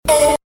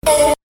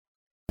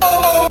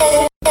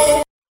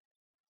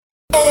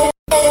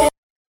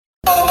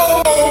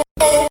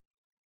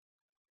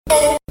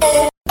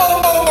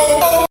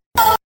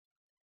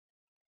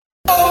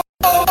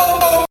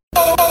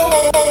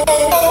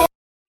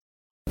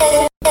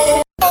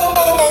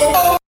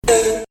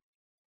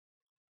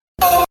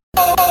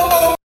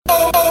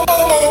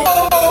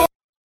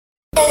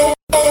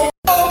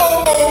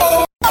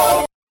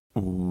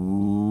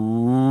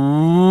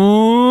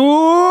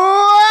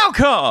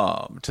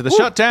to the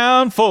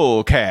Shutdown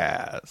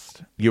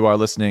Fullcast. You are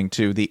listening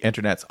to the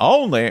internet's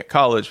only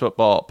college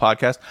football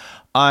podcast.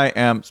 I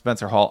am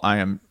Spencer Hall. I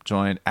am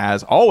joined,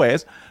 as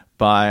always,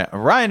 by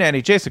Ryan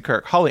Annie, Jason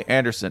Kirk, Holly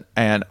Anderson,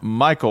 and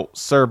Michael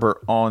Serber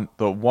on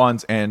the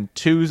ones and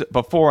twos.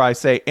 Before I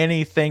say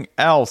anything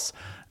else,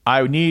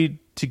 I need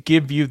to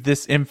give you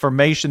this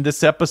information.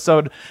 This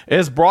episode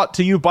is brought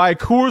to you by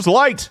Coors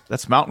Light.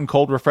 That's mountain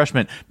cold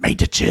refreshment made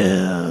to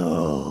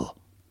chill.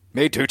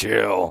 Made to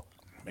chill.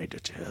 Made to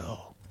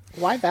chill.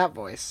 Why that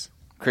voice?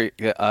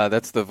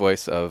 That's the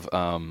voice of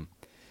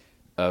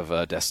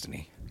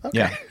Destiny. Okay.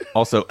 Yeah.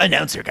 Also,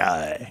 announcer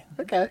guy.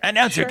 Okay.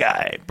 Announcer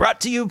guy.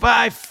 Brought to you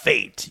by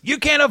Fate. You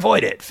can't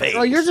avoid it. Fate.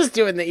 Oh, you're just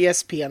doing the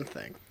ESPN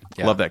thing.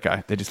 Yeah. Love that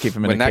guy. They just keep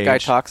him in When a that cage. guy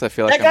talks, I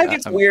feel like That guy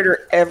gets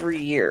weirder every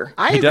year.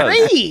 I He does.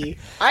 agree.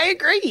 I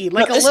agree.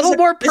 Like No, a this little is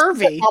more this is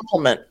a pervy.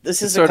 compliment. This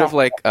He's is sort a of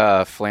like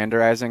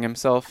Flanderizing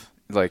himself.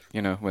 Like,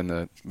 you know,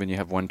 when you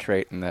have one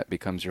trait and that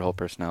becomes your whole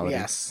personality.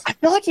 Yes. I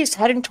feel like he's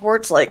heading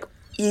towards like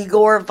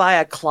Igor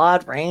via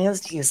Claude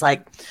Rains. He's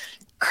like,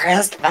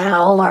 Chris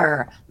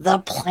Fowler, the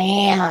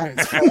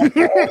plans.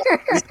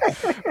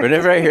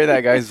 Whenever I hear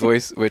that guy's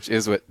voice, which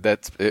is what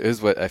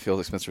I feel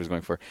like Spencer was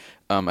going for,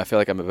 I feel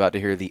like I'm about to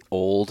hear the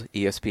old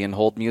ESPN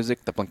hold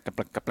music, the blink, blink,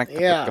 blink, blink,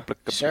 Yeah, blink,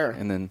 blink, blink, sure.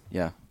 and then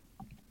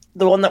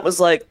The one that was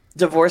like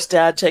divorced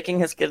dad taking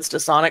his kids to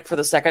Sonic for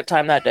the second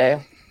time that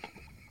day.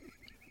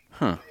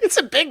 It's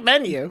a big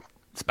menu.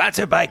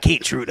 Sponsored by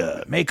Kate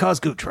Truda. May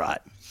cause goot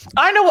trot.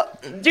 I know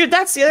what, dude.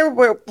 That's the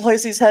other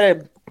place he's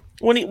headed.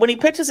 When he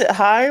pitches it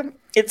high,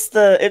 it's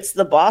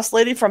the boss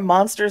lady from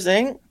Monsters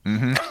Inc.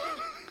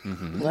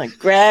 Mm-hmm. Like,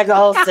 Greg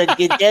Olson,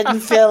 you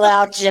didn't fill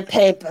out your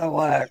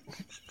paperwork.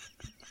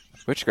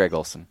 which Greg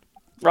Olson?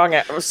 Wrong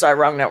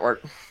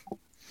network.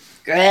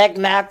 Greg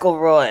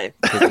McElroy.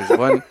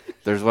 'Cause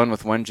there's one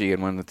with one G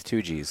and one with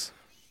two G's,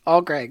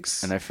 All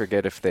Gregs. and I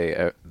forget if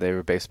they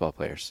were baseball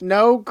players.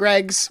 No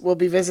Gregs will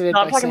be visited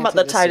No, I'm by talking Santa about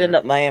the this tight year. end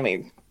at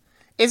Miami.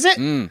 Is it?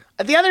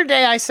 The other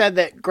day I said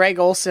that Greg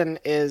Olson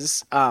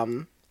is,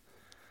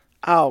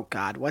 oh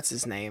God, what's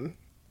his name?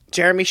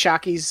 Jeremy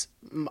Shockey's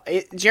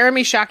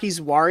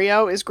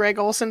Wario is Greg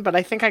Olson, but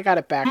I think I got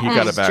it backwards. You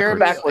got it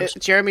backwards.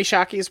 Jeremy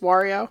Shockey's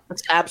Wario?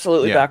 It's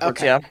absolutely Yeah.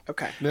 backwards, yeah.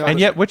 Okay. And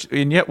yet,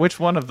 which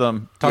one of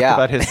them talked Yeah.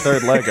 about his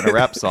third leg in a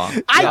rap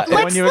song? Not the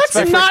one Let's you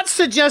expect. not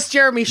suggest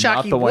Jeremy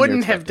Not Shockey the one you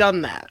wouldn't have expected.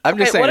 done that. I'm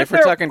just Okay, saying, what if if we're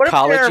they're- talking what if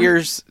college they're-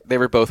 years, they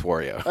were both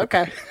Wario.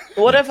 Okay.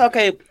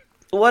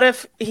 What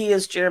if he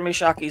is Jeremy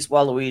Shockey's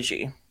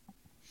Waluigi?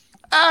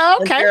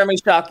 And Okay. Jeremy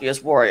Shockey is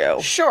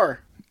Wario. Sure.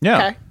 Yeah.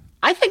 Okay.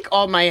 I think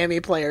all Miami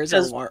players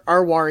are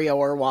Wario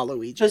or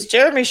Waluigi. Because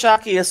Jeremy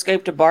Shockey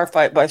escaped a bar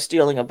fight by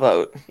stealing a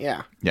boat.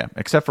 Yeah. Yeah,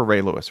 except for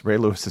Ray Lewis. Ray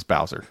Lewis is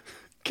Bowser.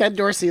 Ken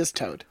Dorsey is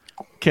Toad.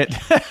 Kid.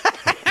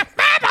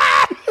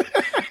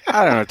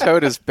 I don't know.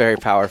 Toad is very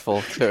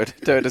powerful.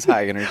 Toad is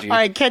high energy. All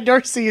right, Ken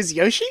Dorsey is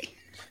Yoshi?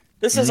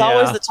 This is Yeah.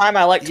 always the time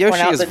I like to Yoshi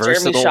point out is that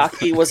versatile. Jeremy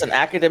Shockey was an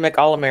academic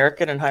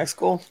All-American in high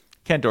school.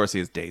 Ken Dorsey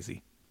is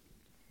Daisy.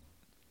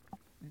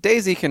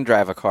 Daisy can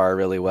drive a car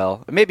really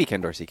well. Maybe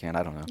Ken Dorsey can.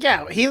 I don't know.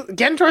 Yeah,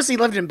 Ken Dorsey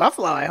lived in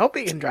Buffalo. I hope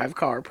he can drive a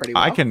car pretty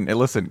well. I can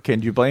listen.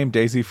 Can you blame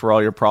Daisy for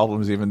all your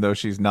problems, even though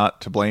she's not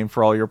to blame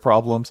for all your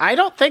problems? I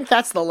don't think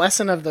that's the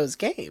lesson of those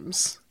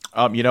games.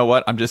 You know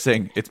what? I'm just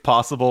saying it's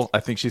possible. I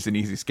think she's an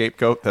easy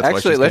scapegoat. That's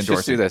Actually, why let's she's Ken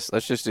just Dorsey. do this.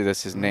 Let's just do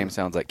this. His name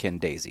sounds like Ken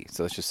Daisy,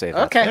 so let's just say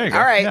that. Okay, There you all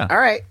go. right, Yeah. all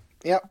right.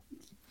 Yep.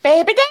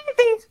 Baby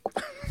Daisy!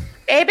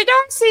 Baby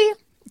Dorsey!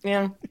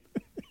 Yeah.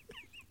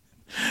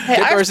 Hey,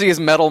 Ken I Dorsey is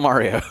Metal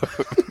Mario.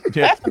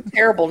 have some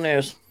terrible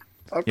news.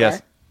 Okay.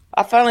 Yes.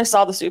 I finally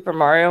saw the Super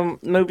Mario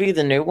movie,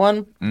 the new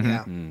one.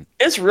 Yeah.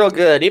 It's real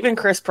good. Even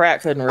Chris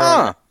Pratt couldn't ruin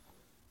Huh.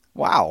 it.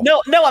 Wow.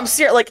 No, I'm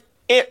serious. Like,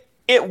 it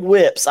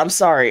whips. I'm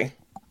sorry.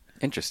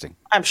 Interesting.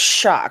 I'm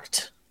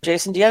shocked.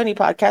 Jason, do you have any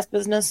podcast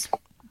business?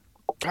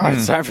 Oh,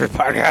 it's time for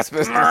podcast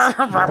business.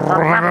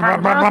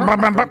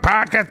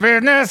 Podcast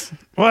business.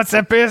 What's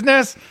that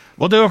business?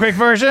 We'll do a quick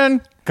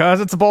version because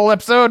it's a bowl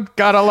episode.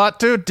 Got a lot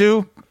to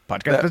do.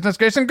 Podcast business,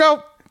 Jason,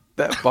 go.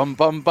 That bum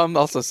bum bum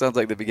also sounds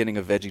like the beginning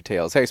of Veggie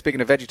Tales. Hey,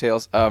 speaking of Veggie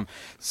Tales,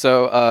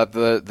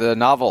 the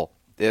novel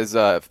is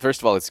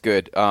first of all, it's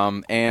good.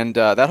 And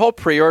that whole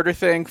pre-order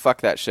thing,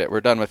 fuck that shit. We're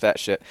done with that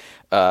shit.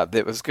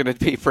 That was going to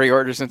be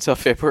pre-orders until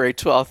February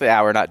 12th.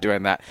 Yeah, we're not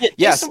doing that.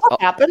 Yes,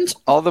 What happened?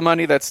 all the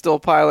money that's still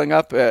piling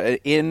up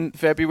in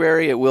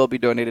February, it will be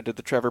donated to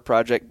the Trevor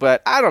Project.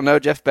 But I don't know,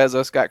 Jeff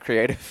Bezos got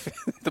creative.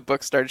 The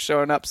book started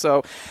showing up.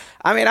 So,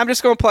 I mean, I'm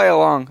just going to play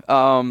along.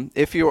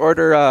 If you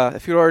order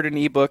an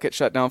ebook at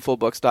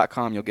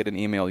shutdownfullbooks.com, you'll get an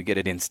email. You get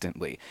it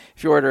instantly.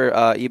 If you order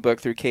ebook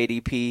through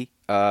KDP,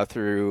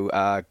 through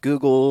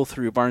Google,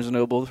 through Barnes &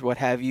 Noble, what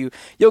have you,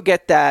 you'll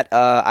get that,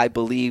 I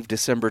believe,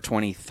 December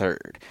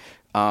 23rd.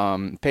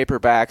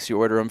 Paperbacks, you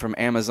order them from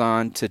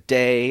Amazon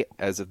today,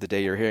 as of the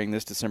day you're hearing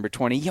this, December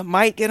 20. You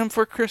might get them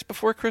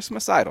before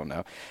Christmas. I don't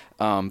know.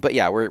 But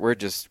yeah, we're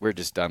just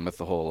done with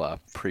the whole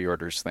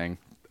pre-orders thing.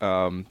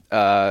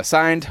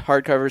 Signed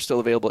hardcover still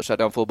available at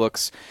Shutdown Full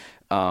Books.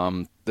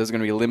 There's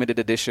going to be a limited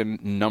edition,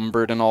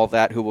 numbered and all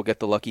that. Who will get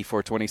the lucky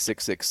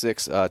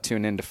 42666?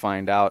 Tune in to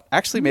find out.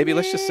 Actually, maybe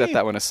let's just set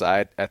that one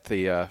aside at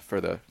the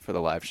for the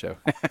live show.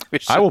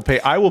 I will pay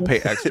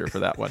extra for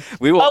that one.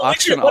 We will Oh,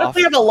 auction what off. if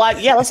we have a live?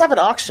 Yeah, let's have an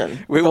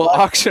auction. We will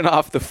auction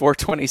off the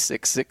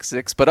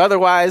 42666. But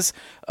otherwise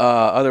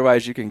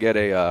you can get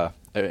a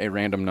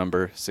random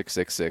number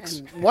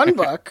 666.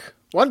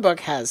 One book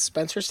has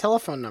Spencer's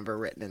telephone number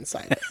written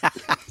inside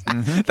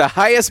it. The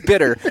highest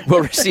bidder will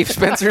receive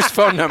Spencer's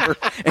phone number,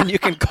 and you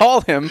can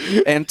call him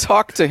and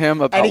talk to him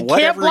about And he can't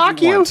whatever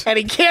block you you, want. and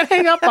he can't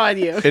hang up on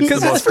you.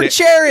 Because it's for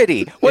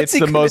charity. What's it's he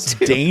the gonna most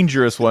do?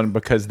 dangerous one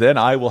because then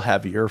I will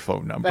have your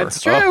phone number.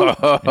 That's true.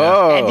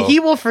 Oh. And he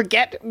will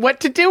forget what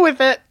to do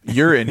with it.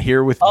 You're in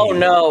here with Oh me.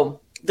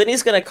 no! Then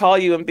he's gonna call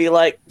you and be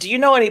like, "Do you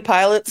know any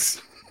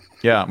pilots?"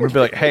 Yeah, I'm gonna be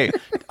like, hey,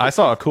 I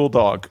saw a cool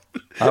dog.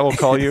 I will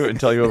call you and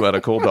tell you about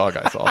a cool dog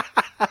I saw.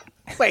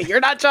 Wait, you're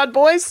not John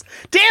Boyce?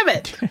 Damn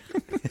it!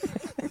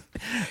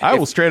 I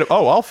will straight up.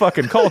 Oh, I'll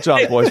fucking call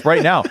John Boyce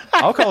right now.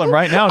 I'll call him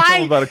right now and tell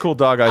him about a cool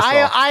dog I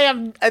saw. I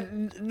am.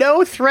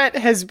 No threat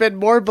has been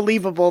more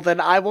believable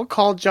than I will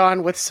call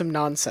John with some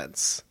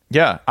nonsense.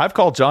 Yeah, I've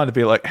called John to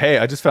be like, hey,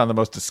 I just found the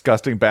most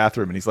disgusting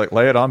bathroom, and he's like,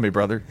 lay it on me,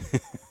 brother.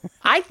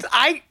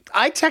 I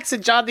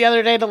texted John the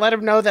other day to let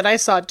him know that I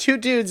saw two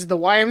dudes in the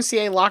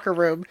YMCA locker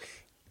room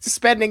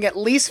spending at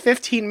least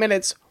 15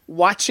 minutes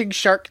watching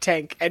Shark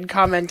Tank and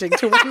commenting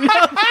to one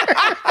another.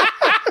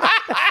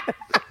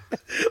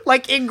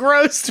 Like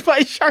engrossed by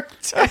Shark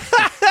Tank.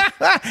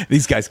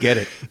 These guys get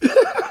it.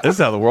 This is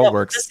how the world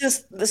works.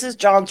 This is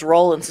John's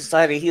role in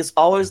society. He's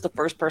always the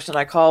first person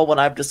I call when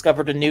I've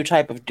discovered a new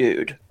type of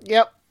dude.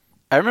 Yep.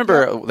 I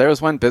remember there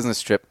was one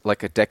business trip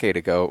like a decade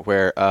ago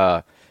where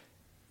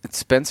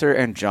Spencer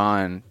and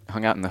John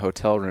hung out in the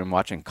hotel room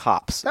watching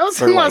Cops. That was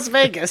for, in like- Las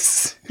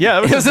Vegas.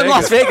 Yeah, It was in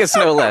Las Vegas,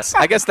 no less.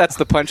 I guess that's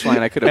the punchline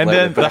I could have And led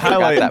then with, but the I forgot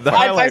highlight- that the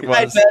part. highlight-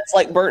 I was- bets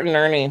like Bert and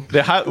Ernie.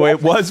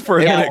 It was for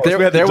a minute because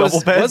we had the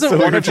double beds. wasn't so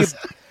we one were of you just-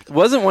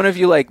 wasn't one of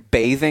you like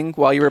bathing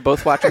while you were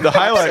both watching The Cops?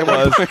 highlight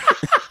was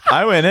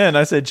I went in.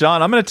 I said,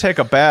 John, I'm going to take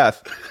a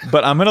bath,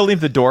 but I'm going to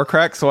leave the door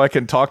cracked so I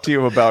can talk to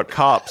you about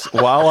Cops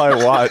while I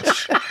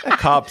watch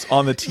Cops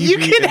on the TV. You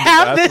in can the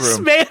have this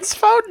bathroom. man's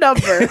phone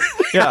number.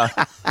 Yeah.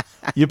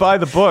 You buy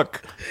the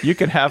book, you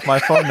can have my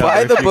phone number.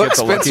 Buy if the you book, get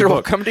the lucky Spencer will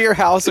book. come to your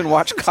house and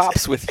watch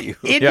Cops with you.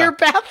 In Yeah. your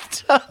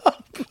bathtub.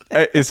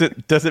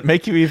 Does it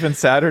make you even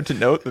sadder to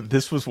note that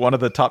this was one of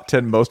the top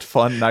 10 most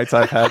fun nights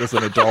I've had as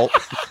an adult?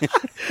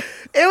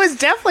 It was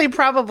definitely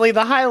probably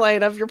the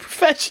highlight of your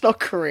professional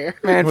career.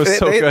 Man, It was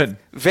so good.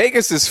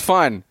 Vegas is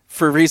fun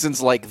for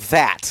reasons like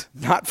that,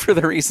 not for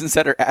the reasons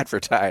that are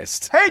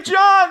advertised. Hey,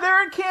 John,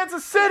 they're in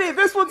Kansas City.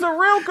 This one's a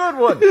real good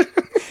one.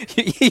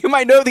 You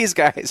might know these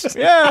guys.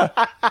 Yeah.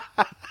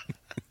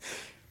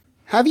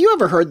 Have you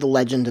ever heard the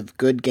legend of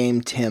Good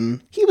Game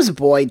Tim? He was a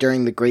boy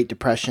during the Great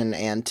Depression,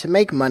 and to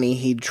make money,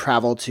 he'd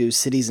travel to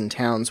cities and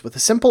towns with a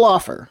simple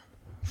offer.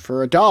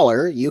 For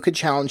 $1, you could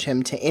challenge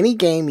him to any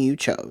game you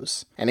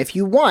chose, and if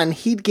you won,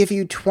 he'd give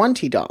you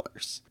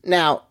 $20.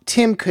 Now,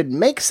 Tim could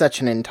make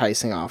such an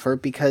enticing offer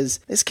because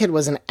this kid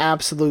was an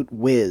absolute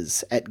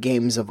whiz at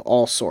games of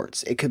all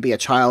sorts. It could be a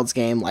child's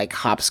game like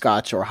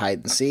hopscotch or hide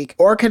and seek,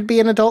 or it could be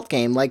an adult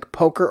game like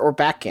poker or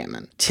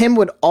backgammon. Tim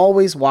would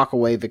always walk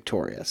away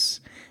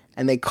victorious.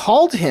 And they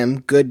called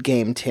him Good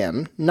Game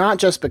Tim, not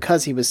just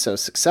because he was so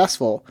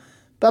successful,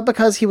 but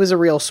because he was a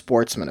real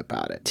sportsman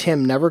about it.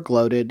 Tim never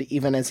gloated,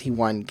 even as he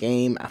won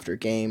game after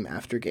game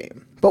after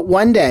game. But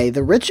one day,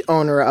 the rich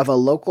owner of a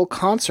local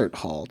concert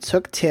hall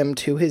took Tim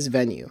to his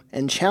venue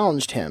and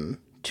challenged him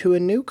to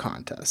a new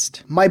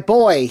contest. "My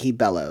boy," he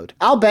bellowed,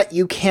 "I'll bet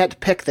you can't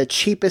pick the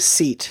cheapest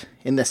seat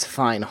in this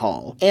fine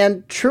hall."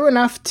 And true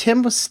enough,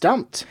 Tim was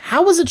stumped.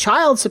 How was a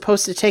child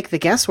supposed to take the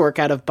guesswork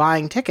out of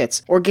buying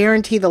tickets or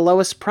guarantee the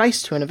lowest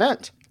price to an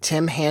event?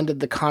 Tim handed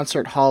the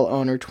concert hall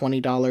owner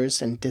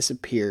 $20 and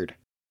disappeared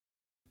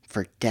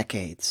for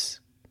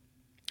decades.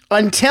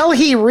 Until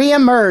he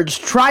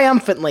re-emerged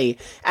triumphantly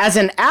as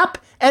an app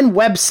and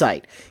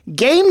website,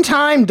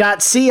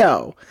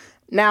 GameTime.co.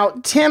 Now,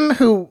 Tim,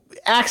 who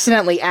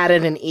accidentally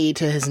added an E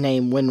to his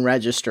name when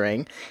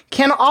registering,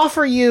 can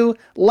offer you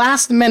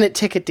last-minute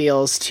ticket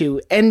deals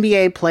to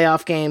NBA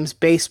playoff games,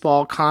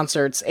 baseball,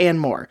 concerts, and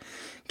more.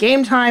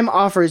 Game Time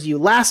offers you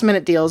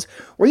last-minute deals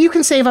where you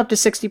can save up to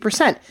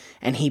 60%,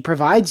 and he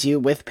provides you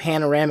with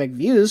panoramic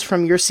views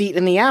from your seat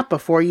in the app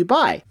before you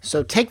buy.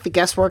 So take the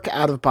guesswork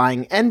out of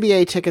buying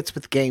NBA tickets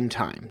with Game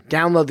Time.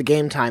 Download the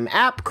Game Time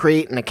app,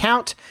 create an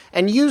account,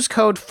 and use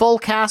code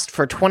FULLCAST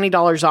for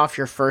 $20 off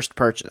your first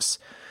purchase.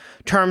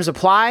 Terms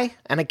apply,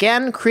 and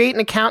again, create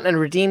an account and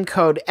redeem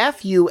code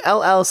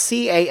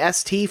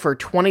FULLCAST for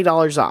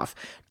 $20 off.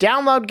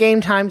 Download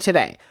Game Time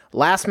today.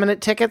 Last-minute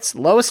tickets,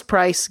 lowest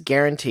price,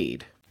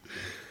 guaranteed.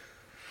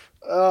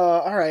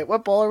 All right,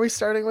 what bowl are we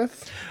starting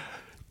with?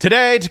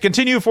 Today, to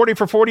continue 40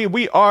 for 40,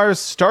 we are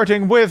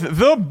starting with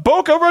the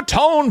Boca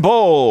Raton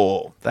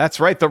Bowl. That's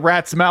right, the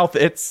rat's mouth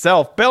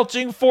itself,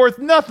 belching forth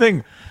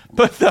nothing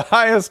but the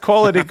highest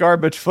quality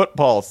garbage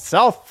football.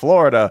 South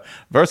Florida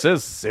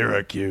versus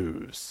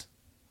Syracuse.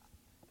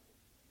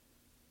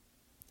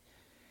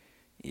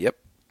 Yep.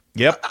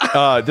 Yep.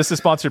 This is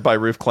sponsored by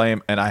Roof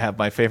Claim, and I have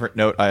my favorite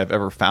note I have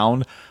ever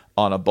found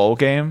on a bowl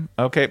game.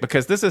 Okay,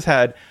 because this has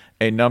had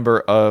a number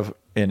of,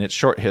 in its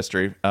short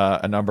history,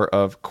 a number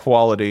of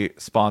quality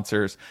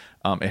sponsors.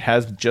 It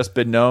has just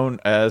been known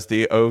as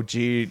the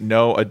OG,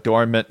 no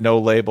adornment, no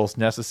labels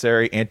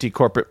necessary,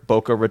 anti-corporate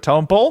Boca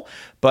Raton Bowl,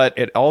 but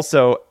it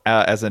also,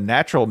 as a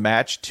natural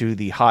match to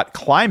the hot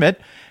climate,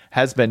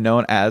 has been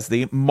known as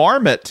the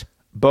Marmot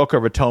Boca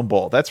Raton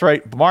Bowl. That's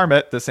right,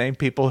 Marmot, the same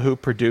people who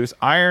produce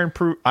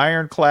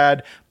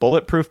ironclad,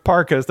 bulletproof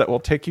parkas that will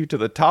take you to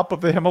the top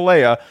of the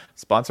Himalaya,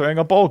 sponsoring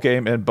a bowl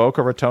game in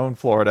Boca Raton,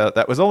 Florida.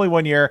 That was only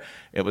 1 year.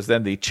 It was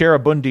then the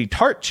Cheribundi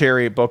Tart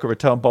Cherry Boca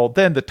Raton Bowl.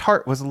 Then the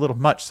tart was a little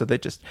much, so they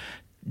just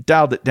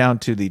dialed it down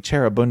to the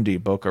Cheribundi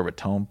Boca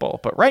Raton Bowl.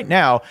 But right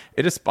now,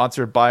 it is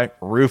sponsored by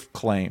Roof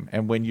Claim.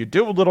 And when you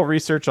do a little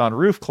research on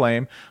Roof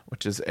Claim,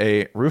 which is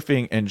a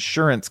roofing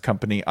insurance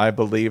company, I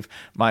believe,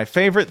 my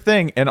favorite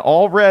thing in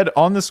all red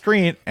on the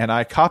screen, and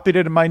I copied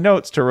it in my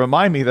notes to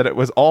remind me that it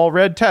was all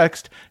red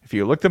text. If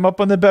you look them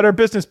up on the Better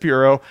Business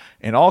Bureau,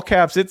 in all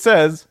caps, it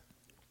says,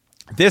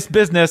 "This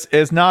business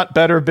is not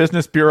Better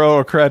Business Bureau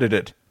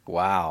accredited."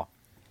 Wow.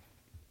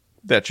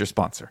 That's your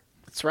sponsor.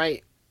 That's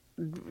right.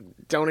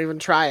 Don't even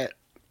try it.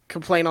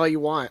 Complain all you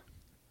want.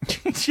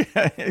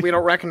 We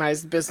don't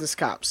recognize the business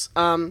cops.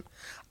 I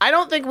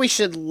don't think we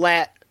should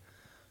let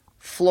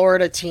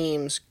Florida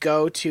teams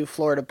go to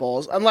Florida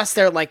Bowls unless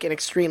they're like an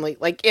extremely,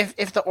 like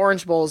if the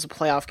Orange Bowl is a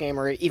playoff game,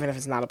 or even if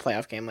it's not a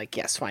playoff game, like,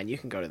 yes, fine, you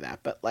can go to that.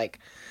 But like,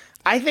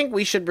 I think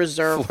we should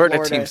reserve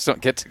Florida teams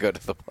don't get to go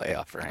to the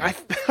playoff, right?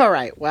 All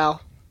right,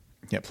 well,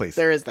 Yeah, please.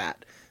 there is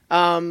that.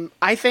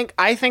 I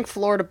think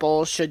Florida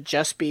Bowl should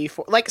just be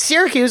for, like,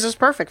 Syracuse is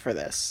perfect for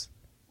this.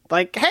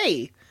 Like,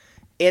 hey,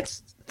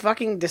 it's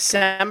fucking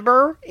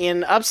December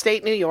in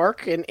upstate New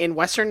York, in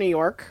western New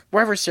York,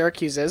 wherever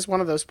Syracuse is,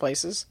 one of those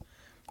places.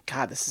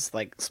 God, this is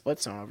like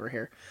split zone over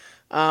here.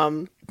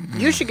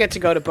 You should get to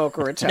go to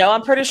Boca Raton. No,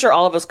 I'm pretty sure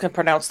all of us can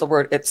pronounce the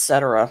word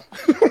etc.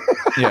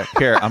 Yeah,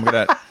 here,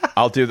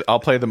 I'll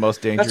play the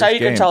most dangerous That's how you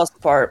game. can tell us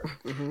apart.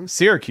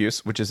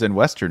 Syracuse, which is in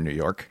western New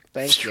York.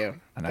 Thank you.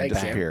 And Thank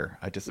I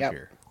you.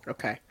 disappear.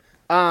 Okay.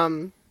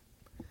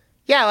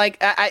 Yeah,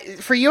 like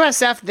for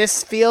USF,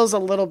 this feels a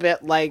little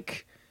bit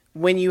like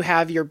when you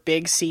have your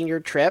big senior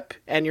trip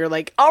and you're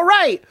like, all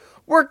right,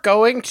 we're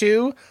going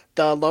to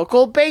the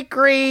local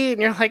bakery.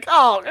 And you're like,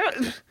 oh,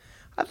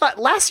 I thought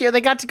last year they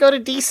got to go to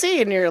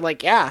DC. And you're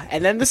like, yeah.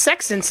 And then the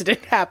sex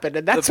incident happened.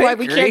 And that's why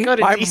we can't go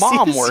to My DC.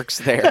 mom works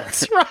there.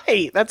 That's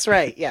right. That's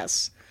right.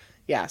 Yes.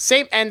 Yeah.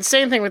 Same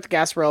thing with the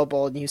Gasparilla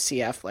Bowl and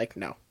UCF. Like,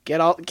 no,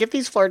 get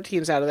these Florida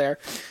teams out of there.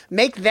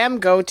 Make them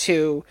go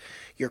to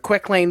your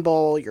Quick Lane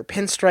Bowl, your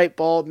Pinstripe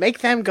Bowl. Make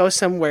them go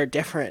somewhere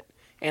different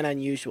and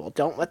unusual.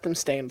 Don't let them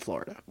stay in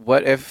Florida.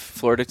 What if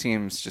Florida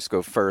teams just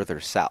go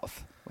further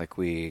south? Like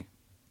we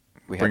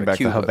Bring have back a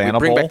Cuba, the Havana we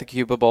bring Bowl? back the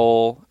Cuba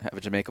Bowl, have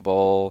a Jamaica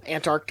Bowl.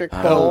 Antarctic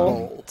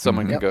Bowl.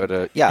 Someone can go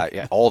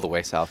to all the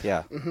way south.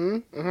 Yeah.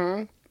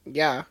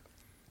 Yeah.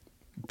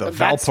 The That's-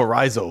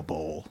 Valparaiso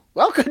Bowl.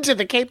 Welcome to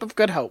the Cape of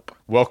Good Hope.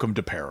 Welcome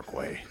to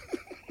Paraguay.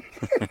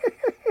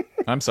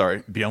 I'm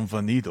sorry.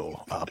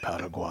 Bienvenido a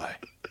Paraguay.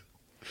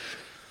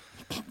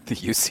 The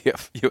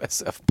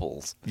USF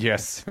Bulls.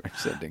 Yes. are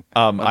sending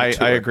I on a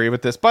tour. agree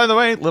with this. By the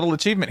way, little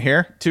achievement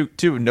here.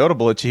 Two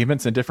notable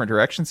achievements in different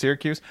directions.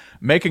 Syracuse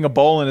making a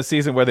bowl in a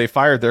season where they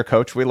fired their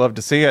coach. We love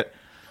to see it.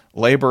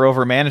 Labor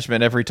over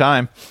management every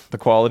time. The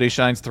quality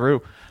shines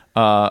through.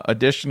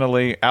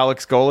 Additionally,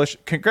 Alex Golish,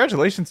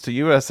 congratulations to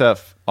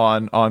USF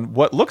on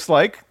what looks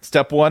like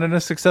step one in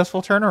a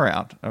successful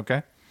turnaround.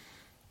 Okay.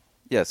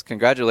 Yes,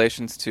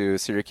 congratulations to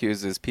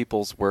Syracuse's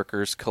People's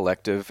Workers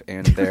Collective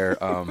and their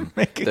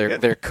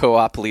their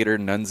co-op leader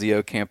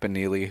Nunzio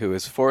Campanile, who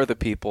is for the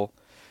people.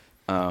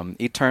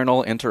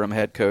 Eternal interim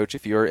head coach.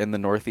 If you're in the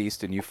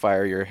Northeast and you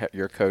fire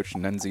your coach,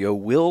 Nunzio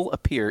will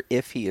appear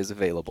if he is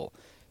available.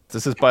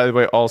 This is, by the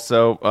way,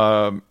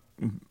 also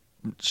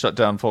shut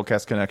down Full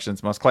Cast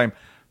Connections. Must claim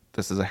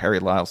this is a Harry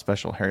Lyles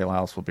special. Harry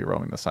Lyles will be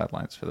roaming the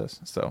sidelines for this.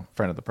 So,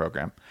 friend of the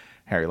program,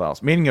 Harry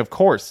Lyles. Meaning, of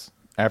course,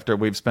 after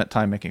we've spent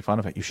time making fun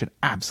of it, you should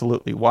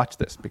absolutely watch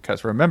this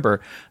because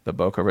remember, the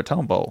Boca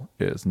Raton Bowl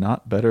is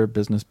not Better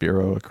Business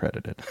Bureau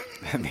accredited.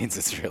 That means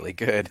it's really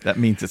good. That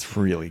means it's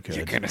really good.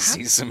 You're gonna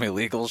see some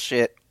illegal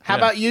shit. How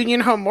about Union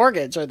Home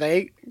Mortgage? Are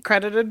they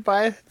credited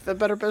by the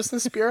Better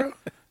Business Bureau?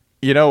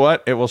 You know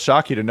what? It will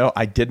shock you to know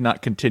I did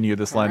not continue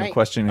this line Right. of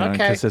questioning on a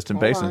Okay, consistent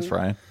hold basis, on.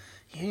 Ryan.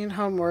 Union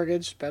Home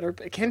Mortgage, Better.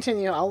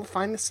 Continue. I'll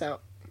find this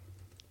out.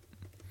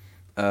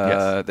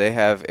 Yes. They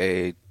have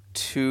a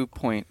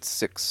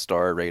 2.6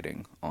 star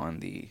rating on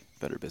the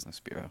Better Business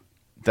Bureau.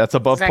 That's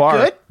above Is that par.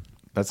 good?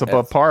 That's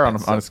above par on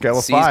a scale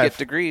of C's 5. get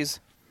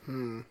degrees.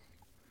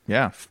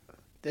 Yeah.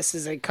 This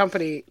is a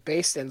company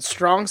based in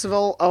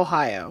Strongsville,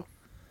 Ohio.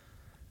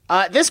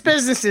 This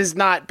business is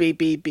not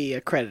BBB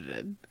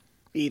accredited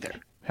either.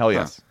 Hell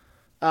yes.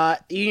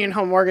 Union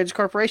Home Mortgage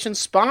Corporation,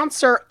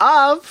 sponsor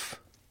of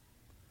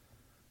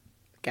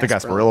The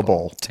Gasparilla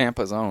Bowl.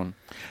 Tampa's own.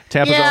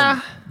 Tampa's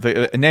Yeah.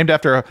 own. Named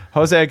after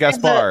Jose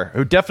Gaspar,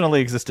 who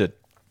definitely existed.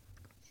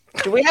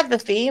 Do we have the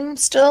theme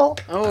still?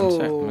 I'm Oh,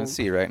 going to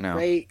see right now.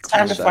 great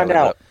Time to question. find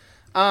out.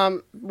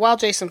 While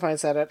Jason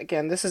finds that out,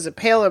 again, this is a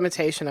pale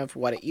imitation of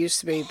what it used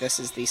to be. This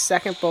is the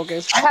second bowl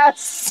game.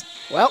 Yes.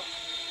 Well,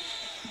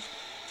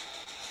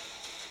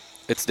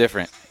 It's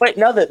different. Wait,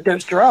 no,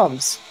 there's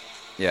drums.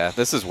 Yeah,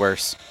 this is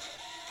worse.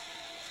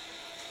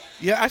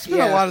 Yeah, I spent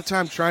Yeah. a lot of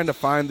time trying to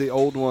find the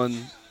old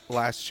one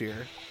last year.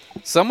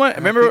 Someone, I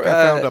remember, think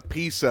I found a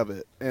piece of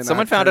it. And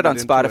someone I found it turned on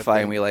into a Spotify,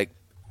 thing. and we like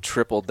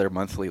tripled their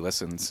monthly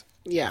listens.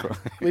 yeah,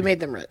 we made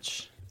them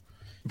rich.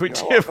 We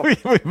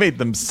made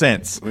them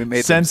cents. We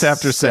made cents them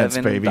after cents,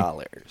 baby.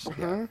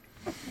 $7.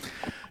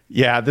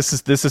 Yeah, this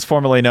is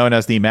formerly known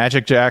as the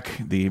Magic Jack,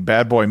 the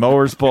Bad Boy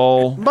Mowers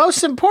Bowl.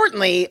 Most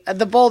importantly,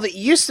 the bowl that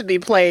used to be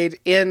played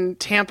in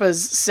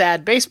Tampa's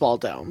sad baseball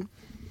dome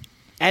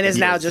and is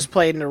now just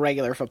played in a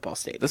regular football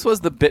stadium. This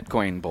was the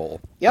Bitcoin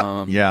Bowl.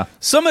 Yep. Yeah.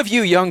 Some of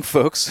you young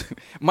folks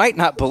might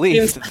not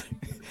believe.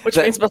 Which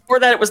that- means before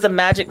that it was the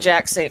Magic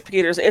Jack St.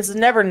 Peter's. It's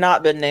never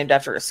not been named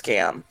after a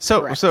scam.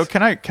 So Correct. so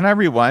can I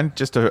rewind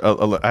just I have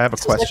a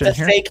It's question like the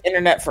here. fake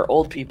Internet for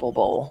Old People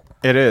Bowl.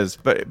 It is,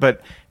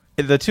 but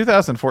the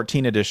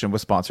 2014 edition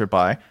was sponsored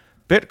by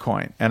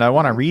Bitcoin, and I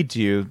want to read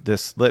to you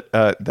this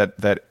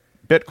that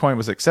Bitcoin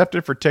was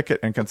accepted for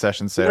ticket and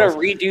concession We're sales,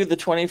 going to redo the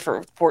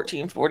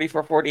 2014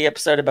 40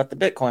 episode about the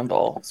Bitcoin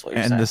Bowl. That's what you're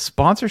and saying. the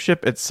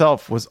sponsorship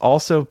itself was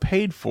also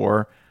paid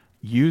for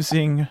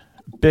using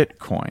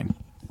Bitcoin.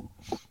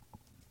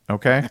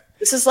 Okay.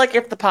 This is like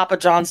if the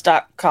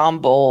PapaJohns.com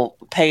Bowl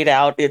paid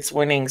out its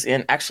winnings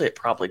in. Actually, it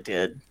probably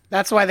did.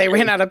 That's why they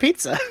ran out of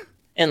pizza.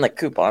 In like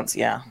coupons,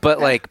 yeah. But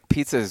like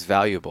pizza is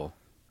valuable,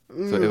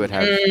 so it would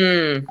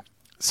have.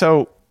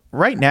 So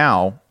right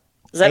now,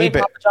 Does that a mean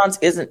bit- Papa John's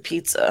isn't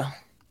pizza?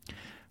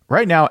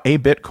 right now, a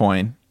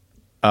Bitcoin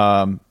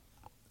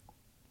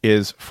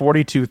is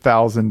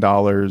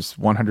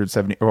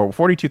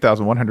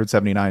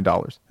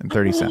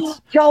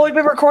 $42,179.30. Y'all, we've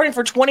been recording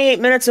for 28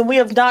 minutes and we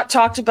have not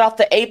talked about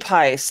the ape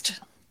heist.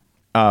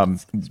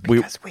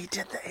 Because we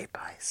did the ape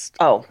heist.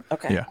 Oh,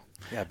 okay. Yeah.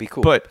 Yeah, be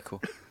cool. But- be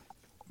cool.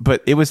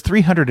 But it was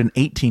 $318 in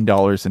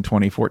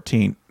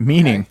 2014,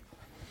 meaning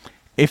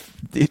is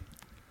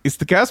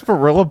the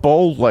Gasparilla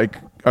Bowl, like,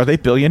 are they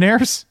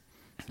billionaires?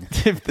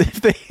 if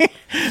they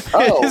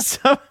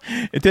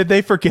did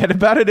they forget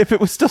about it? If it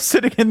was still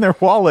sitting in their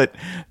wallet,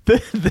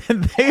 then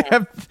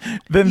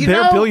they're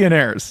know-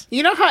 billionaires.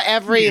 You know how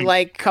every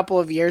like couple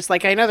of years,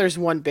 like I know there's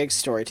one big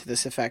story to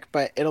this effect,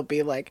 but it'll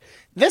be like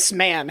this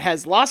man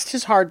has lost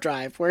his hard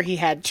drive where he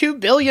had $2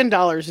 billion in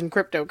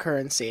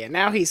cryptocurrency, and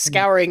now he's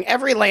scouring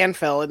every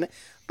landfill, and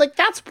like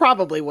that's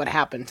probably what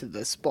happened to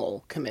this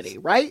bowl committee,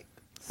 right?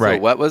 So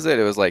Right. what was it?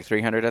 It was like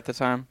 300 at the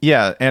time.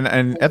 Yeah, and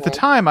at the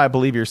time, I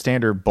believe your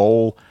standard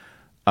bowl,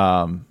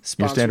 your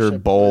Sponsorship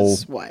standard bowl,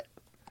 was what?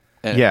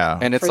 And, Yeah.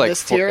 and it's For like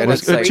this tier, and like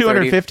it's like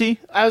 250.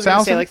 I was going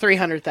to say like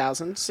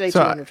 300,000. Say So,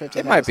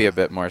 250,000. It might be a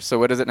bit more. So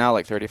what is it now?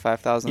 Like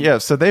 35,000? Yeah,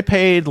 so they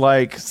paid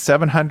like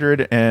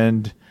 700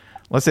 and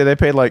let's say they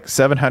paid like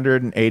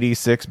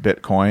 786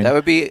 Bitcoin. That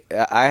would be.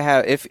 I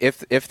have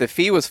if the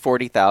fee was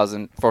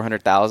 400,000.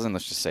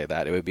 Let's just say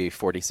that it would be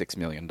 $46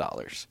 million.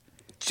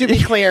 To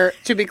be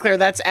clear,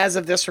 that's as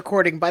of this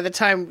recording. By the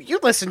time you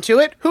listen to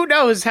it, who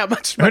knows how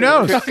much money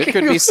knows? we're It talking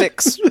could be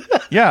six.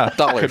 Yeah,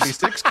 Dollars. could be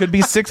six, could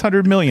be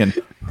 600 million.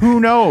 Who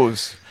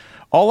knows?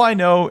 All I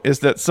know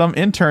is that some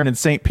intern in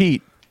St.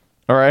 Pete.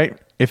 All right,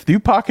 if you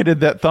pocketed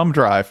that thumb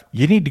drive,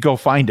 you need to go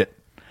find it.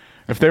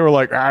 If they were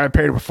like, I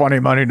paid with funny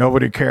money,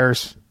 nobody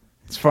cares.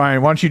 It's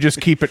fine. Why don't you just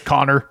keep it,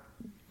 Connor?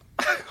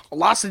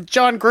 Lost to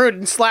John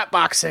Gruden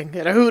slapboxing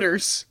at a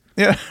Hooters.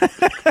 Yeah.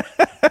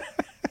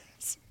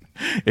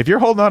 If you're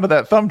holding on to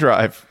that thumb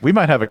drive, we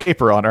might have a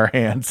caper on our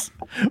hands.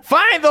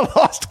 Find the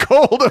lost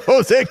gold of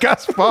Jose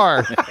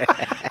Gaspar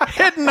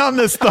hidden on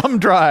this thumb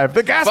drive.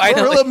 The Gasparilla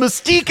Finally.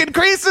 mystique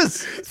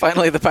increases.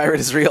 Finally, the pirate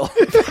is real.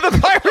 The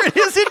pirate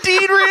is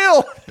indeed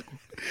real.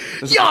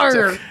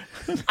 Yar!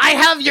 I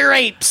have your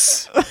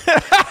apes.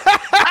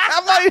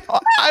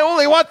 I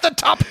only want the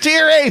top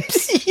tier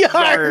apes.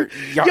 Yar!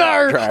 Yar,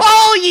 Yar! yar.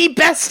 All ye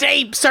best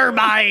apes are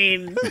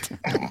mine.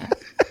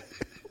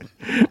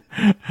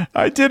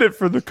 I did it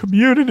for the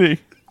community.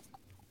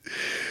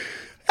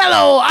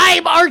 Hello,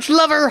 I'm arch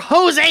lover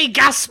Jose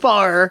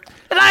Gaspar,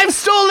 and I've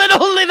stolen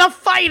only the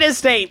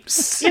finest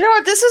apes. You know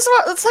what?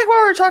 It's like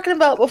what we were talking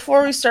about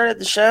before we started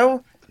the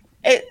show.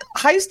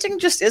 Heisting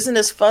just isn't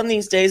as fun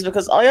these days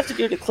because all you have to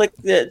do to click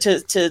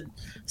to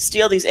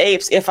steal these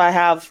apes, if I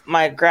have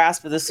my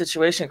grasp of the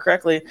situation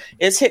correctly,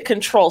 is hit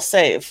Control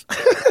Save.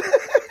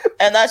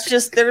 And that's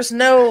just there's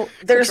no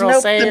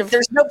Save.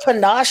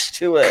 panache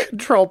to it.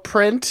 Control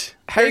print.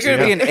 How are you going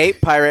to be an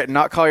ape pirate and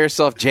not call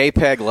yourself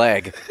JPEG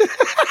Leg?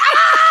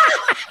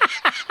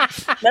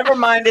 Never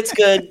mind, it's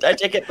good. I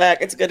take it back.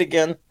 It's good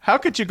again. How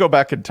could you go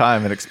back in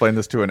time and explain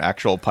this to an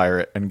actual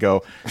pirate and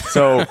go,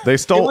 so they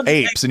stole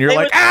apes, and you're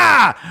like,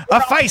 a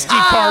feisty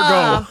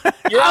cargo.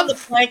 You're on the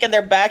plank and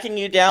they're backing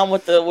you down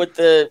with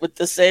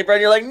the saber,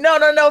 and you're like,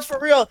 no, for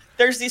real.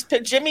 There's these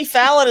Jimmy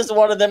Fallon is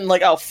one of them.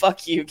 Like, oh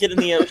fuck you, get in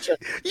the ocean.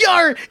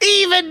 You're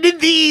even in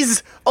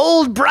these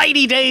old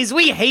brighty days.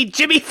 We hate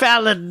Jimmy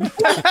Fallon.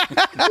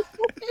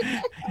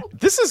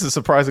 This is a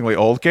surprisingly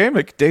old game.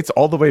 It dates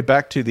all the way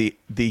back to the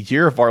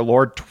year of our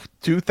Lord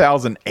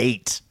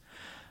 2008.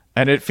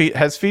 And it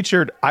has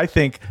featured, I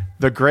think,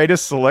 the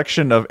greatest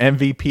selection of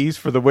MVPs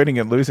for the winning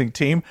and losing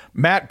team.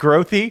 Matt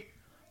Grothe,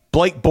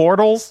 Blake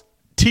Bortles,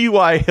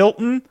 T.Y.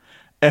 Hilton,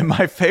 and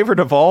my favorite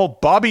of all,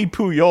 Bobby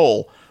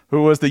Puyol,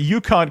 who was the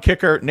UConn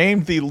kicker,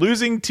 named the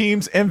losing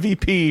team's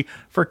MVP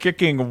for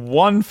kicking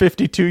one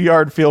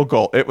 52-yard field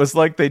goal. It was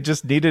like they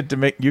just needed to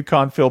make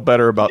UConn feel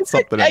better about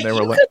something, and they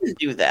were like, couldn't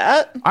do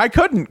that. I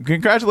couldn't.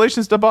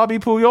 Congratulations to Bobby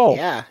Puyol.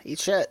 Yeah, eat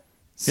shit.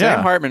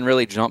 Sam Hartman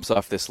really jumps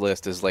off this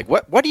list as like,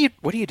 what are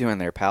you doing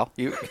there, pal?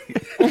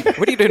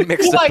 What are you doing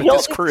mixed up with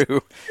this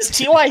crew? Does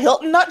T.Y.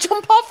 Hilton not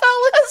jump off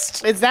that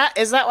list? Is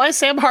that why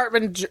Sam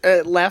Hartman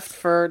left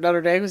for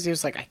Notre Dame? Because he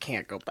was like, I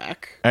can't go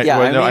back. Yeah,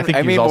 I think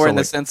I he mean was more also in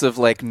the sense of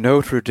like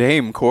Notre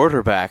Dame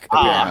quarterback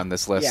appearing on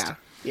this list.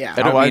 Yeah.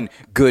 I don't mean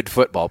good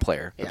football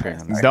player appearing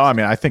on this list. No, I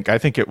mean, I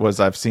think it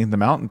was, I've seen the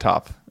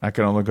mountaintop. I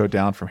can only go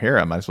down from here.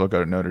 I might as well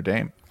go to Notre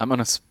Dame. I'm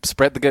going to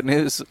spread the good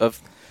news of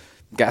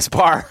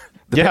Gaspar.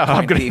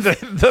 I'm going to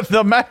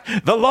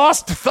the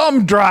lost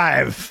thumb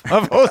drive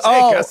of Jose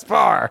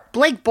Gaspar.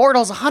 Blake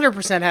Bortles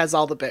 100% has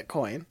all the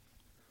Bitcoin.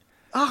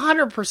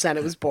 100%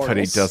 it was Bortles. But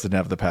he doesn't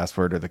have the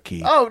password or the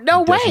key. Oh, no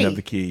He doesn't way. have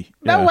the key.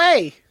 No Yeah.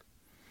 way.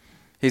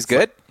 He's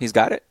good. He's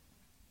got it.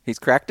 He's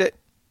cracked it.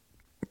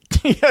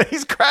 Yeah,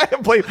 he's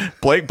cracked.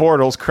 Blake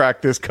Bortles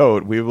cracked this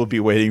code. We will be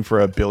waiting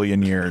for 1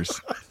 billion years.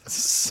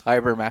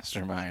 Cyber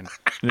mastermind.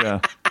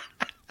 Yeah.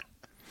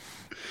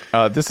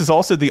 This is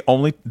also the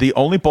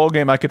only bowl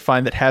game I could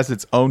find that has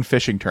its own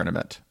fishing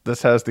tournament.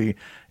 This has the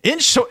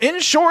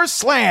Inshore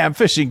Slam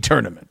fishing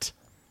tournament.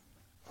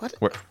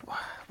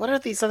 What are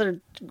these other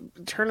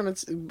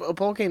tournaments,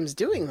 bowl games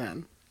doing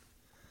then?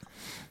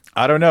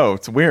 I don't know.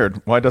 It's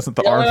weird. Why doesn't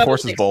the Armed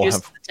Forces Bowl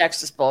have? The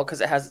Texas Bowl because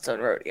it has its own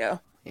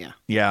rodeo.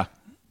 Yeah.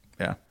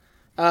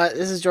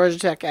 This is Georgia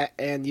Tech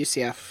and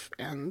UCF,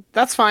 and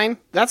that's fine.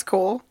 That's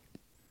cool.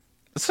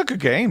 It's a good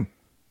game.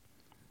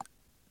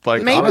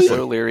 Like, Maybe. honestly,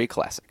 O'Leary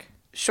classic.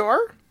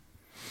 Sure.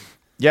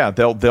 yeah,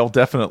 they'll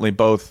definitely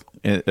both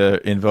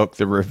invoke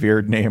the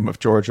revered name of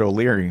George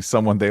O'Leary,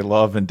 someone they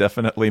love and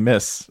definitely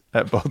miss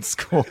at both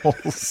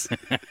schools.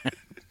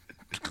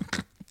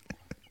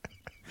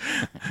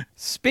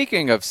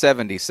 Speaking of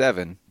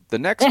 77, the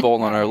next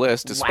bowl on our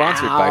list is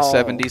sponsored by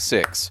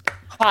 76.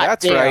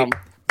 That's damn. right.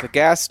 The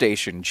gas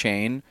station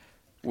chain,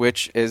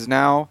 which is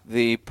now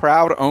the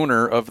proud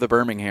owner of the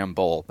Birmingham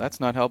Bowl. That's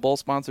not how bowl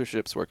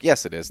sponsorships work.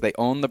 Yes, it is. They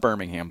own the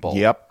Birmingham Bowl.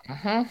 Yep.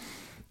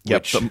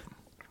 Yep. Which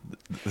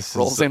This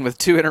rolls is, in with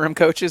 2 interim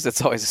coaches.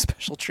 It's always a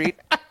special treat.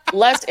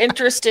 Less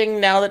interesting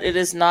now that it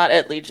is not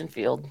at Legion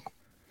Field.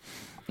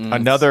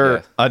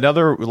 another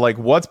like,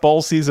 what's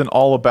bowl season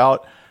all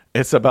about?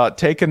 It's about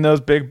taking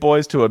those big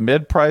boys to a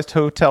mid-priced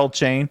hotel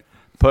chain,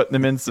 putting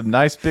them in some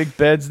nice big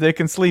beds they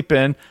can sleep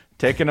in,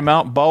 taking them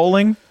out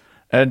bowling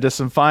and to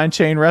some fine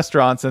chain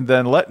restaurants, and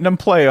then letting them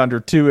play under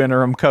 2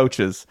 interim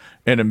coaches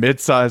in a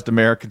mid-sized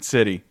American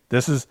city.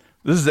 This is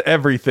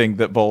everything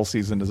that bowl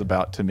season is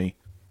about to me.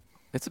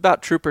 It's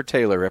about Trooper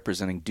Taylor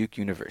representing Duke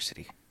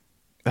University.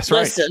 That's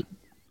right. Listen.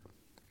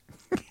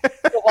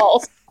 The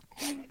walls.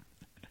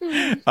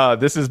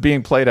 This is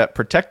being played at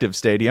Protective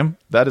Stadium.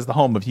 That is the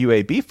home of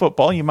UAB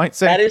football. You might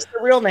say That is the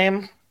real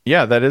name.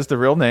 Yeah, that is the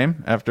real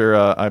name after,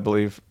 I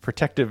believe,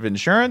 Protective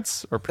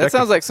Insurance or That Protective.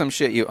 sounds like some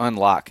shit you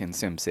unlock in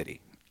SimCity.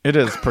 It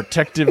is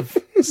Protective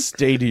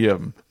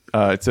Stadium.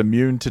 It's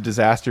immune to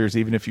disasters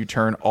even if you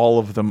turn all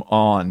of them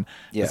on.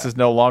 Yeah. This is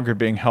no longer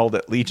being held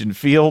at Legion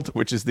Field,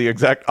 which is the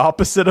exact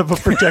opposite of a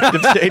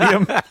protective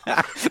stadium.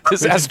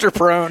 Disaster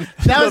prone.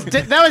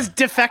 That was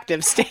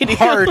defective stadium.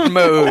 Hard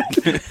mode.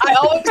 I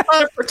always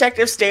thought of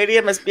Protective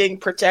Stadium as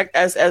being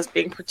as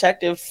being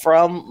protective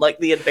from like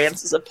the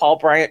advances of Paul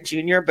Bryant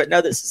Jr., but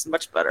no, this is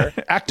much better.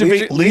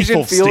 Activate Legion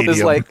Lethal Field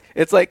Stadium.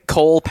 is like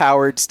coal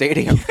powered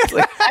stadium. It's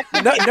like,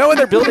 no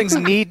other buildings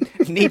need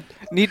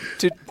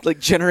to like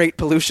generate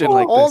pollution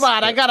like this. Hold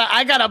on, I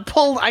gotta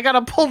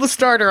pull the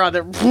starter on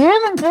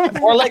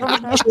it. Or like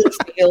Legion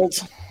Field.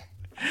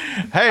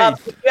 Hey,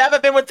 If you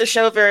haven't been with the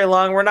show very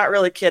long, we're not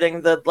really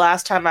kidding. The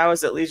last time I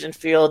was at Legion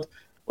Field,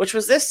 which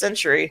was this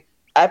century,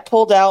 I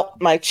pulled out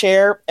my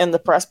chair in the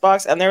press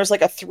box, and there was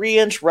like a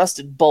 3-inch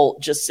rusted bolt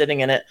just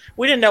sitting in it.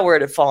 We didn't know where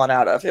it had fallen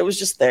out of. It was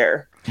just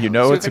there. you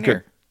know it's a good.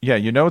 Souvenir. Yeah,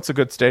 you know it's a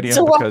good stadium It's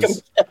a welcome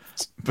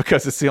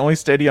because it's the only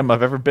stadium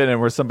I've ever been in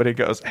where somebody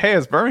goes, "Hey,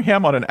 is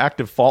Birmingham on an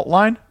active fault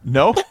line?"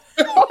 No,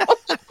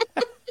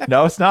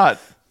 no, it's not.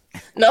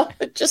 No,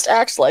 it just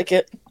acts like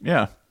it.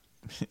 Yeah,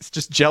 it's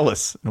just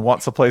jealous and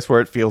wants a place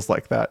where it feels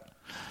like that.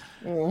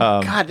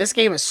 God, this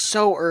game is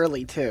so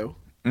early too.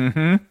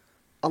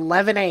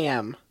 11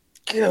 a.m.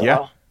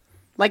 Yeah.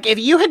 Like, if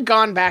you had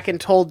gone back and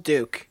told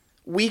Duke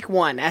week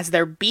 1 as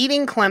they're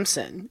beating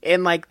Clemson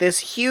in, like, this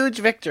huge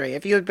victory,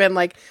 if you had been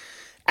like,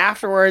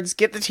 afterwards,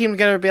 get the team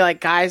together and be like,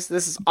 guys,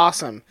 this is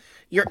awesome.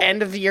 Your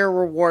end of the year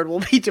reward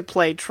will be to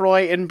play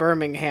Troy in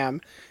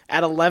Birmingham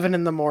at 11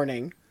 in the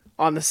morning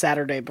on the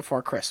Saturday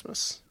before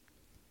Christmas.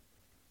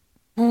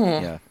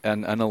 Yeah,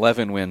 and an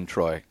 11-win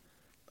Troy.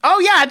 Oh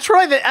yeah, a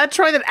Troy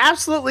that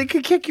absolutely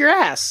could kick your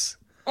ass.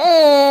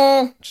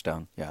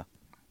 Touchdown, yeah.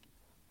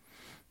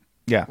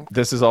 Yeah,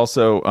 this is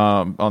also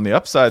on the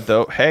upside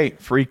though. Hey,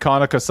 free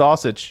Conica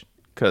sausage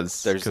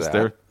because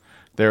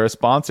they're a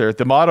sponsor.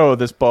 The motto of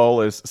this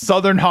bowl is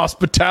Southern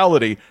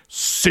Hospitality,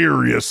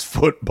 Serious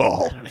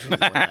Football.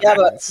 Yeah,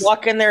 but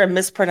walk in there and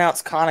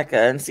mispronounce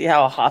Conica and see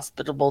how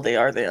hospitable they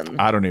are then.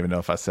 I don't even know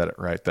if I said it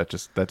right.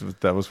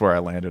 That was where I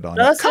landed on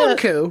No, it. that's it.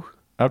 Konku.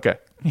 Okay.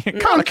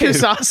 Konku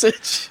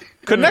sausage.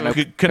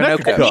 Connecticut.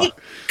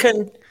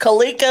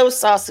 Calico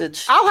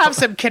sausage. I'll have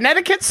some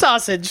Connecticut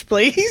sausage,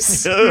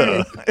 please.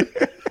 Ugh.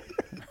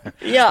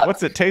 Yeah.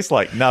 What's it taste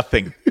like?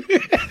 Nothing.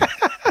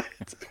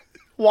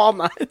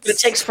 Walnuts. It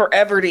takes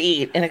forever to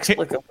eat,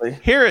 inexplicably.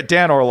 Here at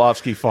Dan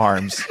Orlovsky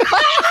Farms.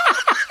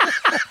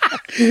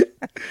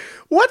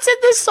 What's in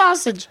this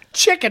sausage?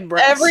 Chicken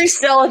breast. Every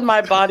cell in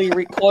my body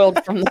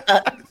recoiled from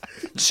that.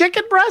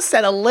 Chicken breast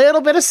and a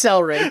little bit of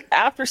celery.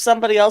 After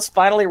somebody else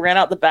finally ran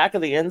out the back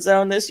of the end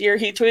zone this year,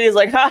 he tweeted, he's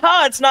like,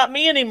 haha, it's not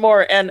me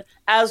anymore. And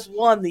as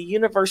one, the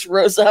universe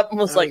rose up and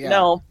was like, Yeah.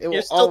 no, It will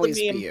you're still always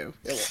the be meme. you.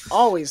 It will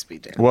always be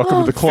Dan.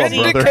 Welcome to the club,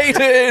 brother.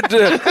 Vindicated!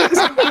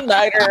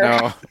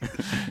 Nighter.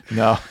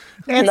 No.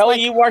 It's No, like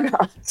you are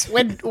not.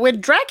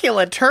 when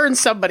Dracula turns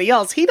somebody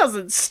else, he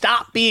doesn't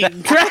stop being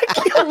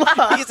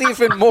Dracula. He's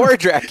even more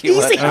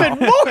Dracula. He's even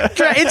more.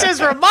 It just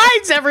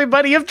reminds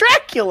everybody of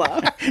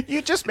Dracula.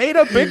 You just made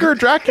a bigger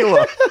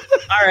Dracula.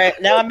 All right,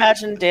 now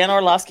imagine Dan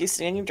Orlovsky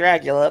singing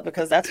Dracula,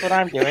 because that's what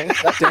I'm doing.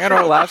 Dan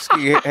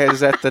Orlovsky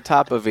is at the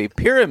top of a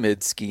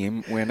pyramid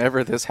scheme.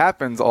 Whenever this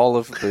happens, all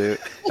of the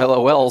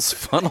LOLs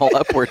funnel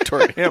upward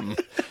toward him.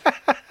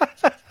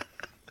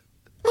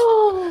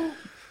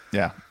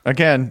 Yeah.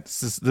 Again,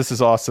 this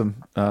is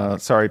awesome.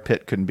 Sorry,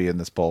 Pitt couldn't be in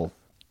this bowl,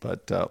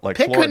 but like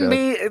Pitt Florida,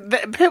 couldn't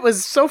be. Pitt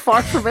was so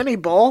far from any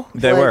bowl.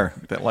 they Like, were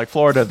like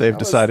Florida. They've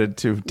decided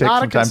to take not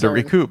a some time to concern.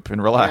 recoup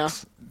and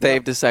relax.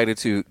 They've decided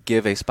to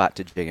give a spot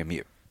to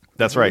JMU.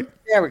 That's right.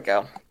 There we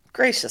go.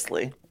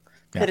 Graciously.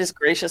 Yeah. Pitt is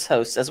gracious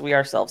host, as we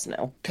ourselves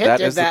know. Pitt That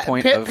did is the that.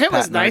 point Pitt, of Pitt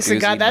was Pat nice and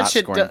Narduzzi got that not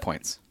shit. scoring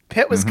points.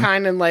 Pitt was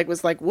kind and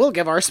was like, we'll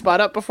give our spot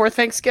up before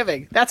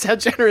Thanksgiving. That's how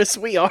generous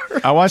we are.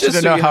 I want Just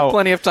you to so know you have how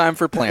plenty of time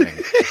for planning.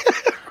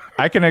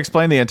 I can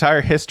explain the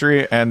entire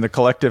history and the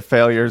collective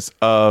failures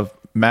of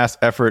mass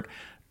effort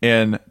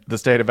in the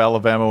state of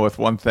Alabama with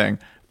one thing.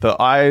 The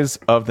eyes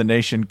of the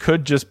nation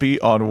could just be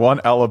on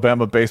one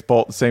Alabama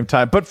baseball at the same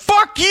time. But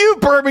fuck you,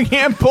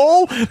 Birmingham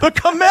Bowl! The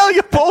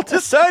Camellia Bowl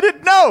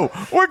decided, no,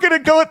 we're going to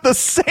go at the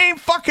same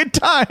fucking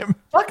time.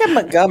 Fucking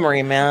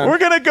Montgomery, man. We're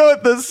going to go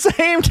at the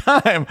same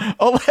time.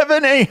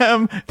 11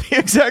 a.m., the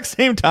exact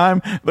same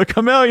time. The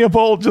Camellia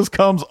Bowl just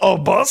comes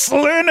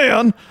bustling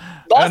in.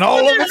 And all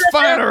of its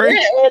finery.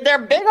 With their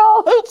big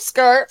old hoop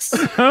skirts.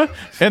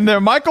 In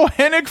their Michael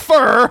Hennig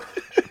fur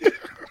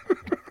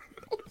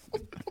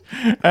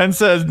and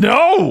says,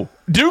 no,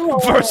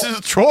 Duke versus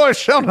Troy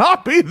shall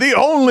not be the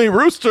only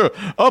rooster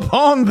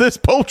upon this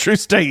poultry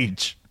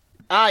stage.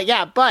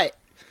 Yeah, but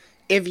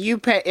if you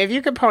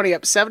could pony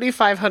up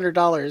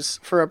 $7,500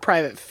 for a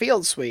private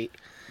field suite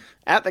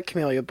at the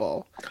Camellia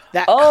Bowl,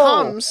 that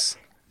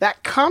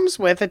comes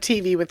with a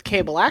TV with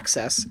cable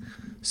access,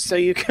 so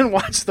you can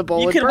watch the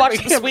bowl. You can watch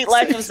The Sweet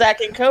Life of Zach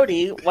and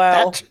Cody.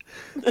 Wow.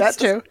 That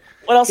too.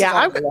 What else? Yeah,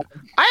 is on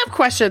I have a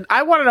question.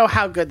 I want to know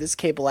how good this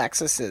cable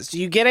access is. Do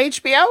you get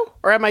HBO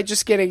or am I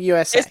just getting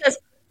USA? It says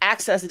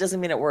access. It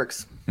doesn't mean it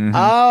works.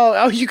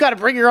 Oh, you got to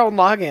bring your own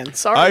login.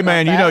 Sorry. Hey, about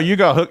man, that. you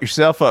got to hook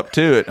yourself up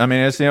to it. I mean,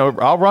 it's,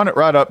 I'll run it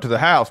right up to the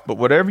house, but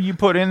whatever you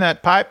put in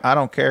that pipe, I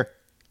don't care.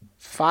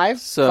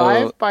 5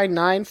 by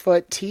 9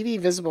 foot TV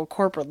visible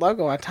corporate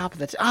logo on top of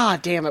the.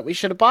 Damn it! We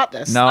should have bought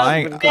this. No,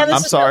 I That would've ain't. been good.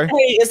 I'm sorry.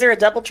 Hey, is there a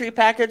DoubleTree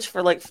package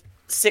for like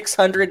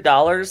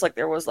 $600 like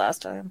there was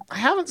last time? I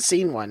haven't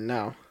seen one.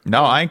 No.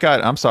 No,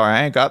 I'm sorry.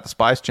 I ain't got the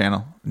Spice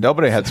Channel.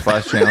 Nobody had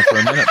Spice Channel for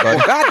a minute, buddy.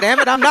 God damn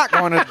it! I'm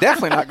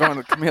definitely not going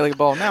to the Camellia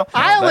Bowl now.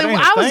 I ain't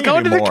a was thing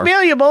going to the anymore.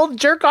 Camellia Bowl to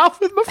jerk off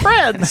with my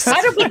friends.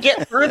 How did we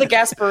get through the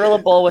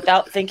Gasparilla Bowl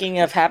without thinking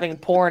of having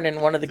porn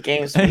in one of the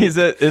games? Is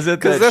it that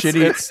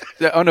shitty? It's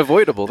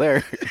unavoidable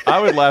there. I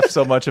would laugh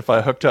so much if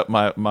I hooked up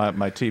my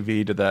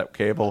TV to that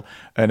cable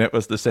and it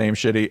was the same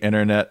shitty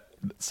internet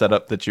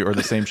setup or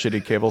the same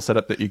shitty cable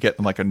setup that you get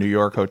in like a New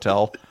York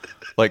hotel,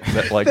 like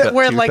that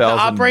Where like the 2001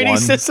 operating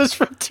system's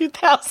from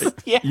 2000.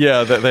 Yeah.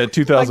 Yeah, that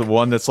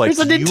 2001. That's like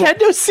There's a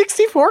Nintendo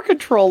 64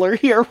 controller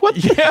here. What?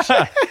 The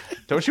Yeah.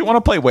 Don't you want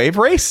to play Wave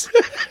Race?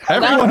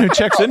 Everyone who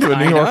checks into a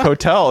New York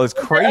hotel is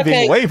craving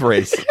Okay. Wave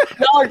Race.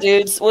 Dollar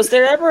dudes, was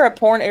there ever a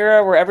porn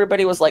era where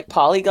everybody was like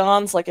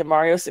polygons, like in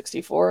Mario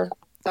 64?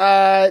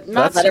 Not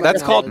That's super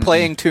called knowledge.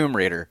 playing Tomb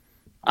Raider.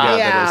 Yeah,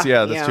 yeah, that is.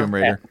 Yeah, that's yeah. Tomb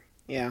Raider.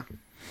 Yeah.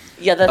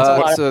 Yeah, that's a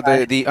lot. So of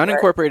fun. the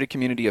unincorporated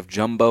community of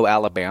Jumbo,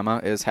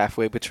 Alabama, is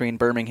halfway between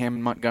Birmingham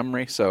and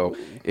Montgomery. So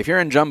if you're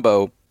in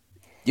Jumbo,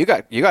 you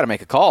got to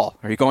make a call.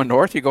 Are you going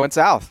north? Are you going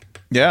south?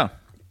 Yeah.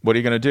 What are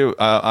you going to do?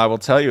 I will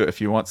tell you, if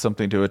you want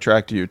something to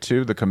attract you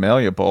to the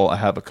Camellia Bowl, I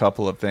have a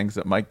couple of things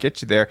that might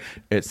get you there.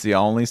 It's the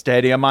only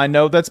stadium I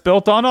know that's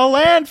built on a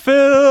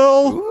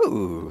landfill.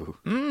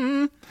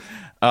 Ooh.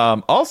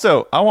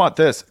 Also, I want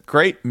this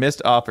great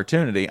missed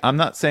opportunity. I'm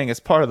not saying it's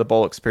part of the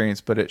bowl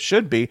experience, but it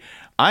should be.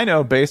 I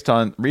know based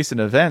on recent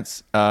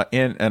events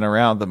in and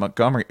around the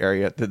Montgomery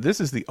area that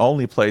this is the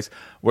only place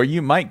where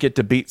you might get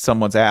to beat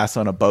someone's ass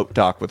on a boat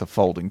dock with a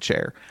folding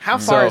chair. How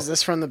far is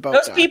this from the boat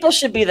Those dock? people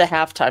should be the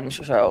halftime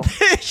show.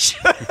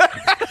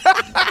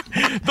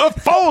 The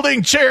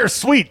folding chair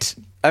suite.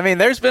 I mean,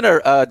 there's been a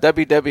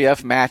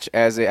WWF match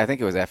I think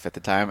it was F at the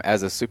time,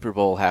 as a Super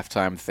Bowl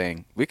halftime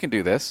thing. We can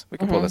do this. We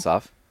can pull this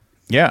off.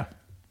 Yeah.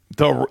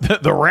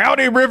 The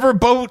Rowdy River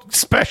Boat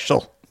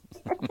Special.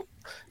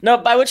 No,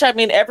 by which I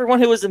mean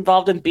everyone who was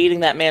involved in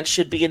beating that man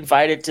should be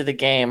invited to the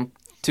game.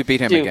 To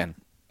beat him Dude. again.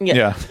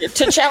 Yeah.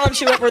 To challenge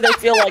whoever they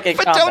feel like in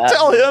But combat. don't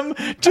tell him.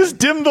 Just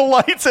dim the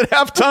lights at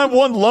halftime.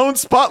 One lone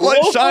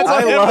spotlight shines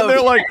on him, and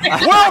they're like,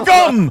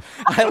 "Welcome!"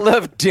 I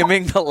love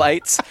dimming the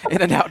lights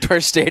in an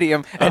outdoor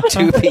stadium at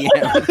 2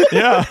 p.m.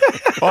 Yeah.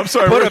 Oh, I'm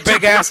sorry. Put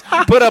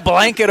a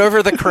blanket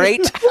over the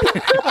crate.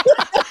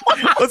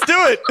 Let's do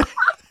it.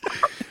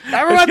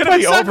 Everyone gonna put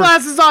be over.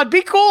 sunglasses on.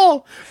 Be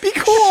cool. Be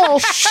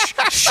cool.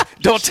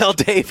 Don't tell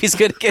Dave he's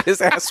going to get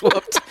his ass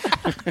whooped.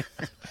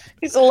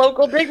 He's a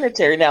local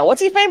dignitary now.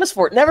 What's he famous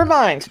for? Never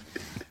mind.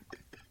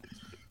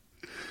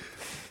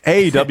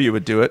 AEW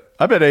would do it.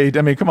 I bet I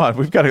mean, come on.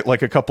 We've got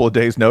like a couple of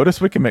days' notice.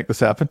 We can make this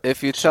happen.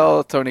 If you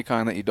tell Tony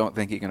Khan that you don't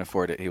think he can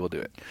afford it, he will do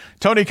it.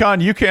 Tony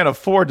Khan, you can't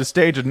afford to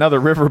stage another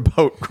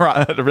riverboat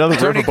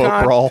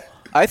brawl.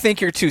 I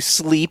think you're too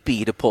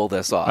sleepy to pull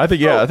this off. I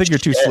think you're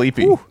too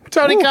sleepy.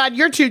 Tony Khan,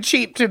 you're too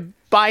cheap to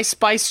buy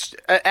Spice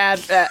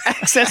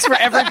access for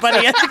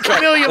everybody at the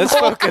Camellia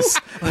Bowl.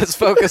 Let's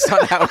focus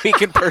on how we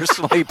can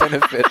personally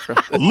benefit from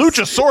this.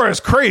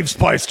 Luchasaurus craves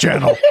Spice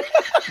Channel.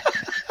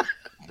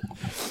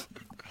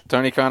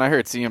 Tony Khan, I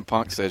heard CM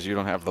Punk says you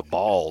don't have the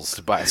balls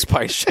to buy a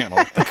Spice Channel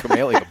at the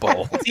Camellia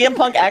Bowl. CM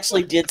Punk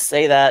actually did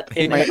say that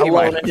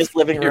alone in his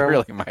living room. He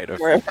really might have.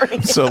 Wherever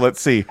he So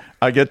let's see.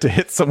 I get to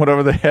hit someone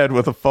over the head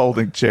with a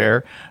folding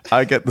chair.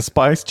 I get the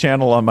Spice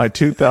Channel on my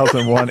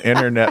 2001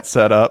 internet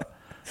setup,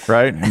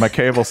 right? My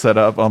cable set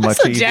up on my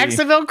That's the TV.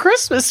 Jacksonville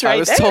Christmas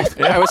right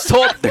there. I was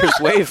told there's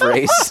Wave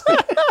Race.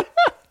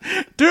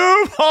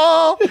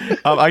 Duval.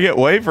 I get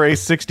Wave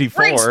Race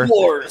 64, Race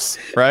Wars.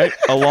 right?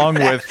 Along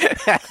with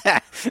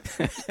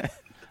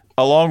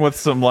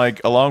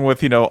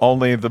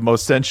only the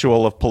most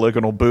sensual of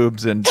polygonal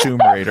boobs in Tomb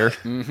Raider.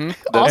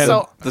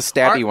 Also, The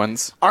stabby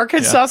ones.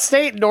 Arkansas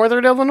State,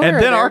 Northern Illinois. And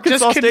then They're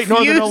Arkansas just State,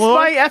 Northern confused Illinois.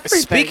 by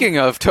everything. Speaking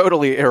of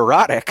totally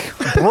erotic,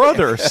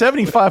 Brother,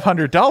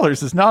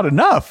 $7,500 is not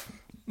enough.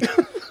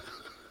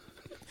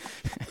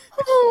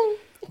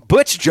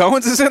 Butch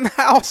Jones is in the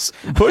house.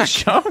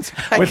 Butch Jones.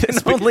 I can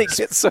only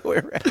get so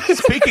erect.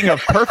 Speaking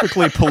of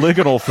perfectly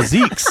polygonal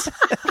physiques,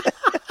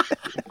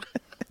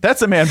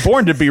 that's a man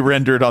born to be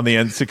rendered on the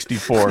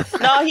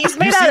N64. No, he's You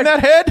made seen out that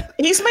of head?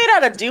 he's made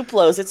out of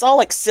Duplos. It's all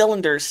like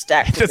cylinders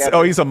stacked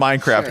together. He's a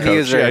Minecraft coach. He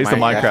is Yeah, very he's the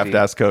Minecraft Minecraft-y.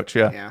 ass coach.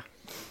 Yeah, Yeah.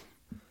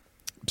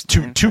 it's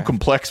too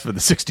complex for the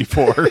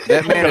 64.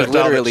 That man Gotta is dial that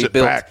literally shit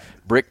built back.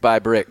 brick by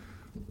brick.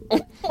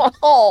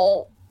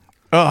 Oh,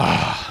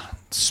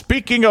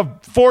 Speaking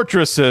of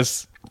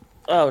fortresses,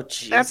 oh,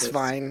 Jesus. That's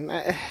fine.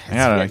 I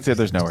don't know. I said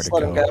there's nowhere to Just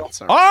let him go.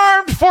 go.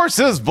 Armed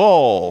Forces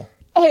Bowl.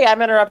 Hey,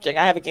 I'm interrupting.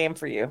 I have a game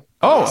for you.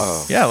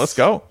 Oh, yeah, let's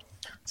go.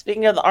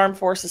 Speaking of the Armed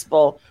Forces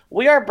Bowl,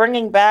 we are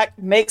bringing back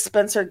Make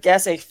Spencer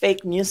Guess a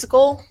Fake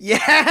Musical.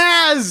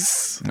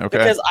 Yes. Okay.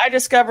 Because I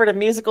discovered a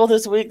musical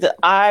this week that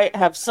I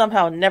have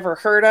somehow never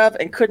heard of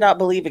and could not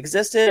believe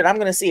existed. And I'm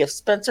going to see if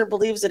Spencer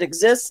believes it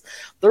exists.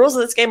 The rules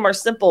of this game are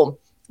simple.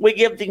 We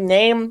give the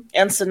name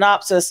and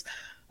synopsis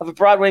of a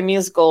Broadway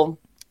musical.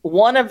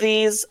 One of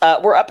these,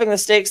 we're upping the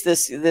stakes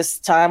this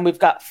time. We've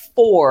got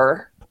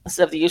 4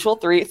 instead of the usual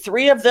 3.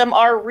 3 of them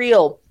are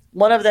real.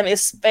 One of them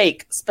is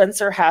fake.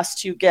 Spencer has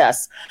to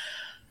guess.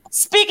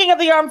 Speaking of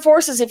the armed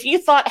forces, if you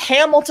thought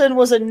Hamilton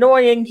was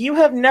annoying, you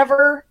have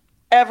never,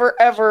 ever,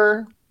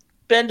 ever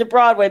been to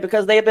Broadway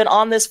because they have been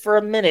on this for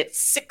a minute.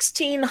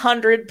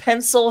 1600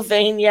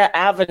 Pennsylvania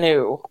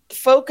Avenue,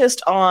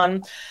 focused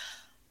on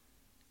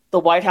the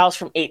White House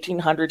from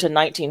 1800 to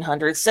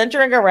 1900,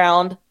 centering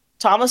around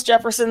Thomas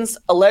Jefferson's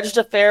alleged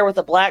affair with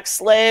a black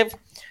slave,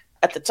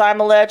 at the time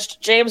alleged,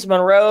 James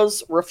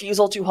Monroe's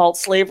refusal to halt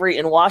slavery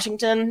in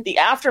Washington, the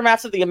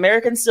aftermath of the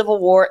American Civil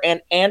War,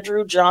 and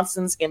Andrew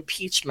Johnson's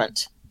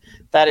impeachment.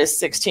 That is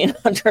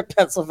 1600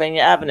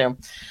 Pennsylvania Avenue.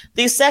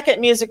 The second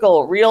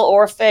musical, real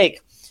or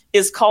fake,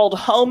 is called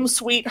Home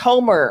Sweet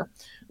Homer,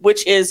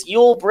 which is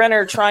Yul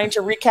Brynner trying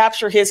to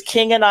recapture his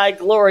King and I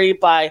glory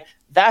by,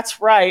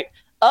 that's right,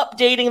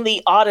 updating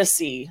the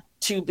Odyssey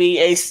to be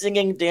a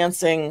singing,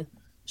 dancing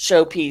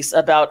showpiece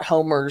about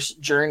Homer's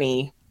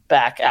journey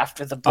back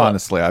after the book.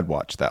 Honestly, I'd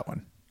watch that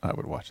one. I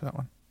would watch that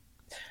one.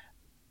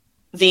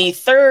 The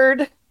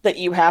third that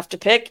you have to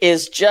pick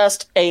is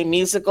just a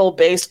musical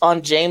based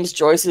on James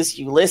Joyce's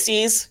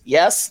Ulysses.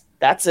 Yes,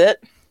 that's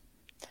it.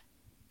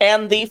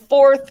 And the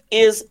fourth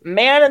is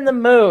Man in the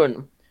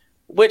Moon,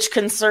 which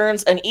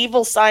concerns an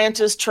evil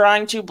scientist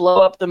trying to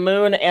blow up the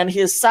moon and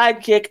his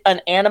sidekick,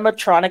 an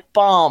animatronic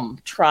bomb,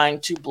 trying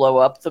to blow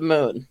up the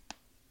moon.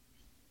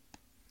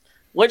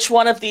 Which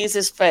one of these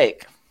is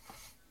fake?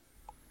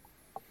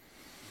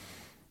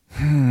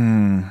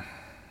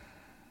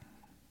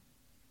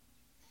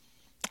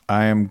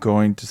 I am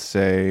going to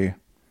say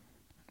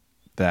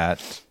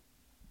that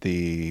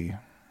the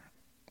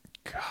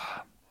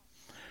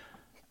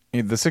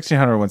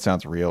 1600 one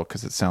sounds real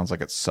because it sounds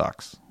like it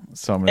sucks.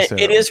 So I'm going to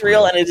say It is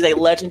real, and it is a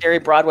legendary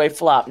Broadway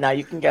flop. Now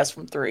you can guess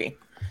from three.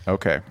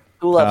 Okay.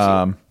 Who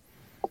loves you?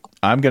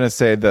 I'm going to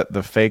say that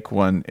the fake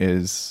one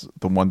is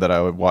the one that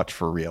I would watch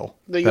for real.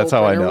 That's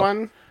how I Brenner know.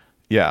 one?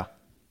 Yeah.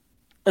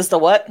 Is the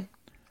what?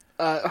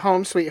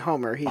 Home Sweet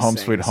Homer. Home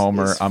Sweet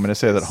Homer. I'm going to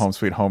say that Home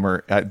Sweet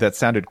Homer. That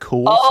sounded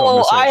cool. Oh, so I'm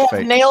gonna say I it's have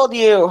fake. nailed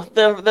you.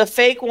 The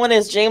fake one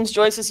is James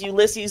Joyce's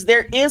Ulysses.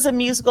 There is a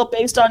musical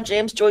based on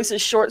James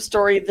Joyce's short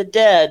story, The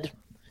Dead.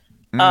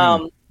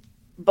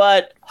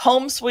 But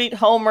Home Sweet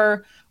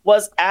Homer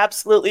was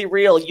absolutely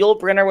real. Yul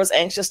Brynner was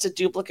anxious to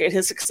duplicate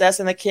his success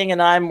in The King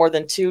and I more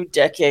than 2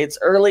 decades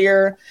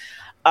earlier.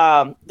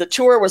 The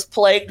tour was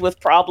plagued with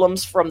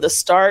problems from the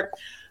start.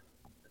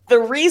 The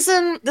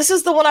reason, this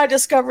is the one I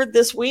discovered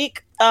this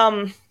week,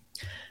 Yul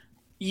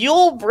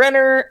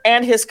Brynner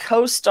and his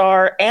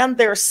co-star and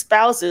their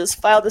spouses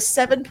filed a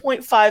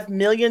 $7.5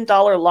 million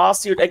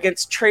lawsuit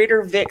against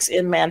Trader Vic's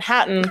in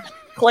Manhattan,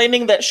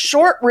 claiming that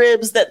short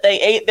ribs that they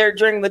ate there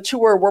during the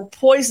tour were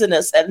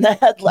poisonous and that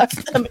had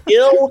left them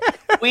ill,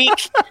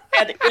 weak,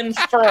 and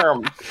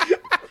infirm.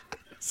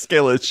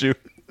 Skill issue.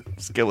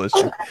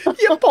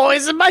 You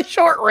poisoned my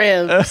short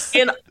ribs.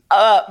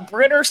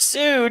 Brynner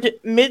sued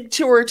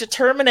mid-tour to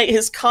terminate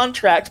his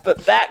contract,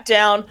 but backed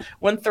down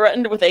when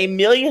threatened with $1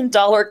 million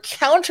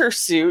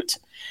countersuit,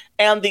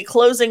 and the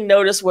closing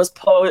notice was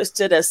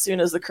posted as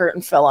soon as the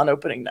curtain fell on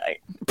opening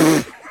night.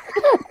 The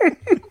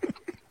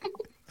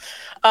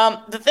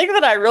thing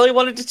that I really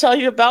wanted to tell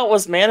you about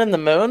was Man in the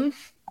Moon.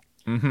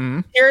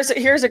 Mm-hmm.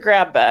 Here's a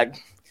grab bag.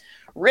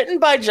 Written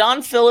by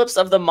John Phillips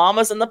of the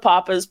Mamas and the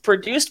Papas,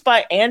 produced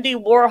by Andy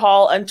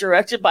Warhol, and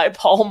directed by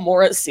Paul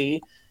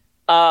Morrissey.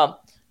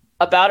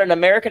 About an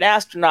American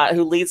astronaut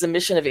who leads a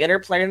mission of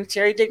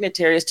interplanetary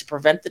dignitaries to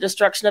prevent the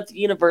destruction of the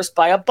universe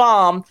by a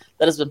bomb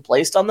that has been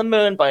placed on the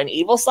moon by an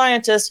evil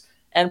scientist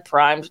and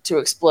primed to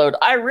explode.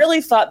 I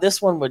really thought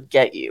this one would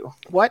get you.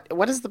 What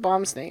is the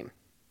bomb's name?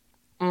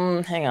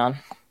 Hang on.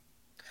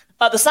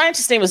 The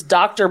scientist's name is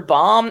Dr.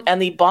 Bomb,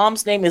 and the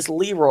bomb's name is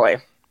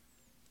Leroy.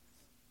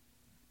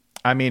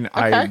 I mean,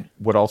 Okay. I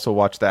would also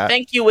watch that.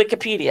 Thank you,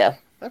 Wikipedia.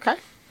 Okay.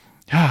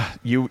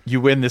 You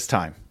win this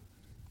time.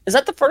 Is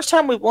that the first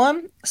time we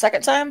won?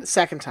 Second time?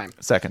 Second time.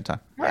 Second time.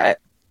 All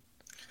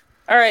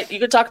right. You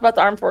can talk about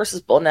the Armed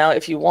Forces Bowl now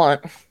if you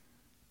want.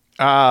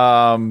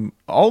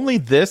 Only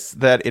this,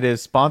 that it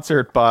is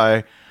sponsored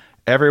by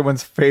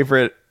everyone's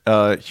favorite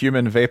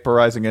human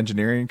vaporizing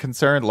engineering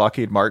concern,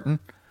 Lockheed Martin.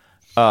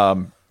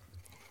 And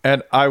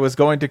I was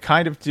going to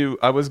do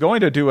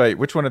a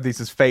which one of these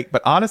is fake,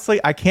 but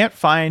honestly, I can't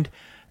find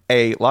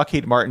a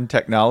Lockheed Martin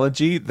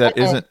technology that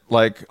isn't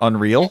like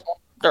unreal.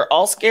 They're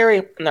all scary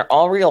and they're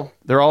all real.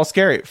 They're all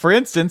scary. For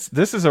instance,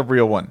 this is a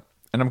real one,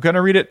 and I'm going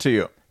to read it to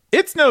you.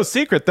 It's no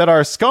secret that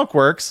our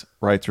Skunkworks,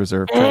 rights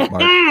reserved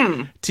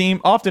trademark, team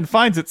often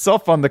finds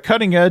itself on the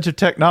cutting edge of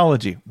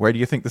technology. Where do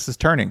you think this is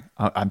turning?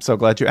 I'm so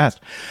glad you asked.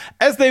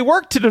 As they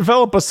work to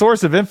develop a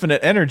source of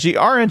infinite energy,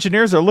 our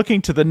engineers are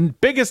looking to the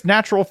biggest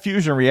natural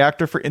fusion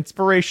reactor for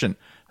inspiration,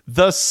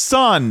 the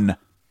sun.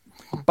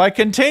 By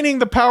containing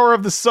the power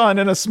of the sun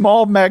in a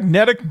small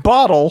magnetic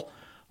bottle,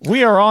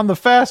 we are on the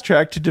fast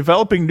track to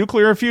developing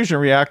nuclear fusion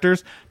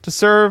reactors to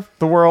serve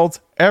the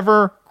world's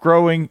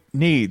ever-growing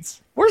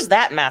needs. Where's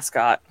that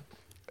mascot?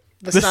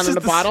 The This sun in is a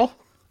the bottle?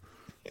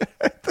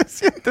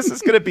 This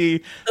is going to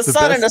be The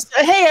sun best.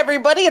 in a... Hey,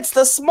 everybody, it's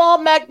the small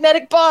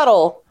magnetic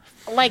bottle.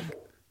 Like,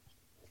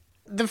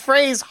 the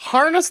phrase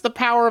harness the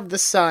power of the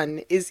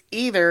sun is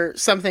either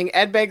something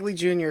Ed Begley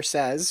Jr.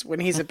 says when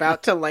he's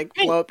about to, like,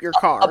 blow up your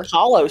car.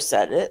 Apollo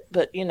said it,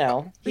 but, you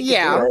know. he could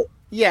Yeah. do it.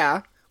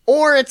 Yeah.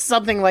 Or it's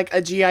something like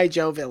a G.I.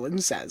 Joe villain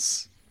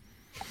says.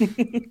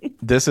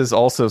 This is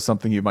also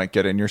something you might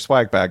get in your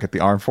swag bag at the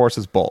Armed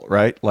Forces Bowl,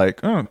 right? Like,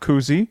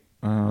 koozie,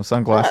 A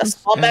sunglasses,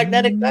 small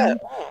magnetic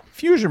bat.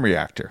 fusion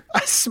reactor.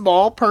 A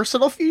small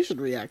personal fusion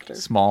reactor.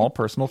 Small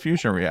personal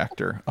fusion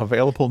reactor.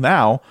 Available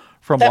now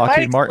from That might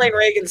Lockheed explain Martin.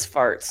 Reagan's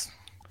farts.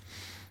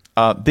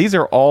 These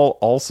are all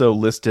also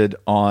listed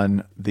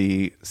on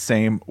the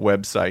same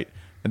website.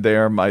 And they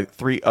are my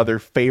 3 other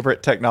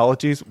favorite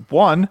technologies.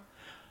 1,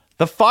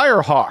 the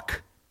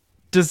Firehawk,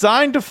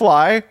 designed to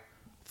fly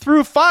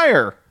through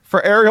fire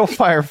for aerial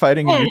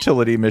firefighting and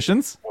utility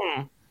missions.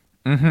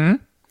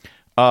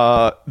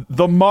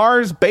 The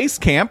Mars Base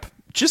Camp,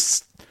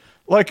 just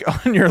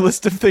like on your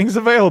list of things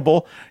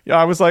available,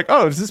 I was like,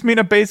 oh, does this mean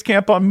a base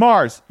camp on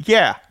Mars?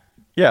 Yeah,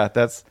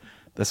 that's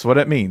what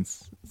it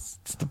means.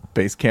 It's the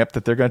base camp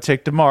that they're going to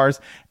take to Mars.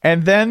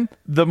 And then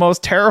the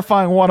most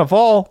terrifying one of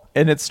all,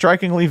 and it's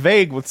strikingly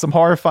vague with some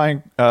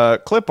horrifying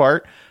clip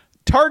art,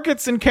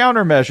 targets and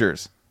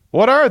countermeasures.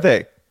 What are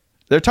they?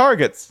 They're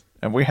targets,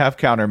 and we have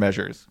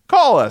countermeasures.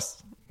 Call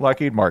us,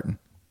 Lockheed Martin.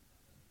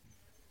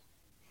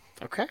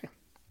 Okay.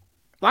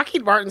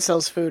 Lockheed Martin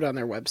sells food on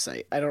their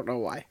website. I don't know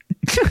why.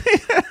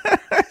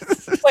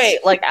 Wait,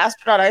 like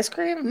astronaut ice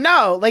cream?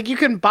 No, like you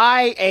can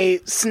buy a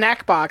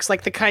snack box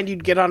like the kind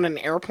you'd get on an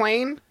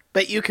airplane,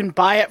 but you can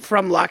buy it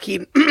from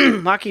Lockheed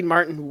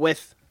Martin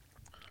with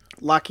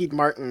Lockheed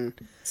Martin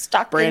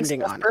Stock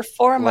branding on it.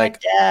 For my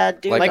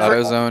dad, dude. Like for-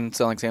 AutoZone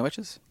selling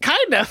sandwiches?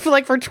 Kind of.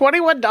 Like for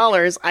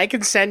 $21, I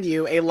can send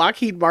you a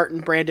Lockheed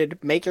Martin branded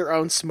make your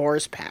own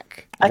s'mores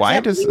pack. I Why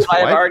can't does- believe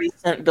I've why- already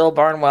sent Bill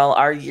Barnwell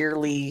our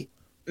yearly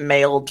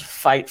mailed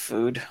fight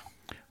food.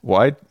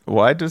 Why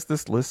does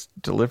this list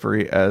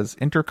delivery as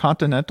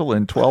intercontinental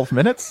in 12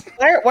 minutes?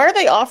 Why are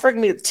they offering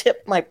me to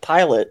tip my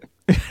pilot?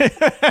 That's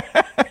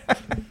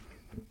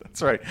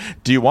right.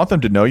 Do you want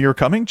them to know you're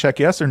coming? Check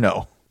yes or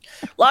no.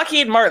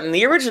 Lockheed Martin,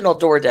 the original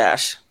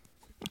DoorDash.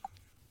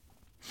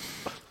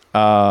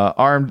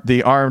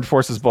 The armed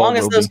forces As ball long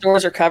as will those be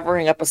doors are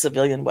covering up a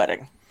civilian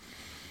wedding.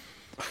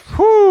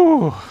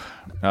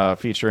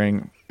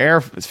 featuring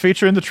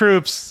the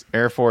troops,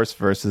 Air Force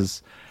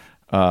versus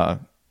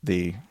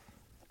the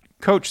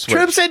coach switch.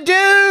 Troops and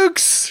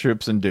Dukes!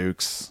 Troops and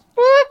Dukes.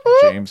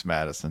 James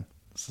Madison.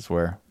 This is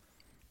where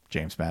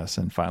James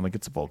Madison finally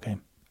gets a bowl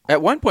game.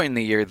 At one point in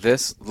the year,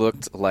 this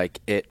looked like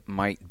it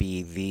might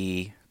be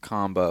the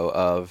combo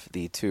of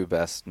the two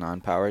best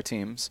non-power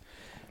teams.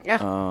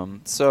 Yeah.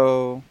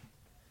 So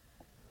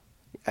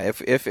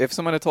if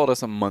someone had told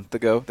us a month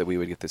ago that we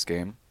would get this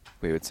game,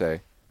 we would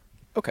say,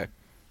 okay.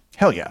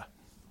 Hell yeah.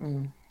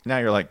 Now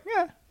you're like,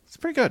 yeah, it's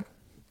pretty good.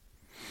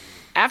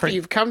 After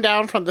you've come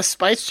down from the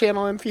Spice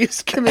Channel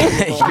infused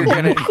community.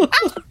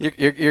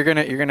 you're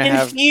gonna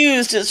have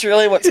Infused is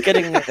really what's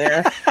getting me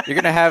there. you're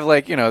gonna have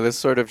like this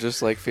sort of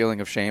just like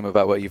feeling of shame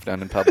about what you've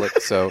done in public.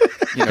 So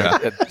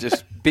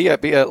just be a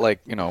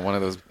like one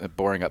of those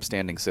boring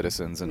upstanding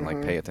citizens and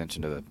like pay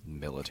attention to the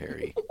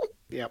military.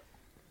 Yep.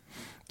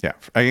 Yeah.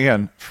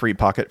 Again, free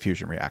pocket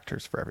fusion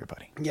reactors for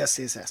everybody. Yes.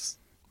 Yes.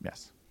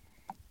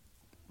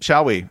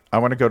 Shall we? I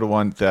want to go to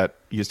one that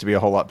used to be a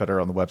whole lot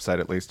better on the website,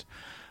 at least,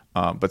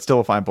 but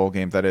still a fine bowl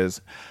game. That is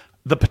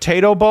the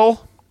Potato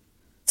Bowl.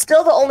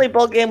 Still the only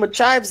bowl game with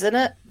chives in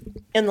it,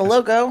 in the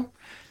logo.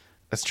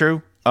 That's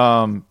true.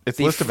 It's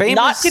The listed.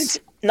 famous-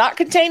 Not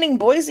containing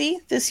Boise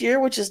this year,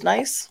 which is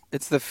nice.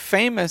 It's the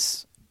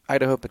famous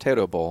Idaho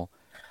Potato Bowl.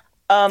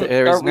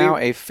 There is now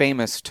a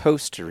famous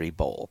Toastery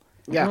Bowl.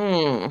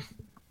 Yeah.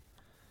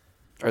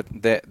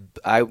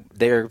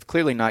 They're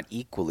clearly not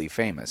equally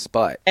famous,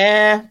 but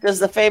Does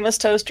the famous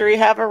toastery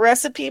have a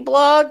recipe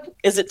blog?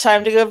 Is it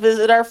time to go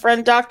visit our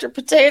friend Dr.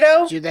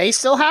 Potato? Do they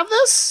still have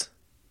this?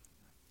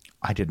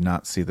 I did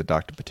not see the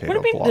Dr. Potato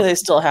What do you mean? blog. Do they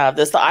still have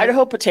this? The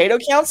Idaho Potato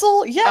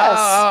Council? Yes.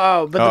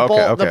 Oh, but Oh,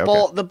 the okay,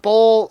 bowl, okay. the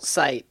bowl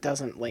site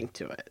doesn't link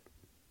to it.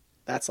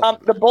 That's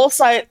The bowl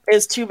site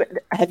is too.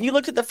 Have you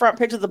looked at the front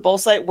page of the bowl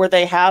site where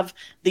they have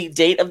the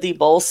date of the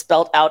bowl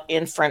spelled out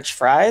in French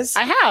fries?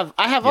 I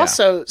have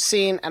also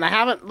seen, and I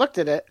haven't looked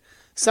at it,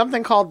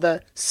 something called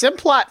the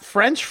Simplot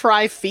French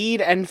Fry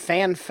Feed and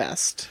Fan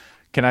Fest.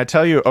 Can I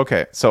tell you?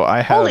 Okay, so I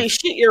have. Holy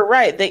shit, you're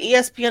right. The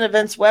ESPN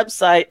Events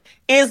website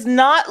is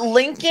not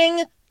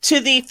linking to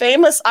the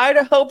famous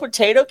Idaho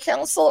Potato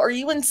Council. Are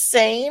you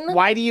insane?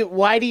 Why do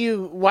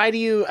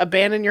you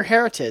abandon your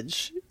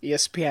heritage,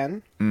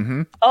 ESPN?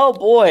 Oh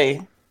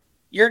boy.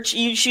 You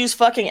choose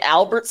fucking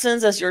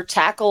Albertsons as your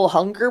tackle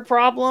hunger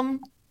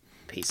problem?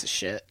 Piece of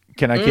shit.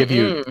 Can I give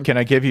you? Can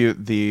I give you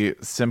the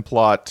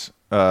Simplot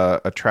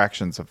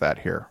attractions of that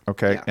here?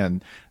 Okay, Yeah.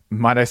 and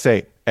might I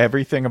say,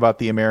 everything about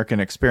the American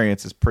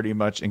experience is pretty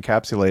much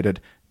encapsulated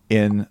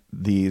in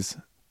these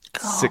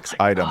 6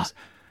 items.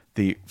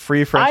 The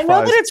free French I know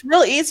fries. that it's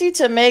real easy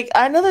to make.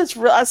 I know that it's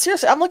real.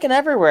 Seriously, I'm looking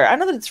everywhere. I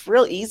know that it's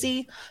real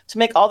easy to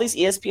make all these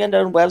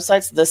ESPN-owned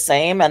websites the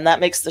same, and that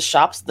makes the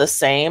shops the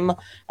same,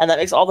 and that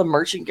makes all the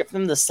merch you can get from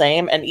them the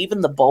same, and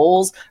even the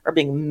bowls are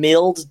being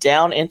milled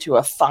down into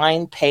a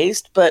fine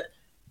paste. But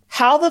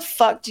how the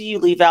fuck do you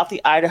leave out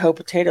the Idaho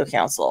Potato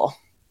Council?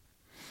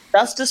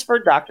 Justice for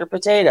Dr.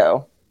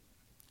 Potato.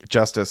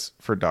 Justice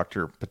for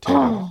Dr.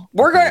 Potato.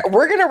 We're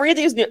gonna read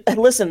these.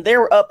 Listen,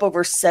 they're up over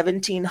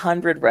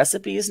 1,700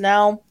 recipes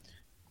now.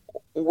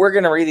 We're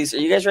gonna read these. Are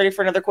you guys ready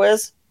for another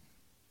quiz?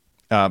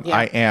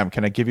 I am.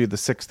 Can I give you the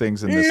 6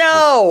 things in this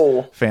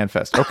No. fan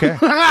fest? Okay.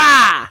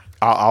 Ah!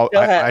 I'll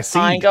Go ahead. I see.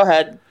 Fine, go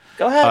ahead.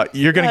 Go ahead.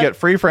 You're going to get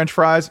free French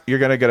fries. You're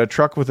going to get a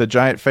truck with a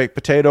giant fake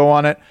potato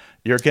on it.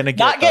 You're going to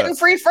get Not getting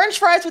free French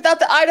fries without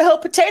the Idaho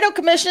Potato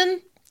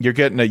Commission. You're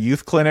getting a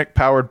youth clinic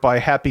powered by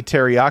Happy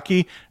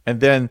Teriyaki,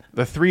 and then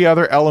the 3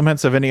 other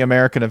elements of any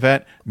American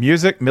event: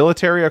 music,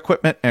 military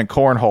equipment, and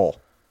cornhole.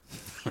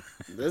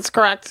 That's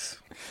correct.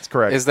 That's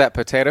correct. is that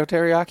potato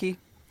teriyaki?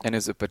 And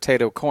is it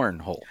potato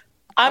cornhole?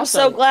 I'm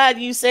so glad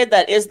you said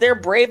that. Is there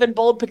Brave and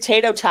Bold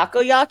Potato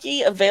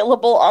Takoyaki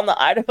available on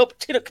the Idaho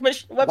Potato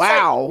Commission website?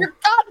 Wow. You're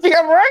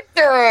goddamn right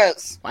there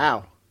is.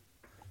 Wow.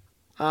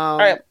 All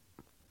right.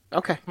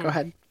 Okay, go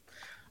ahead.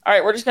 All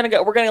right, we're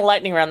going to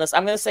lightning round this.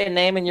 I'm going to say a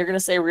name and you're going to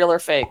say real or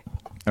fake.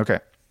 Okay.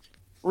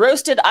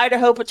 Roasted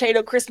Idaho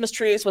potato Christmas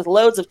trees with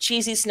loads of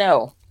cheesy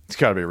snow. It's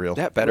got to be real.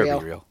 That better Real.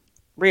 be real.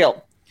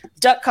 Real.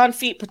 Duck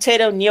confit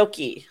potato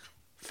gnocchi.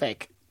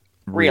 Fake.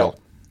 Real.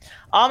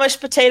 Amish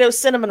potato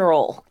cinnamon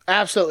roll.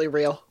 Absolutely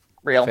real.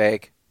 Real.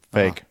 Fake.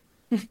 Fake.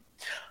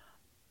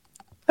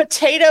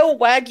 Potato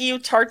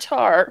wagyu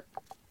tartare.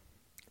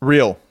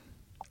 Real.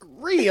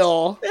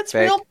 Real. It's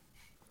Fake. real.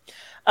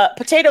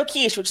 Potato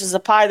quiche, which is a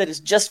pie that is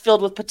just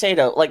filled with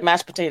potato, like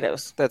mashed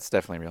potatoes. That's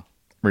definitely real.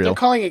 They're Real.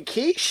 calling it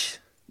quiche?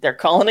 They're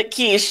calling it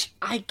quiche.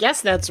 I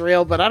guess that's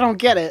real, but I don't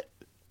get it.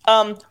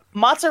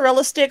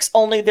 Mozzarella sticks,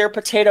 only they're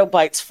potato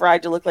bites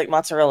fried to look like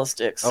mozzarella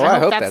sticks. Oh, I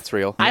hope that's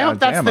real. I hope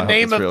that's damn, the I hope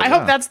name it's of. real, I yeah.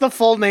 hope that's the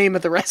full name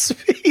of the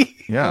recipe.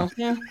 Yeah.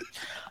 Yeah.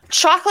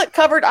 Chocolate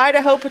covered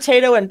Idaho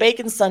potato and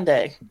bacon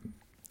sundae.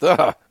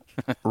 Ugh.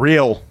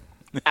 Real.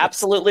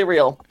 Absolutely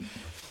real.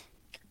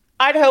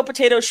 Idaho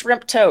potato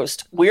shrimp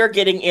toast. We're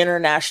getting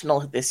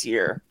international this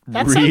year.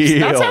 That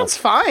Real. sounds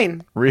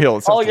fine. Real.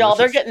 It sounds Oh, y'all,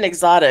 they're delicious. getting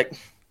exotic.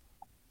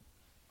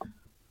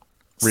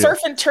 Real. Surf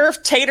and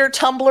turf tater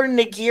tumbler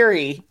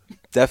nigiri.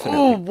 Definitely.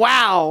 Ooh,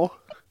 wow.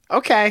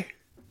 Okay.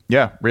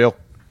 Yeah. Real.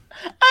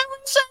 I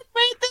wish I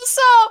made this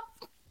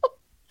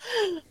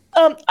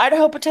up.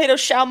 Idaho potato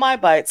shao mai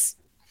bites.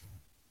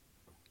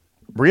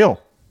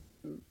 Real.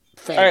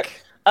 Fake. All right.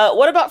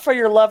 What about for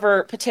your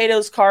lover?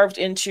 Potatoes carved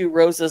into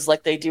roses,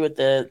 like they do with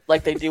it with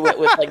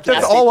like. That's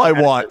gas all I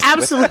station want.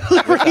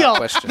 Absolutely real.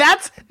 question.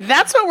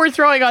 That's what we're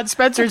throwing on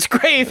Spencer's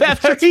grave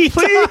after he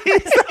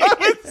Please.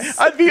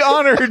 I'd be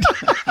honored.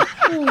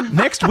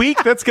 Next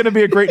week, that's going to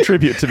be a great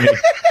tribute to me.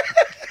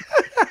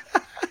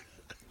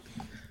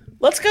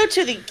 Let's go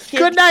to the kid.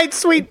 Good night,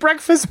 sweet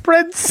breakfast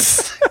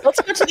prince.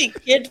 Let's go to the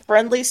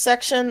kid-friendly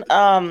section.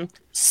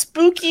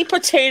 Spooky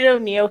potato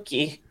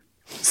gnocchi.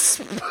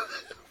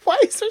 Why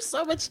is there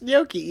so much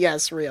gnocchi?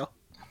 Yes, real.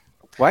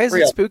 Why is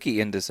Real. it spooky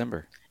in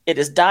December? It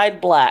is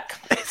dyed black.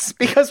 It's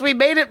because we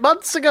made it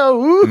months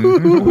ago.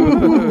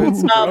 Ooh.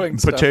 It's growing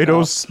stuff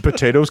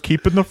Potatoes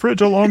keep in the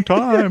fridge a long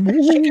time.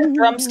 Chicken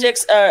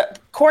drumsticks,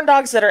 corn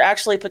dogs that are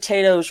actually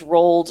potatoes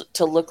rolled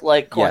to look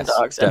like corn Yes,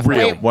 dogs.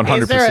 definitely. Real.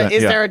 100%.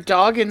 Is yeah. there a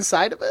dog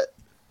inside of it?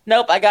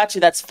 Nope, I got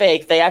you. That's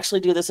fake. They actually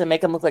do this and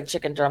make them look like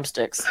chicken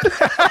drumsticks.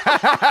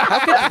 How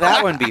could that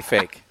one be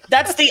fake?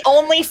 That's the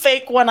only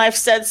fake one I've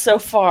said so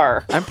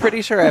far. I'm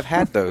pretty sure I've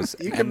had those.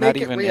 You and can not make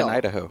it even real. in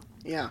Idaho.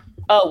 Yeah.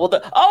 Oh,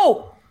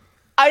 well,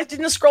 I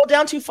didn't scroll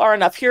down too far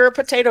enough. Here are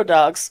potato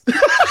dogs.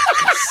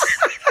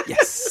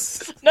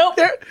 Yes. Nope.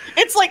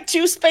 It's like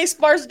 2 space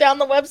bars down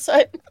the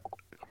website.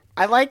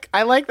 I like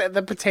that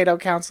the potato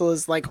council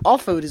is like all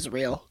food is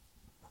real.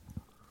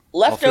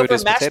 Leftover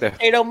is mashed potato.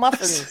 potato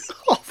muffins.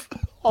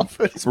 All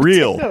food is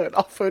Real. potato and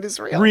all food is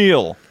real.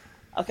 Real.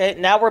 Okay,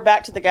 now we're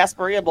back to the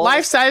Gasparilla Bowl.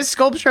 Life-size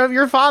sculpture of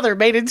your father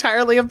made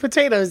entirely of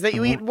potatoes that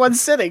you eat in one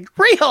sitting.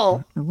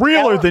 Real.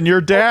 Realer than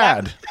your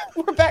dad.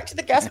 We're back to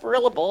the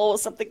Gasparilla Bowl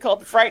with something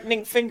called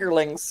frightening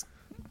fingerlings.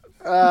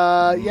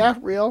 Yeah,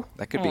 real.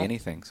 That could be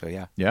anything, so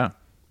yeah. Yeah.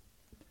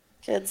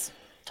 Kids,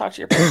 talk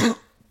to your parents.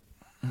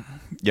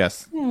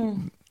 Yes.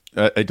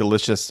 A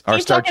delicious.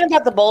 Keep talking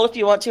about the bowl if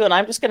you want to, and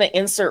I'm just going to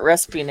insert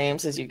recipe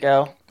names as you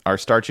go. Our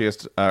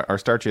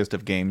starchiest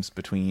of games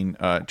between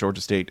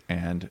Georgia State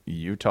and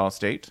Utah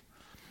State.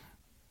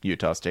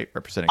 Utah State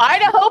representing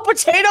Idaho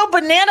potato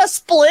banana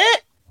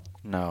split?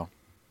 No.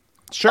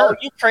 Sure. Oh,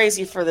 you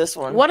crazy for this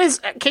one. What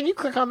is? Can you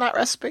click on that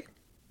recipe?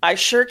 I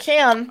sure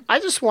can. I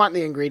just want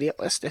the ingredient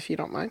list, if you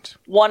don't mind.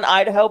 1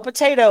 Idaho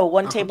potato,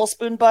 1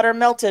 tablespoon butter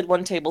melted,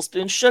 1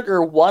 tablespoon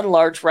sugar, 1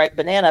 large ripe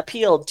banana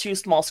peeled, 2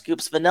 small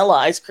scoops vanilla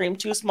ice cream,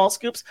 2 small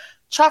scoops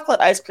chocolate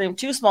ice cream,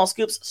 2 small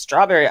scoops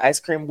strawberry ice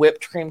cream,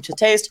 whipped cream to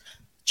taste,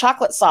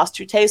 chocolate sauce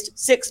to taste,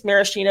 6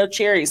 maraschino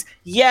cherries.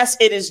 Yes,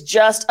 it is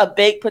just a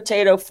baked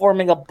potato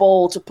forming a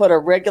bowl to put a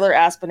regular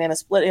ass banana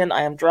split in.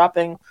 I am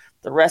dropping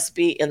the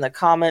recipe in the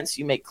comments.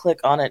 You may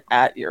click on it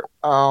at your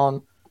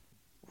own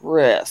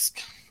risk.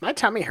 My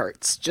tummy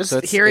hurts just So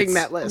it's- hearing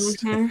it's- that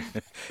list.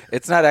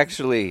 It's not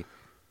actually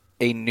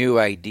a new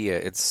idea.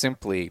 It's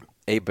simply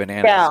a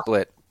banana Yeah.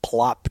 split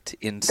plopped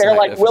inside They're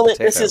like, of a will it?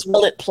 potato. This is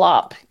will it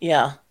plop?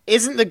 Yeah.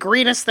 Isn't the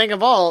greenest thing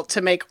of all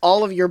to make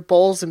all of your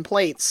bowls and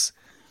plates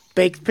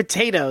baked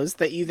potatoes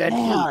that you then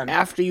Man. eat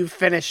after you've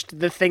finished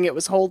the thing it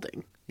was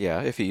holding?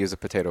 Yeah, if you use a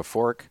potato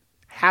fork.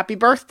 Happy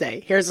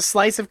birthday. Here's a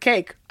slice of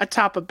cake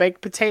atop a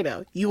baked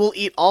potato. You will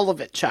eat all of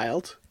it,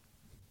 child.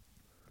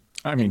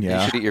 I mean, You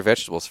yeah. should eat your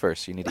vegetables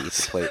first. You need to eat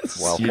the plate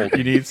while You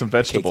holding need some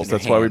vegetables. your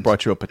That's why we hand.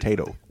 brought you a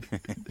potato. They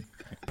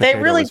Potato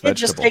really is did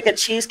just vegetable. take a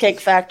cheesecake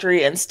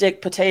factory and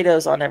stick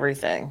potatoes on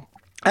everything.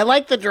 I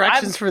like the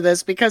directions for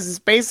this because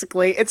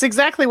it's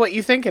exactly what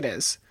you think it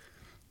is.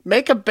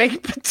 Make a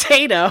baked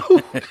potato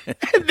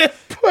and then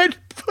put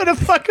Put a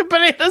fucking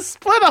banana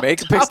split on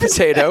Make a top. baked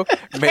potato,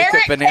 make a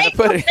Carrot banana cake,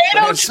 pudding, potato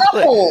banana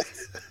split,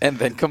 truffles. and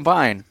then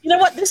combine. You know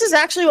what? This is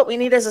actually what we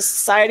need as a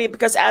society,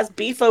 because as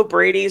Beef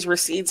O'Brady's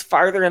recedes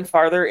farther and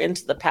farther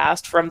into the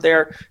past from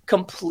their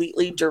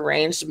completely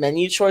deranged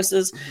menu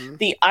choices,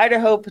 the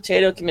Idaho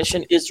Potato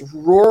Commission is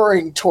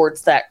roaring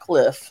towards that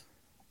cliff.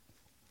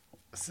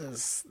 This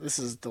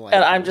is delightful.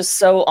 And I'm just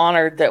so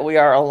honored that we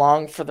are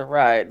along for the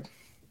ride.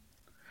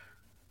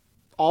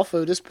 All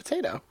food is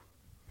potato.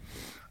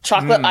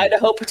 Chocolate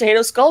Idaho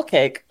potato skull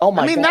cake. Oh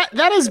my I mean, god.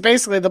 that is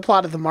basically the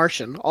plot of The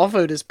Martian. All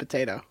food is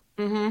potato.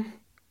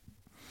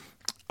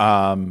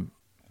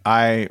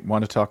 I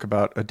want to talk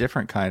about a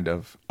different kind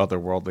of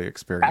otherworldly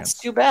experience. That's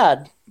too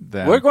bad.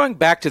 Than We're going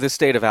back to the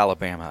state of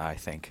Alabama, I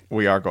think.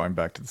 we are going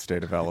back to the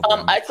state of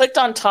Alabama. I clicked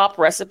on top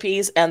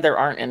recipes and there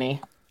aren't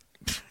any.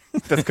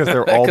 That's because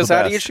they're all the Because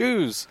best. how do you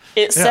choose?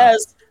 It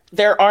says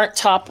there aren't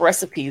top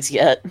recipes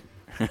yet.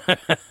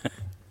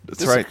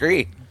 That's right.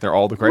 Disagree. They're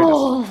all the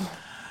greatest.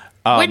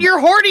 When your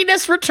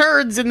horniness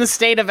returns in the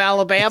state of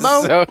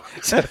Alabama,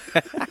 So,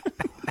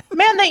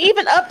 Man, they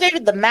even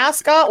updated the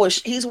mascot.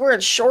 He's wearing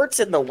shorts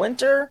in the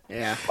winter.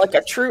 Yeah. Like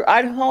a true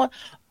Idahoan.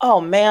 Oh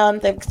man,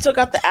 they've still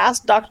got the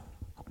Ask Doctor.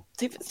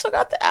 They've still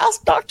got the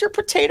Ask Dr.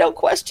 Potato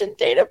question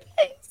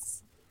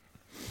database.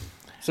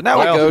 so now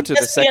Well, we go to the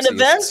ESPN sexiest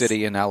events?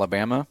 city in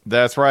Alabama.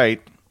 That's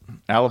right.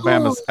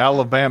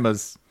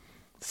 Alabama's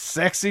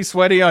sexy,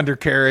 sweaty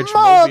undercarriage.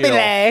 Mobile.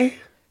 Mobile.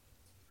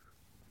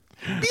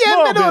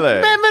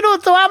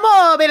 Benvenuto a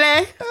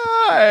Mobile.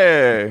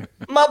 Hey.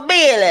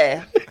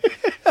 Mobile.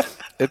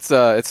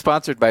 It's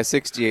sponsored by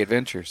 68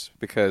 Ventures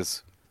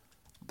because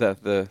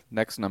the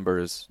next number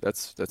is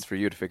that's for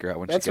you to figure out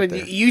when That's you get when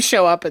there. you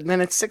show up, and then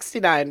it's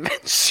 69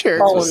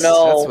 ventures. Oh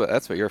no,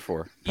 That's what you're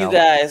for. you pal.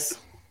 guys.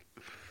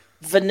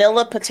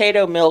 Vanilla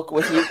potato milk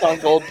with Yukon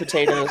Gold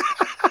potatoes.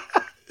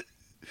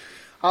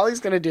 Holly's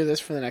gonna do this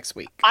for the next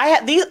week.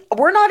 These.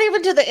 We're not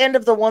even to the end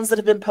of the ones that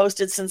have been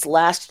posted since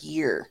last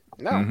year.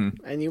 No,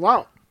 and you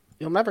won't.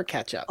 You'll never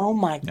catch up. Oh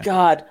my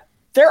god.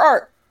 There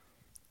are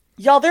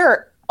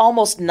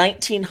almost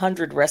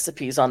 1,900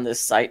 recipes on this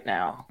site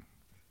now.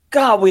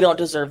 God, we don't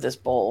deserve this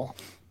bowl.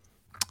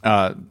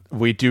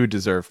 We do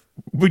deserve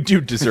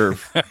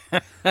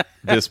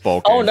this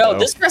bowl game. Oh no, though.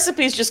 this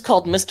recipe is just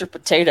called Mr.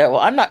 Potato.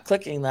 I'm not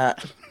clicking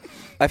that.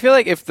 I feel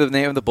like if the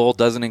name of the bowl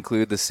doesn't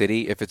include the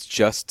city, if it's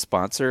just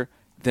sponsor,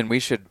 then we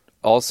should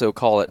also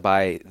call it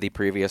by the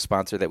previous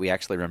sponsor that we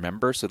actually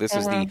remember. So this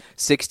is the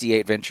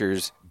 68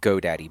 Ventures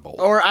GoDaddy Bowl.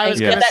 Or I was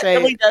Yeah. gonna That say,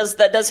 really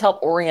does help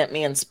orient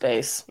me in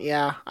space.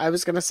 yeah, I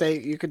was gonna say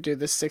you could do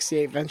this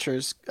 68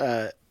 Ventures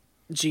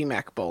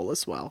GMAC bowl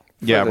as well.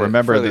 Yeah, the-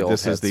 remember for the that old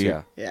this is heads,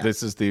 the yeah.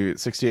 this is the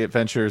 68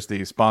 Ventures,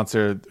 the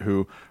sponsor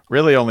who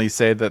really only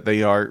say that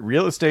they are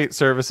real estate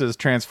services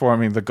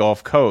transforming the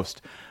Gulf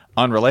Coast.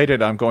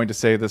 Unrelated, I'm going to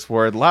say this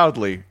word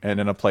loudly and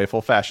in a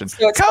playful fashion.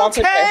 So it's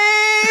sponsored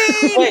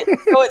Wait,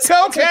 so it's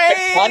sponsored by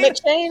Cocaine!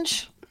 climate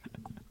change?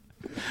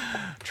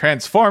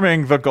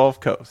 Transforming the Gulf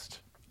Coast.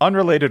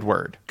 Unrelated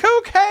word.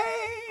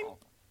 Cocaine.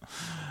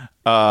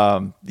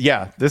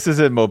 Yeah, this is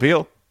in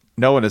Mobile.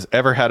 No one has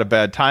ever had a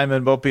bad time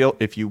in Mobile.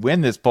 If you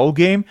win this bowl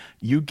game,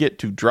 you get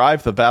to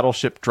drive the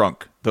battleship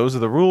drunk. Those are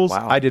the rules.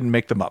 Wow. I didn't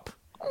make them up.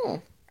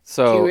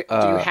 So Do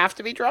you have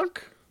to be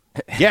drunk?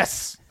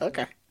 Yes.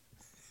 Okay.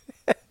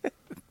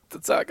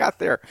 that's how I got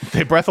there.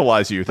 They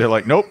breathalyze you. They're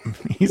like, nope,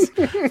 he's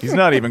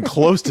not even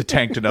close to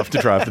tanked enough to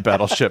drive the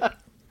battleship.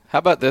 How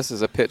about this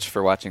as a pitch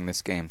for watching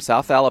this game?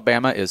 South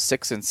Alabama is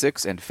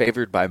 6-6 and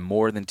favored by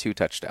more than 2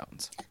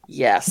 touchdowns.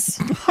 Yes.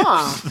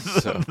 Huh.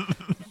 So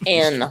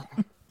In.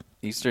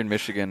 Eastern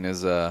Michigan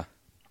is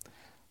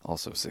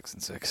also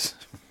 6-6.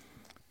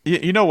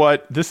 You know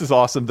what? This is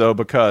awesome though,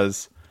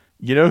 because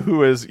you know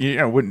who is,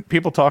 when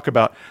people talk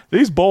about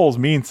these bowls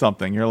mean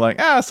something, you're like,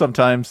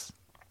 sometimes.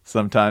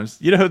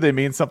 You know who they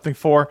mean something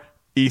for?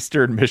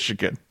 Eastern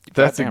Michigan.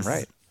 That's Goddamn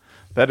right.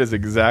 That is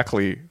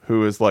exactly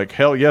who is like,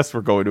 hell yes,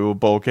 we're going to a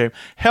bowl game.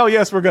 Hell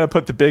yes, we're going to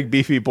put the big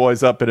beefy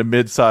boys up in a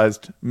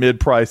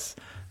mid-price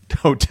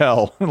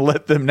hotel and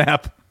let them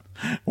nap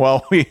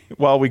while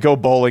we go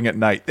bowling at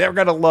night. They're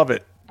going to love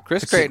it.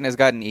 Chris Creighton has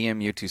gotten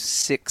EMU to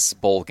 6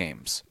 bowl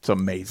games. It's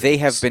amazing. They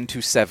have been to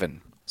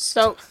 7.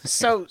 So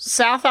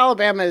South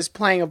Alabama is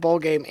playing a bowl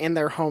game in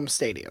their home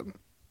stadium.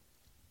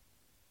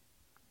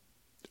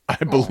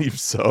 I believe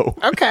so.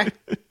 Okay.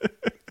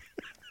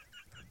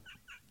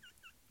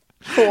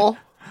 Cool.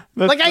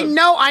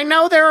 I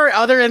know there are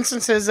other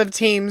instances of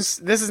teams.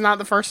 This is not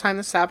the first time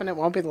this happened. It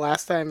won't be the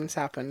last time it's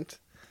happened.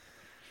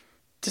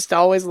 Just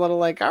always a little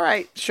like, all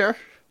right, sure.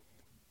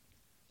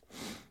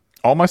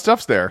 All my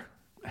stuff's there.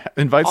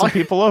 Invite some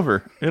people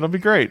over. It'll be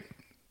great.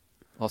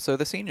 Also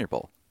the Senior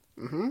Bowl.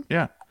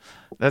 Yeah.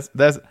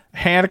 That's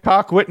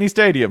Hancock Whitney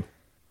Stadium.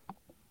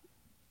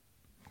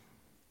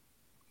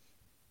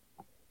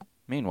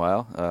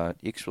 Meanwhile,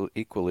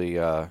 equally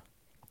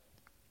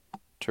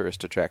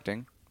tourist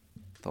attracting,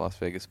 the Las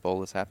Vegas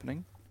Bowl is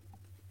happening.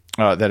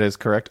 That is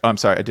correct. I'm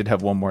sorry. I did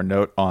have one more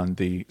note on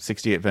the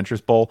 68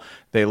 Ventures Bowl.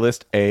 They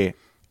list a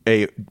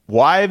a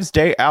wives'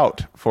 day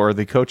out for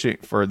the coaching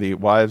for the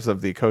wives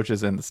of the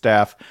coaches and the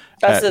staff.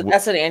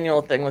 That's an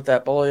annual thing with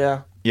that bowl,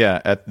 yeah.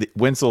 Yeah, at the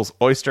Winsel's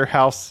Oyster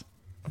House.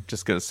 I'm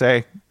just gonna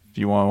say, if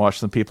you want to watch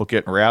some people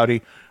getting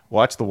rowdy,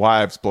 watch the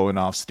wives blowing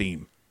off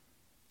steam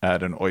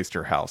at an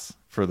oyster house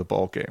for the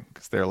bowl game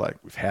because they're like,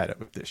 we've had it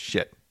with this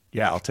shit.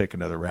 Yeah, I'll take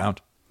another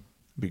round.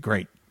 It'd be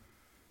great.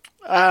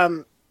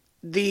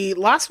 The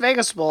Las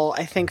Vegas Bowl,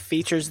 I think,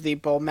 features the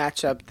bowl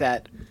matchup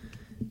that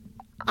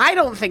I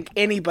don't think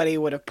anybody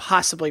would have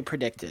possibly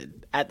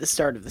predicted at the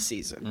start of the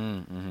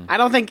season. I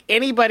don't think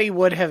anybody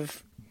would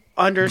have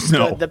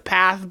understood the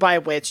path by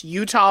which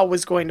Utah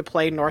was going to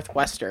play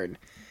Northwestern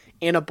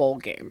in a bowl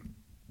game.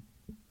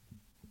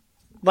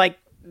 Like,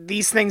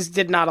 these things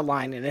did not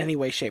align in any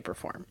way, shape, or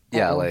form.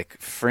 Yeah, like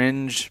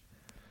fringe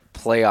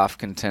playoff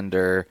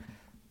contender,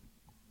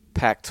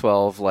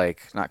 Pac-12,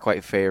 like not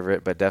quite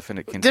favorite, but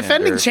definite contender.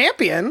 Defending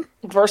champion.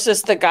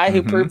 Versus the guy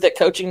who proved that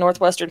coaching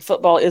Northwestern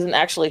football isn't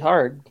actually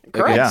hard.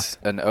 Against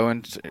an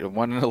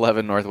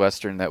 1-11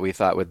 Northwestern that we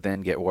thought would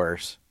then get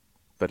worse,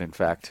 but in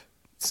fact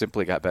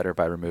simply got better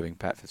by removing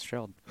Pat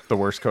Fitzgerald. The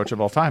worst coach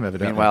of all time,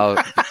 evidently.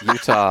 Meanwhile,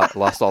 Utah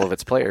lost all of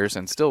its players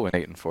and still went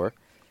 8-4.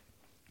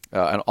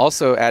 And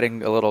also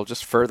adding a little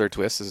just further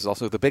twist is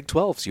also the Big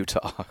 12's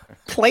Utah.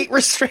 Plate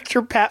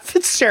restrictor Pat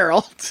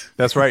Fitzgerald.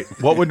 That's right.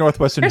 What would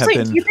Northwestern have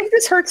Seriously, been? do you think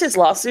this hurts his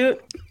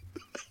lawsuit?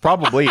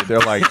 Probably. They're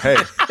like, hey,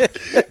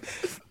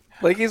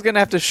 Like he's going to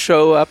have to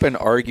show up and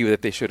argue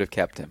that they should have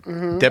kept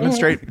him.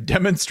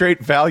 demonstrate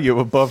value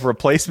above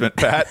replacement,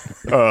 Pat.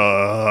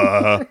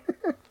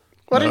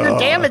 What are your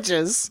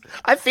damages?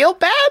 I feel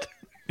bad.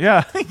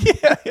 Yeah.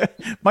 Yeah.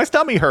 My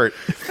stomach hurt.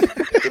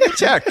 Give me a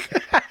check.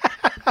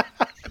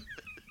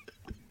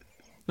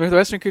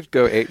 Northwestern could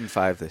go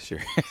 8-5 this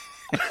year.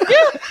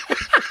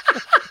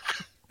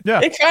 Yeah.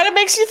 It kind of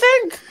makes you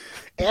think.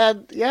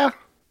 And yeah.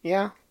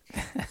 Yeah,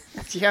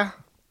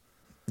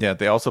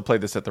 they also play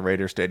this at the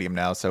Raider Stadium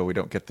now, so we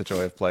don't get the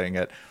joy of playing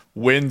at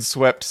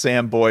wind-swept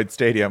Sam Boyd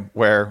Stadium,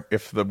 where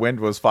if the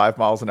wind was 5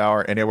 miles an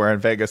hour anywhere in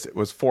Vegas, it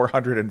was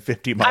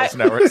 450 miles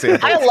an hour at Sam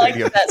Boyd I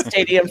Stadium. liked that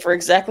stadium for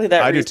exactly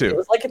that I do reason. too. It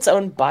was like its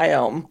own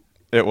biome.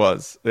 It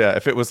was. Yeah,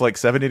 if it was like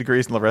 70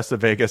 degrees in the rest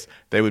of Vegas,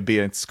 they would be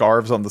in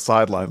scarves on the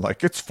sideline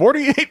like, it's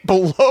 48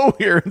 below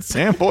here in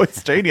Sam Boyd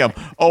Stadium,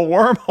 a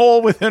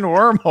wormhole within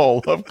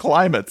wormhole of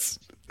climates.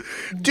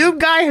 Doom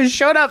Guy has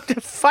showed up to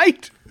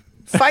fight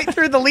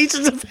through the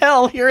legions of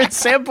hell here at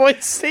Sam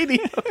Boyd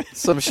Stadium.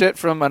 Some shit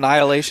from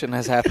Annihilation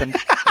has happened.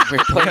 We're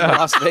playing the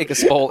Las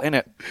Vegas Bowl in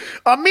it.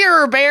 A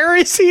Mirror Bear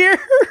is here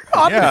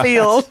on the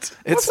field.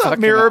 It's What's up,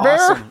 fucking Mirror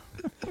Bear? awesome.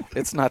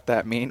 It's not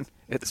that mean.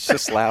 It's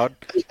just loud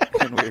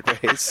in weird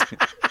ways.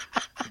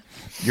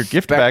 Your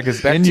gift bag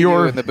is back in to you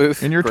your in the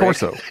booth, in your Greg.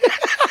 torso.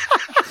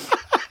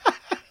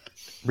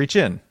 Reach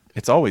in.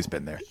 It's always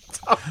been there.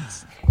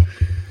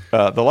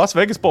 The Las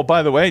Vegas Bowl,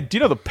 by the way, do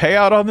you know the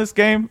payout on this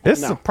game?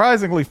 It's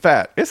surprisingly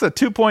fat. It's a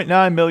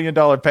 $2.9 million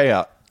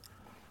payout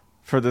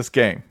for this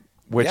game,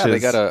 which Yeah, is they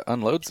got to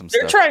unload some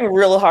They're stuff. trying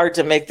real hard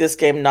to make this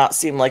game not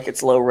seem like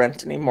it's low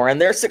rent anymore,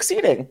 and they're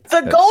succeeding.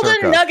 The Golden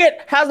Circa. Nugget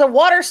has a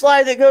water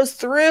slide that goes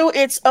through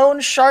its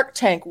own Shark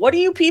Tank. What do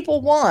you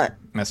people want?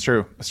 That's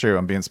true. That's true.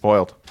 I'm being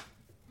spoiled.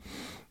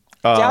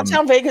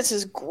 Downtown Vegas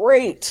is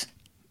great.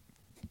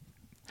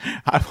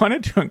 I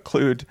wanted to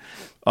include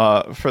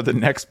for the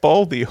next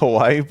bowl, the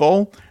Hawaii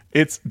Bowl.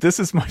 This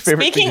is my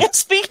favorite thing.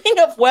 Speaking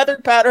of weather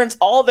patterns,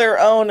 all their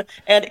own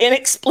and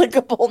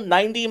inexplicable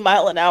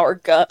 90-mile-an-hour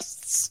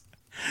gusts.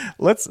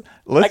 Let's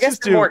I guess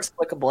just they're do more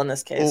explicable in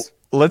this case.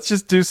 let's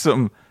just do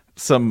some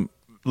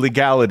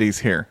legalities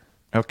here.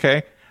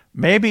 Okay?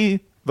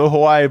 Maybe the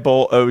Hawaii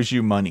Bowl owes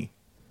you money.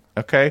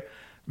 Okay?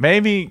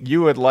 Maybe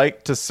you would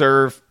like to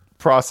serve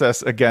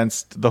process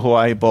against the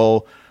Hawaii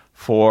Bowl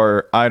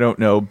for, I don't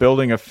know,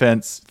 building a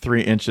fence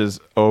 3 inches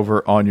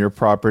over on your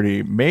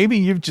property. Maybe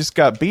you've just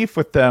got beef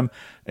with them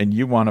and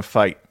you want to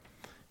fight.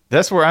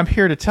 That's where I'm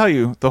here to tell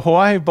you the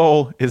Hawaii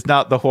Bowl is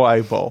not the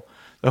Hawaii Bowl.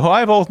 The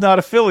Hawaii Bowl is not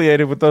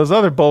affiliated with those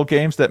other bowl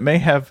games that may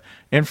have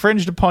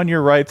infringed upon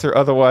your rights or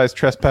otherwise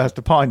trespassed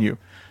upon you.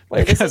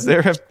 Wait, Because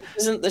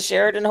isn't the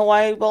Sheraton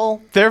Hawaii Bowl?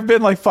 there have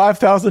been like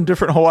 5,000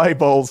 different Hawaii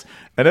Bowls,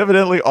 and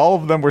evidently all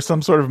of them were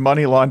some sort of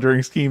money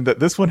laundering scheme that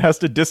this one has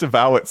to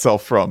disavow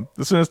itself from.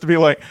 This one has to be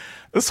like,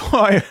 this is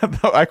why,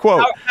 I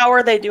quote, How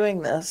are they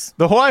doing this?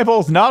 the Hawaii Bowl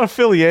is not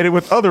affiliated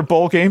with other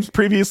bowl games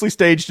previously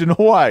staged in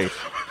Hawaii.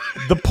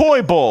 The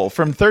Poi Bowl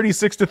from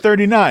 36 to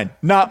 39,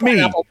 not me.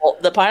 Pineapple Bowl.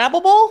 The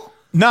Pineapple Bowl?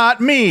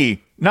 Not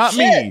me. Not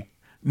Shit. me.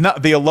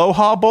 Not the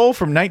Aloha Bowl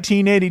from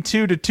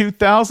 1982 to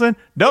 2000.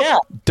 Nope. Yeah.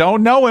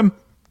 Don't know him.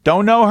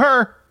 Don't know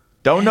her.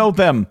 Don't know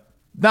them.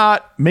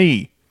 Not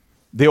me.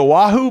 The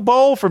Oahu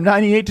Bowl from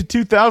 98 to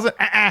 2000.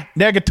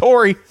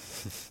 Negatory.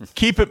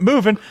 Keep it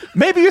moving.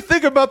 Maybe you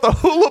think about the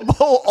Hula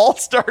Bowl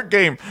All-Star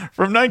Game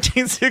from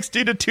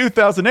 1960 to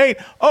 2008.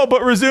 Oh,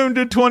 but resumed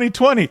in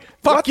 2020.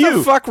 Fuck What you.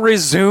 the fuck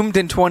resumed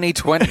in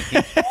 2020?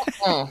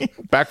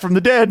 Back from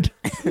the dead.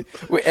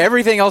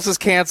 Everything else is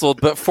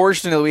canceled, but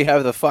fortunately we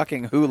have the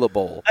fucking Hula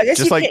Bowl. I guess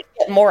Just you like- can't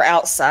get more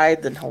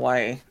outside than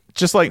Hawaii.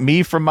 Just like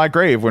me from my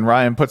grave when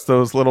Ryan puts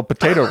those little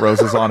potato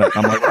roses on it.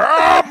 I'm like,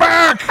 oh,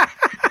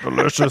 back!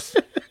 Delicious.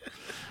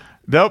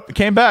 Nope, it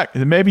came back.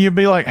 And maybe you'd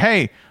be like,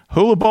 hey,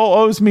 Hula Bowl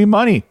owes me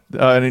money.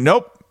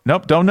 Nope,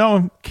 don't know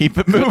him. Keep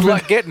it Good moving.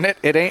 luck getting it.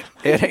 It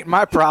ain't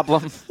my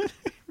problem.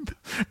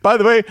 By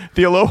the way,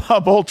 the Aloha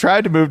Bowl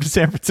tried to move to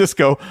San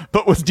Francisco,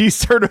 but was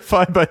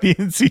decertified by the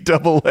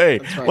NCAA.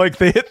 right. Like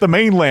they hit the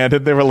mainland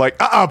and they were like,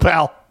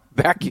 pal.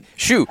 Back,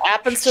 shoot,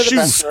 Happens to the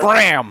best of us.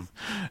 scram.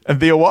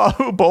 And the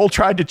Oahu Bowl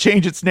tried to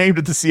change its name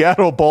to the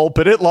Seattle Bowl,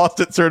 but it lost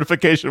its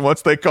certification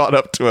once they caught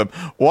up to him.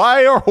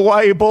 Why are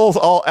Hawaii Bowls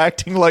all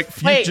acting like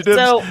Wait, fugitives?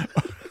 so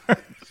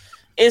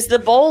is the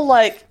bowl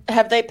like,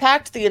 have they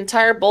packed the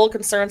entire bowl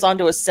concerns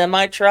onto a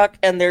semi truck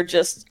and they're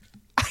just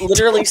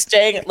literally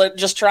staying, like,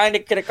 just trying to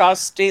get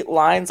across state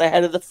lines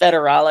ahead of the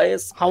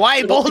federales?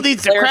 Hawaii So Bowl they'll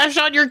needs to declare- crash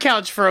on your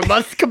couch for a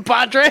month,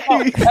 compadre.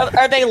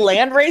 Are they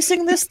land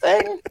racing this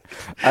thing?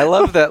 I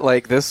love that.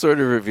 Like this sort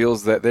of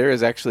reveals that there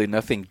is actually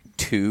nothing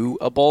to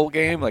a bowl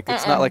game. Like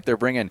it's not like they're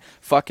bringing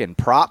fucking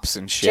props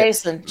and shit.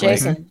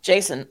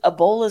 Jason, a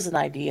bowl is an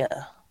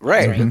idea.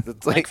 Right.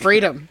 It's like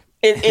Freedom.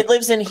 It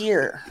lives in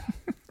here.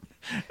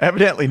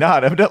 Evidently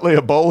not. Evidently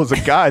a bowl is a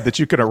guy that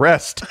you can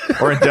arrest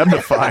or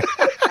indemnify.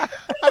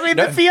 I mean,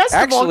 the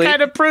Fiesta Bowl actually-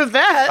 kind of proved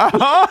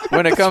that.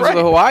 when it comes to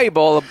the Hawaii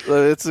Bowl,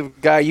 it's a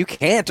guy you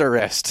can't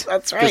arrest.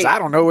 That's Because right. I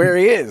don't know where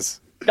he is.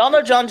 Y'all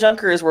know John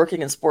Junker is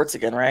working in sports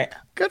again, right?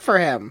 Good for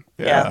him.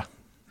 Yeah.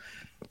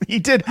 He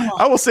did.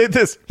 I will say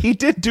this. He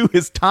did do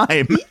his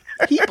time.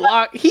 He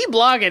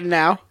blogging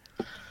now.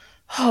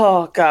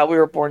 Oh, God, we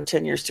were born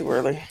 10 years too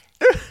early.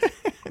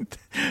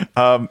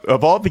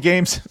 Of all the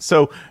games,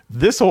 so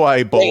this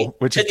Hawaii Bowl, Wait,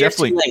 which is 10 years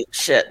too definitely late.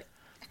 Shit.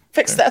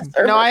 Fix that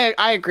server. No,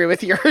 I agree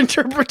with your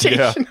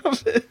interpretation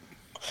of it.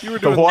 You were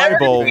the doing Hawaii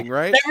Bowl. everything,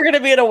 right? Never going to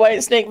be in a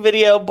White Snake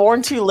video.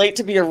 Born too late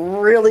to be a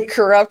really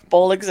corrupt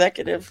bowl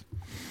executive.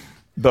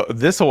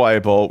 This Hawaii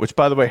Bowl, which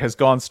by the way has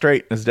gone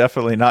straight, is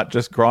definitely not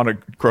just grown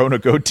a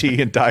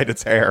goatee and dyed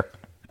its hair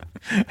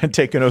and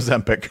taken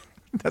Ozempic.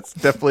 That's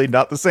definitely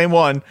not the same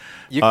one.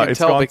 You can It's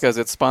tell gone- because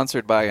it's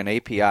sponsored by an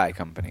API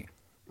company.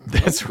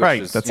 That's which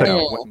right. is, That's you how,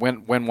 know,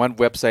 when one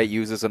website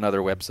uses another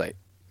website.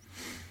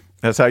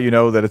 that's how you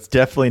know that it's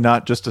definitely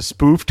not just a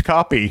spoofed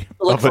copy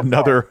Look of for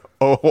another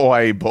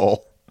Hawaii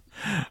Bowl.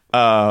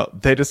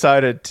 They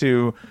decided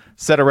to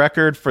set a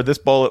record for this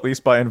bowl, at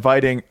least by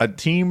inviting a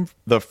team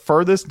the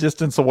furthest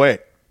distance away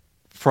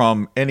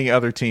from any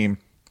other team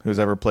who's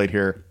ever played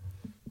here.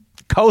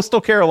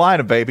 Coastal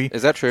Carolina, baby.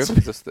 Is that true? Is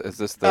this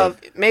the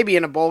Maybe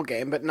in a bowl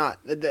game, but not.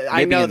 I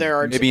maybe know in- there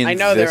are. maybe in I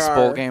know this there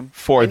bowl are, game?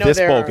 For I know this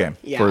there bowl are- game.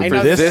 yeah, for I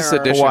know this this there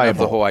are- edition Hawaii of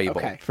the Bowl. Hawaii Bowl?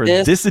 Okay. For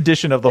This- this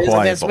edition of the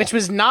Hawaii This, Bowl. which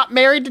was not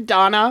married to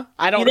Donna.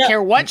 I don't You know-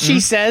 care what she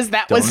says.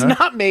 That was Donna?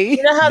 not me.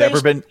 You know how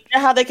Never been- you know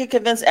how they could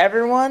convince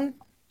everyone?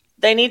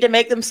 They need to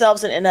make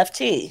themselves an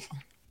NFT.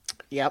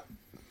 Yep.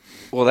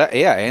 Well, that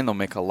and they'll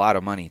make a lot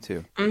of money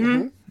too. I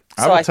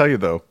So will I- tell you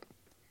though,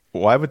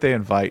 why would they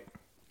invite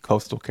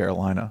Coastal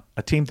Carolina,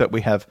 a team that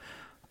we have,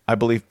 I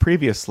believe,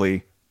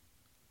 previously,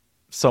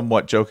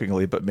 somewhat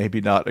jokingly, but maybe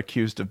not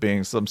accused of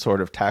being some sort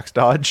of tax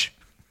dodge?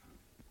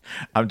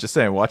 I'm just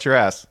saying, watch your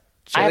ass.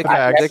 Check the I-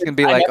 tags. They can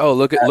be like, oh,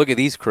 look at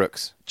these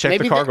crooks. Check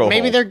Maybe the cargo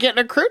maybe hold. they're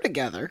getting a crew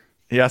together.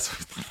 Yes.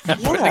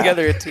 Putting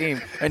together a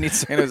team. I need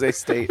San Jose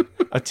State.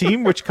 A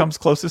team which comes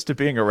closest to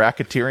being a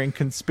racketeering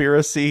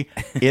conspiracy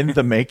in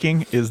the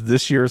making is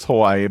this year's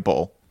Hawaii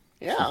Bowl.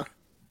 Yeah.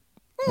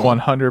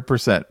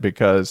 100%,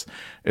 because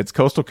it's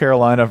Coastal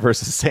Carolina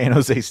versus San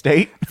Jose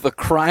State, The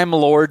crime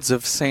lords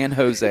of San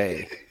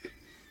Jose.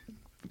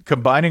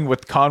 combining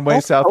with Conway,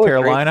 South poetry.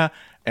 Carolina,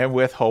 and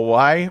with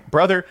Hawaii.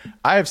 Brother,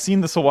 I have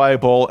seen this Hawaii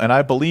Bowl, and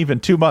I believe in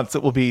 2 months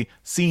it will be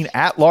seen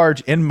at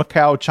large in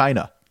Macau,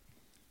 China.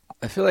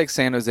 I feel like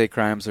San Jose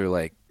crimes are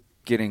like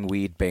getting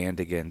weed banned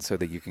again so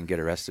that you can get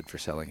arrested for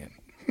selling it.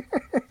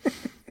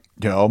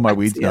 Yeah, oh, my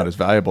weed's not as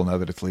valuable now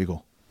that it's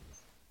legal.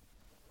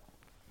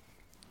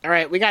 All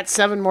right, we got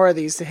 7 more of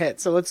these to hit,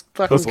 so let's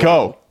fucking Let's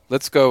go.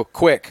 Let's go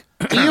quick.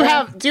 Do you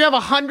have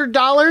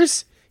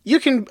 $100? You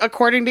can,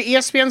 according to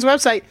ESPN's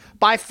website,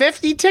 buy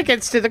 50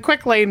 tickets to the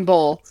Quick Lane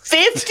Bowl.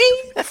 50?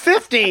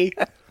 50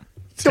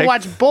 to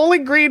watch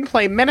Bowling Green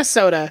play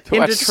Minnesota in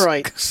Watch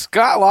Detroit.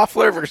 Scott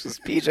Loeffler versus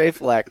PJ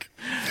Fleck.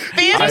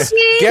 Guess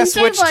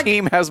PJ which Fleck-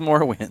 team has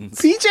more wins?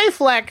 PJ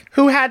Fleck,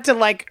 who had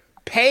to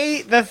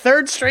pay the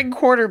third string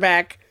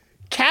quarterback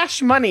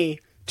cash money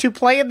to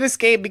play in this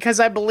game because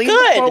I believe the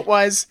Good. quote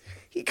was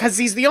because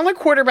he's the only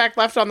quarterback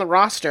left on the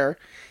roster,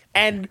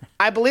 and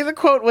I believe the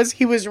quote was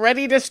he was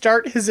ready to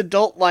start his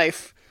adult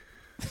life.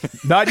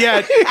 Not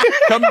yet.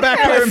 Come back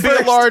here and be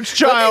a large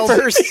child.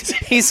 First,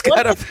 he's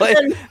got to play.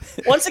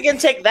 Once again,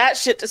 take that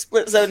shit to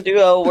Split Zone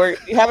Duo, where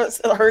you haven't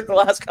heard the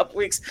last couple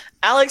weeks.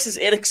 Alex is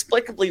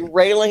inexplicably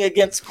railing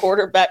against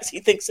quarterbacks he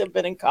thinks have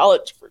been in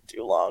college for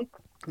too long.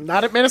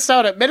 Not at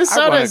Minnesota.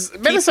 Minnesota's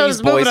keep Minnesota's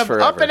these boys moving up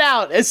forever. and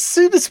out as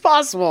soon as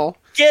possible.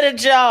 Get a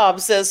job,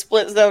 says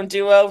Split Zone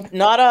Duo.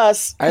 Not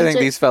us. I think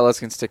these fellas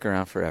can stick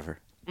around forever.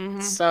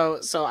 So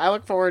I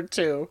look forward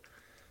to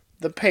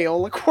the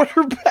Paola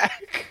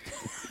quarterback.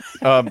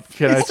 Can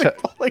I tell?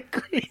 Bowling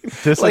Green.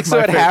 This Like, is so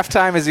my at favorite.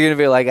 halftime, is he going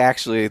to be like,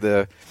 actually,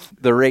 the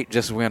rate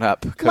just went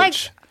up, coach? Like,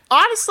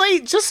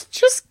 honestly,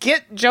 just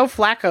get Joe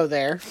Flacco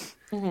there.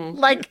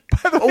 Like,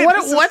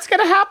 what's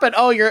gonna happen?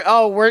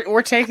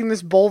 We're taking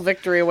this bowl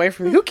victory away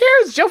from you. Who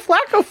cares? Joe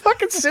Flacco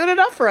fucking suited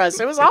up for us.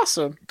 It was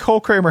awesome.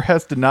 Cole Kramer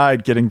has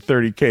denied getting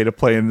 $30K to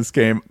play in this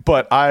game,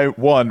 but I,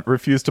 one,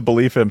 refuse to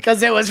believe him.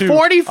 'Cause it was Two,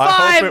 45,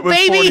 I hope it was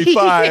baby.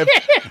 45.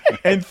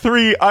 And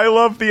three, I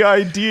love the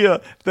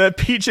idea that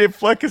PJ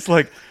Fleck is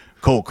like,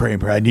 Cole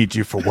Kramer, I need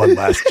you for one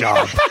last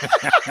job.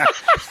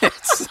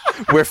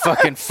 We're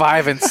fucking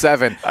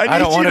 5-7. I need don't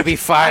you want to- to be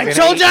 5 I and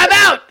told 8. you I'm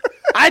out.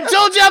 I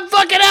told you I'm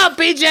fucking out,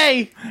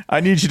 BJ. I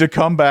need you to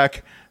come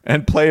back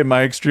and play in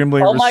my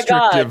extremely Oh my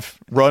God. restrictive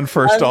run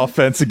first One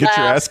offense and get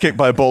your last ass kicked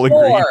by Bowling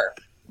Green. Score.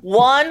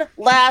 One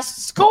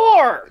last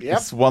score.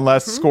 This one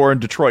last score in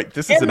Detroit.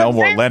 This is In an the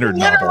Elmore very Leonard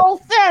novel.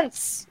 literal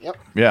sense.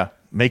 Yeah,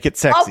 make it A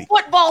sexy.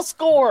 football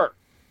score.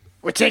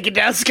 We're taking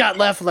down Scott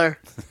Leffler.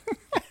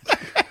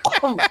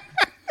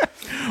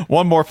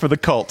 One more for the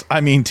cult.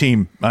 I mean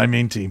team.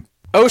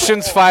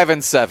 Ocean's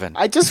 5-7.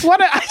 I just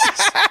want to.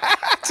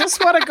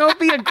 Just want to go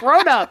be a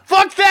grown up.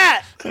 Fuck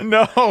that.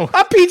 No.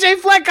 I'm PJ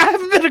Fleck. I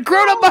haven't been a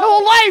grown up my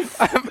whole life.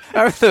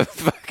 I'm the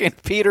fucking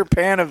Peter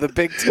Pan of the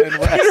Big Ten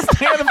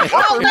West.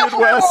 I'll never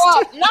grow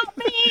up. Not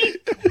me.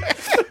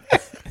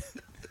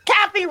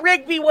 Kathy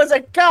Rigby was a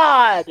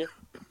god.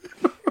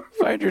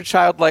 Find your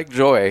childlike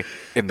joy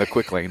in the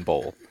Quick Lane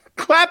Bowl.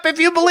 Clap if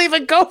you believe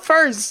in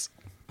Gophers.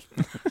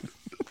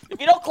 If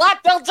you don't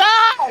clap, they'll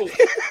die.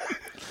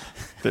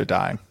 They're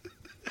dying.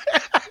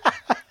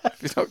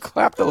 If you don't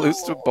clap, they'll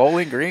lose to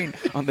Bowling Green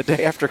on the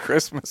day after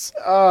Christmas.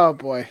 Oh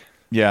boy.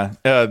 Yeah,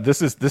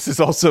 this is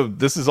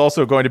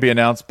also going to be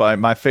announced by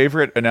my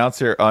favorite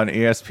announcer on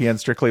ESPN,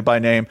 strictly by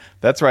name.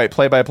 That's right,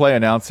 play-by-play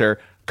announcer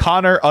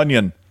Connor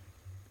Onion.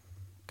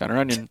 Connor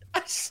Onion.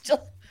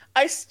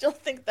 I still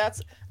think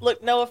that's.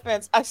 Look, no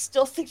offense. I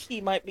still think he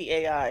might be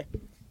AI.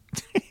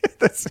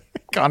 That's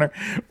Connor.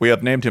 We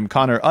have named him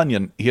Connor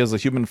Onion. He is a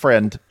human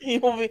friend. He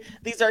will be.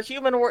 These are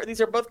human words.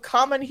 These are both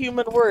common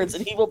human words,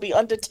 and he will be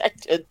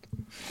undetected.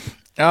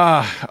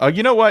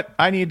 You know what?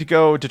 I need to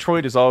go.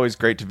 Detroit is always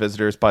great to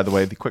visitors. By the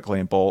way, the Quick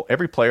Lane Bowl.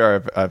 Every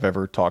player I've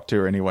ever talked to,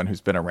 or anyone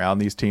who's been around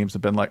these teams,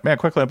 have been like, "Man,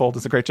 Quick Lane Bowl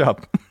does a great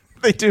job."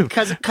 They do.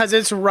 Because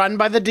it's run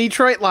by the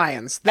Detroit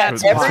Lions.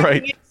 That's That's why.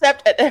 right.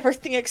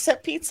 Everything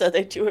except pizza.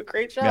 They do a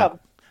great job.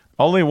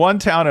 Only one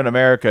town in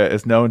America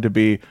is known to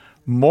be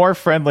more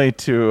friendly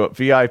to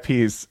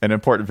VIPs and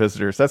important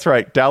visitors. That's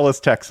right,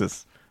 Dallas,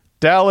 Texas.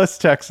 Dallas,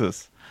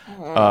 Texas.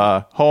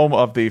 Home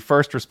of the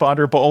First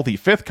Responder Bowl, the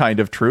fifth kind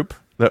of troop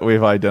that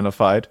we've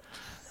identified.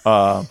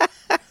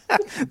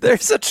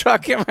 There's a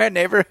truck in my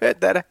neighborhood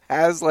that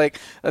has like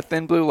a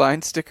thin blue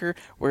line sticker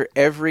where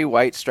every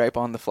white stripe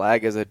on the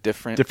flag is a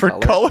different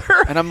color.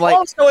 And I'm like,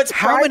 Oh, so it's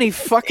how bright- many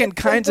fucking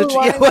it's kinds a of blue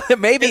line? well,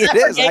 maybe Is it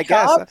that for is, gay I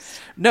guess. cops?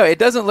 No, it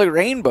doesn't look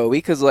rainbowy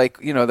because like,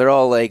 they're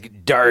all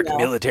like dark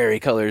military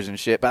colors and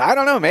shit. But I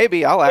don't know,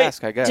 maybe I'll Wait,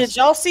 ask, I guess. Did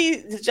y'all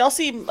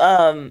see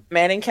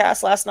Manning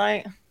Cast last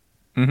night?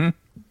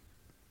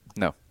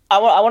 No. I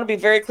want to be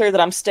very clear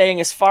that I'm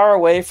staying as far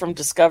away from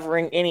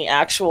discovering any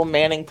actual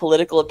Manning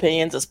political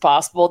opinions as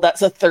possible.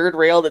 That's a third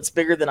rail that's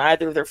bigger than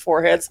either of their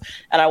foreheads,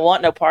 and I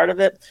want no part of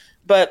it.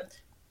 But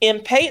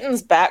in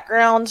Peyton's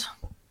background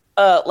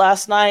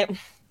last night,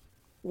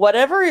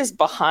 whatever is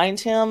behind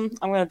him,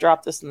 I'm going to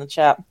drop this in the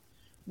chat.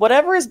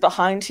 Whatever is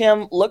behind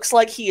him looks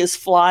like he is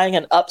flying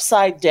an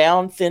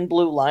upside-down thin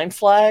blue line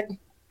flag.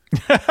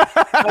 And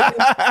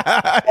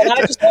I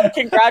just want to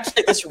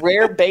congratulate this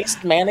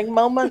rare-based Manning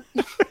moment.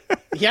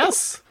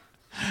 Yes.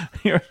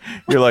 You're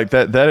like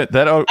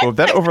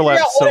that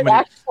overlaps so many.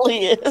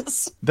 Actually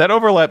is. That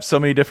overlaps so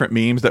many different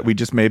memes that we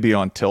just may be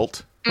on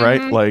tilt,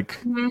 right? Like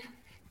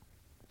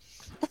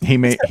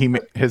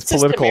his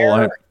political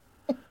alignment.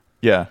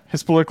 Yeah,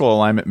 his political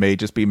alignment may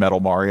just be Metal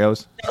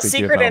Mario's.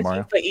 Secret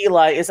Antifa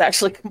Eli is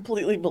actually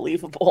completely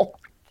believable.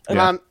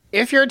 Yeah.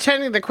 If you're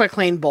attending the Quick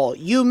Lane Bowl,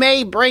 you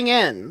may bring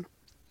in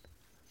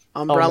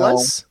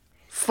umbrellas,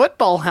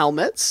 football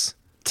helmets,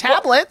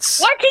 tablets.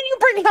 Why can't you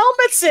bring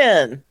helmets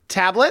in?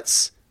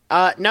 Tablets.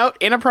 Note,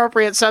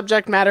 inappropriate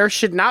subject matter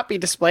should not be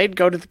displayed.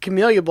 Go to the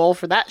Camellia Bowl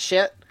for that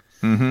shit.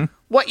 Mm-hmm.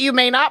 What you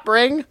may not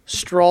bring,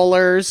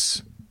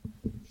 strollers.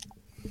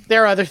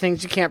 There are other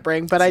things you can't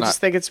bring, but I just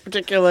think it's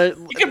particular.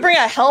 You can bring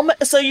a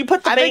helmet, so you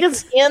put the I think baby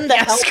it's in the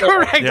yes,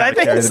 helmet. correct. Yeah, I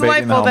think carry it's the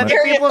baby in the delightful that the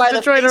helmet. people Carry of it by the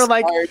Detroit are face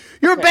like, guard.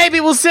 your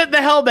baby will sit in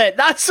the helmet.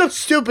 Not so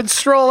stupid,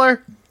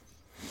 stroller.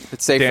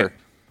 It's safer.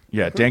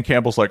 Dan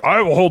Campbell's like,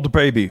 I will hold the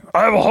baby.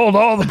 I will hold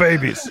all the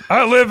babies.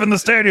 I live in the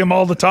stadium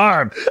all the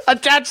time.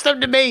 Attach them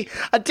to me.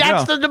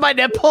 Attach them to my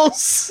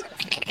nipples.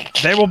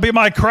 They will be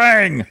my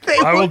Krang.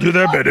 I will do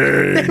their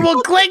bidding. They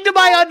will cling to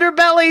my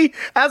underbelly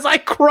as I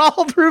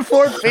crawl through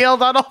Ford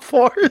Field on all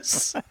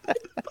fours.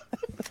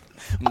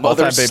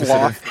 Mother All-time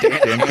sloth.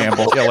 babysitter, Dan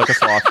Campbell. Yeah, like a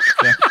sloth.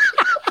 Yeah.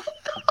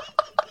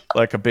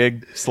 like a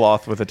big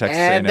sloth with a Texas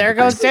And A&M there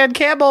degree. goes Dan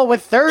Campbell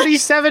with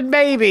 37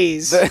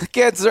 babies. The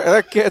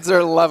kids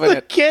are loving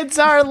it. Kids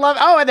are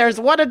loving. Oh, and there's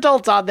one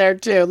adult on there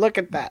too. Look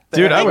at that.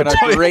 Dude, I would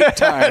having a great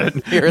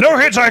time. Here No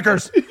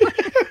hitchhikers.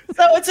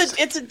 So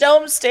it's a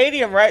dome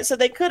stadium, right? So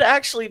they could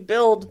actually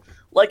build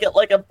like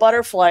a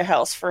butterfly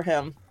house for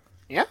him.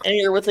 Yeah. And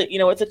either with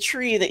a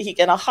tree that he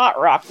and a hot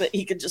rock that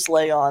he could just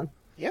lay on.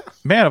 Yeah.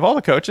 Man, of all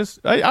the coaches,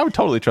 I would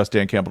totally trust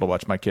Dan Campbell to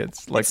watch my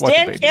kids. Like It's watch a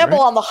Dan baby, Campbell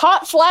right? on the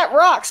hot flat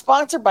rock,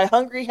 sponsored by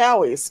Hungry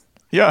Howie's.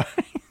 Yeah.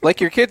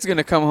 Like your kid's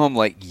gonna come home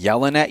like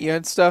yelling at you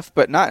and stuff,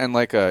 but not in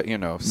like a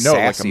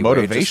sassy like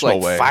a way, just, motivational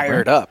like, way,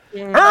 fired right? up.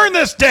 Earn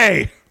this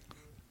day.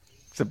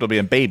 Except it'll be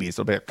in babies.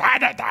 It'll be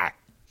like,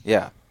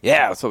 Yeah,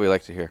 that's what we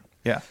like to hear.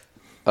 yeah.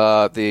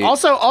 The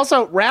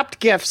Also, wrapped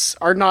gifts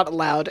are not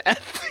allowed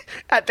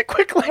at the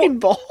Quick Lane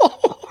Bowl.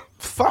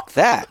 fuck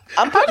that.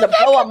 I'm putting a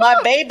bow on my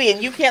baby,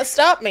 and you can't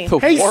stop me. The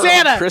Hey war on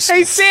Santa! Christmas.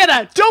 Hey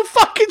Santa! Don't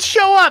fucking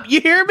show up!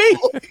 You hear me?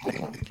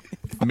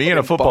 Me in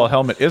a football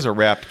helmet is a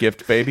wrapped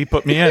gift, baby.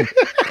 Put me in.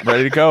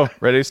 Ready to go.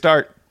 Ready to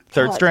start.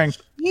 Third God, string.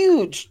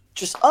 Huge,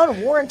 just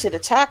unwarranted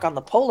attack on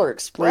the Polar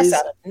Express Please.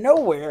 out of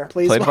nowhere.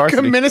 Please Played welcome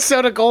varsity.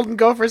 Minnesota Golden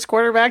Gophers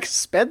quarterback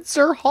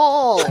Spencer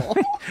Hall.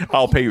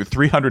 I'll pay you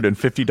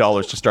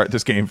 $350 to start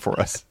this game for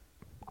us.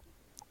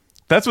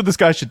 That's what this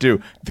guy should do.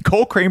 The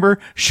Cole Kramer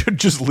should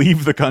just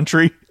leave the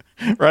country,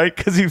 right?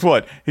 Because he's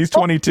what? He's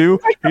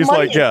 22. He's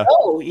like, yeah.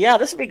 Oh, yeah,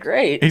 this would be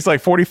great. He's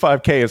like,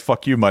 45K is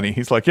fuck you money.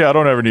 He's like, yeah, I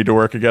don't ever need to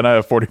work again. I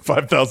have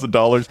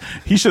 $45,000.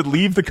 He should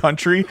leave the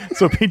country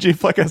so PJ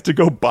Fleck has to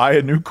go buy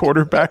a new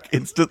quarterback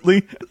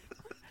instantly.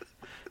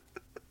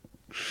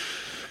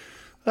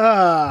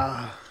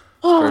 Oh,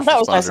 First that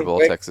was nice responder and bowl,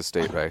 quick. Texas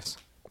State Rice.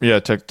 Yeah,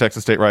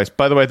 Texas State Rice.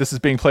 By the way, this is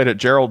being played at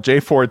Gerald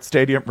J. Ford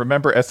Stadium.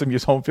 Remember,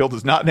 SMU's home field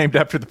is not named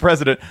after the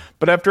president,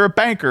 but after a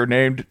banker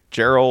named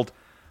Gerald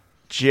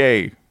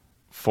J.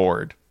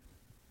 Ford.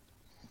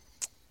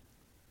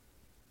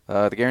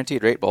 The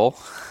Guaranteed Rate Bowl,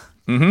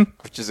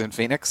 which is in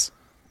Phoenix.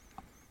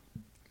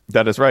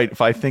 That is right.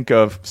 If I think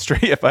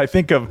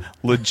of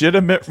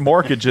legitimate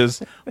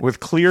mortgages with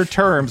clear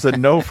terms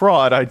and no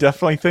fraud, I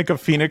definitely think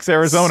of Phoenix,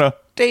 Arizona.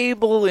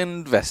 Stable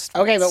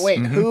investment. Okay, but wait,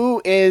 who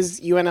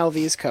is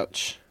UNLV's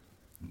coach?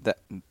 That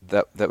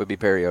would be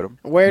Perry Odom,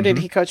 Where did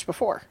he coach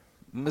before?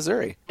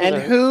 Missouri. And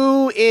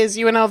who is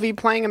UNLV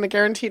playing in the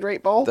Guaranteed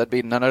Rate Bowl? That'd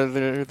be none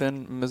other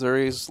than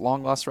Missouri's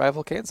long lost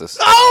rival, Kansas.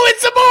 Oh,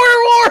 it's a border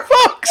war,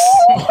 folks!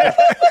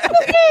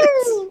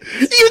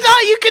 You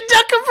thought you could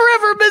duck him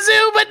forever,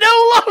 Mizzou, but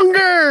no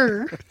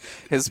longer!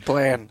 His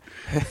plan.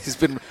 He's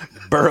been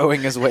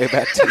burrowing his way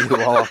back to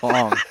you all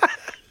along.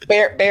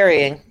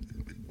 Burying.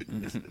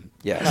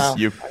 Yes.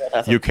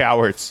 No. You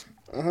cowards.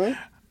 I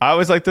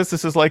always like this.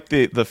 This is like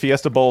the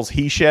Fiesta Bowl's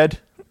he shed,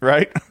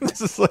 right?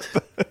 This is like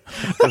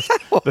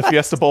the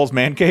Fiesta Bowl's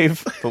man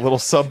cave, the little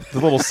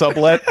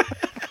sublet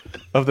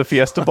of the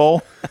Fiesta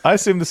Bowl. I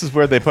assume this is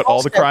where they put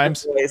all the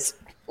crimes,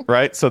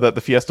 right? So that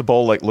the Fiesta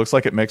Bowl like looks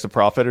like it makes a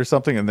profit or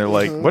something. And they're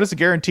like, what is the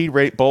Guaranteed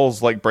Rate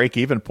Bowl's like break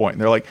even point?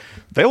 And they're like,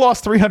 they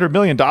lost $300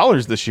 million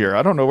this year.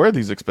 I don't know where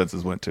these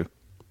expenses went to.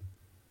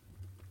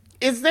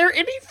 Is there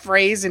any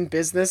phrase in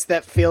business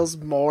that feels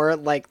more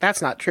like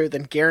that's not true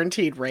than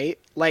guaranteed rate?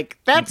 Like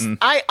that's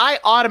I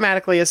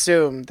automatically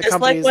assume the It's like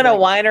company's when a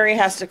winery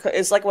has to.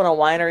 It's like when a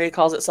winery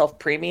calls itself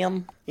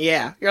premium.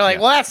 yeah, you're like,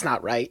 well, that's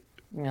not right.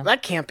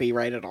 That can't be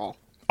right at all.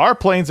 Our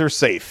planes are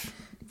safe.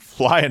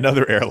 Fly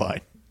another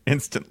airline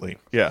instantly.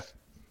 Yeah.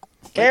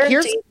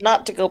 Guaranteed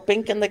not to go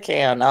pink in the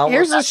can.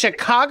 Here's a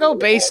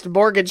Chicago-based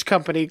mortgage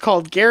company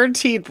called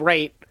Guaranteed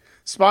Rate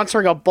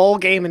sponsoring a bowl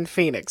game in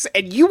Phoenix,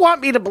 and you want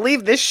me to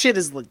believe this shit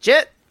is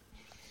legit?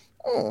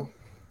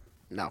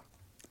 No.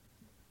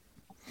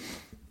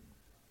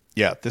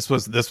 Yeah, this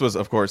was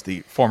of course the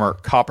former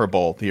Copper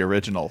Bowl, the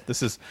original.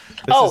 This is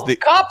the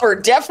Copper,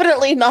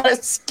 definitely not a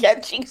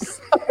sketchy.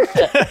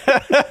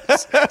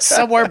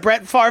 Somewhere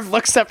Brett Favre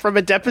looks up from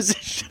a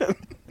deposition.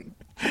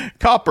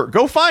 Copper.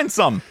 Go find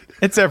some.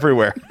 It's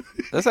everywhere.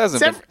 This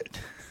hasn't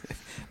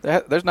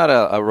been. There's not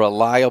a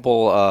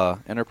reliable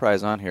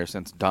enterprise on here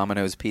since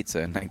Domino's Pizza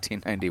in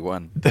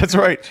 1991. That's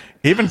right.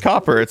 Even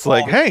Copper. It's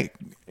like, hey,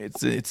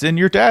 it's in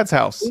your dad's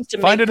house. Used to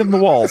Find make- it in the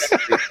walls.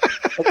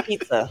 A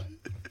pizza.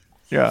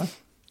 Yeah.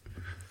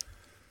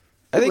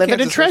 I think Live in a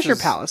Kansas treasure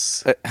versus-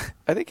 palace.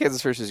 I think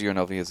Kansas versus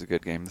UNLV is a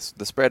good game.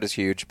 The spread is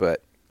huge,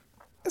 but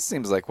it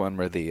seems like one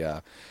where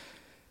the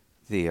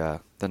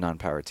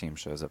non-power team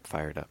shows up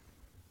fired up.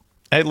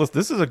 Hey, listen,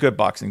 this is a good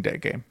Boxing Day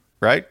game,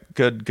 right?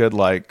 Good.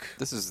 Like,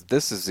 This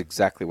is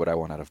exactly what I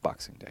want out of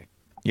Boxing Day.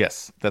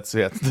 yes, that's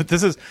it.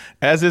 This is,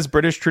 as is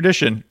British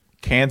tradition,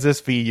 Kansas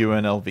v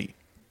UNLV.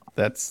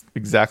 That's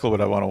exactly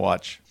what I want to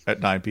watch at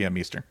 9 p.m.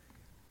 Eastern.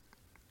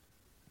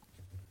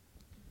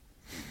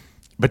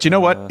 But you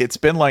know what? It's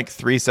been like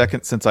 3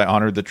 seconds since I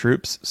honored the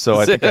troops, so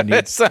I think I need.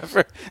 I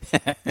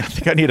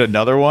think I need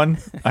another one.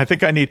 I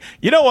think I need.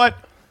 You know what?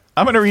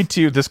 I'm going to read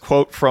to you this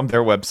quote from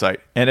their website,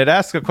 and it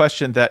asks a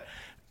question that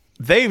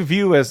they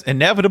view as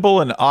inevitable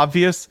and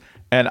obvious,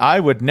 and I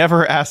would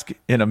never ask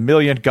in a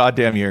million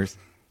goddamn years.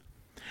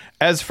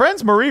 As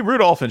friends Marie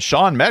Rudolph and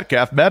Sean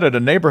Metcalf met at a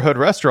neighborhood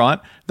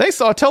restaurant, they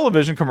saw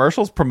television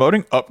commercials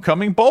promoting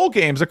upcoming bowl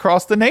games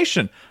across the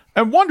nation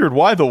and wondered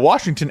why the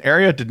Washington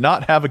area did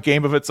not have a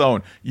game of its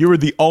own. You are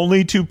the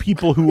only two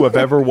people who have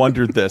ever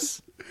wondered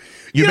this.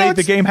 You made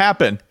the game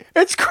happen.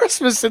 It's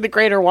Christmas in the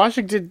greater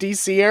Washington,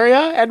 D.C. area,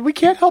 and we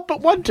can't help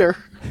but wonder.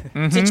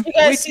 Did you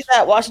guys see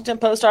that Washington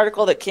Post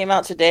article that came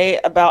out today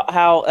about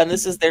how, and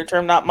this is their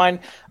term, not mine,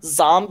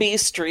 zombie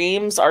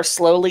streams are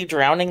slowly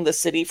drowning the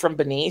city from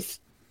beneath?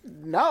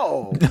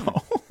 No.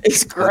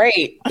 It's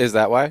great. Is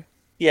that why?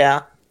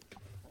 Yeah.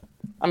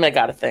 I mean, I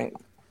gotta think.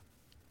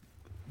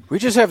 We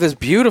just have this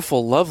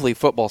beautiful, lovely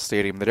football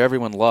stadium that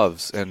everyone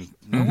loves, and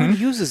no one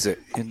uses it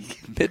in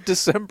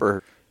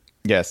mid-December.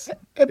 Yes.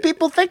 And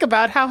people think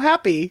about how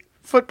happy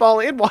football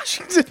in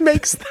Washington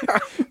makes them.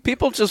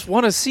 People just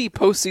want to see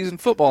postseason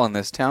football in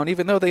this town,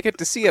 even though they get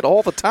to see it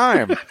all the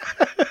time.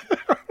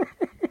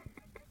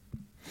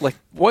 Like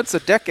once a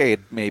decade,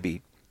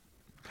 maybe.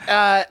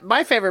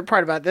 My favorite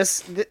part about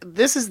this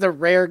is the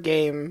rare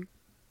game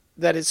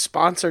that is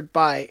sponsored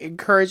by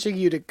encouraging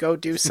you to go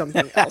do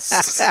something else.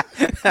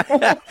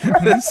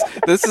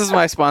 This is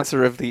my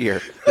sponsor of the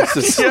year. This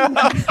is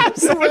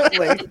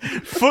Absolutely.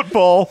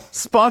 Football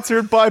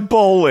sponsored by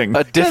bowling.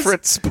 a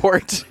different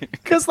sport.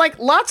 Because, like,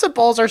 lots of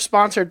bowls are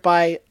sponsored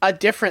by a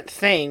different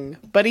thing,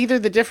 but either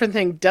the different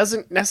thing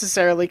doesn't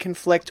necessarily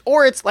conflict,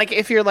 or it's like,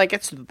 if you're like,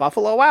 it's the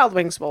Buffalo Wild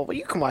Wings Bowl, well,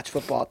 you can watch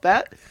football at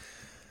that.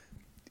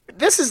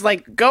 This is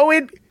like, go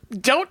in,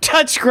 don't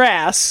touch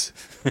grass,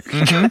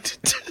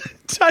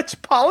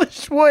 touch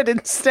polished wood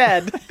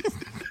instead,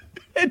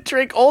 and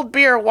drink old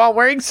beer while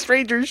wearing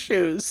strangers'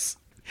 shoes.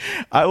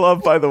 I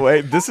love, by the way,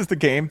 this is the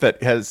game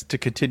that has to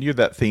continue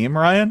that theme,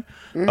 Ryan,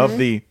 of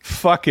the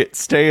fuck it,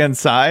 stay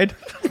inside.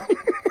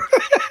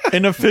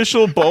 An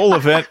official bowl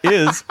event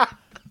is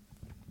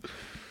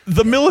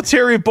the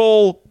Military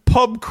Bowl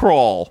pub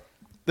crawl.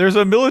 There's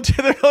a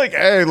military, they're like,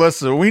 hey,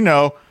 listen, we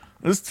know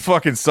this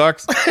fucking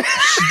sucks.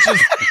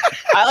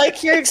 I like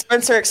hearing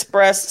Spencer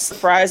express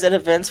surprise at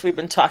events we've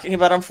been talking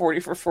about on 40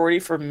 for 40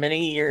 for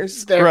many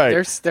years.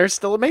 They're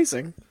still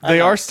amazing.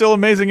 They are still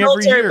amazing every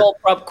Military year. Bowl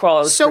pub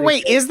crawl. So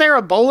wait, is there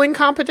a bowling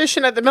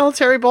competition at the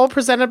Military Bowl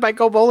presented by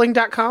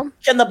GoBowling.com?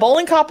 Can the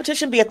bowling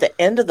competition be at the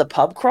end of the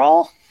pub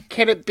crawl?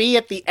 Can it be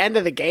at the end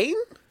of the game?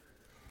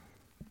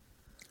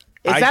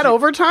 Is I that thi-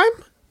 overtime?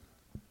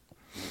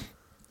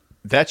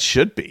 That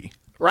should be.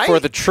 Right? For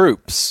the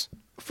troops.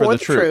 For the the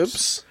troops.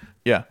 troops.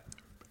 Yeah.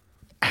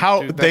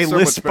 How Dude, they that's so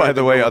list, much better by the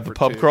than way, going on the for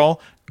pub two.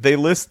 crawl, they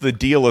list the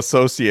deal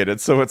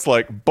associated. So it's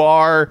like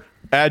bar,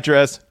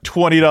 address,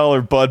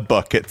 $20 Bud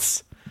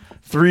buckets,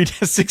 3 to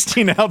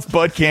 16-ounce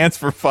Bud cans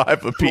for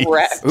 $5 apiece.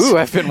 Correct. Ooh,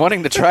 I've been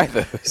wanting to try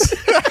those.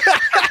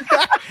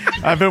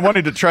 I've been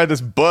wanting to try this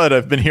Bud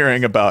I've been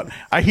hearing about.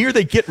 I hear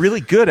they get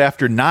really good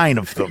after 9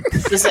 of them.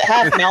 Does it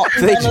have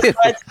mountains They on the do.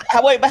 sides?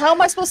 Wait, but how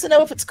am I supposed to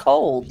know if it's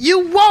cold?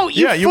 You won't,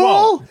 you Yeah, you fool!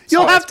 won't.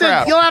 You'll That's have to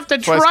crap. you'll have to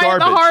That's why it's try it the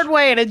garbage. hard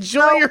way and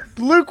enjoy your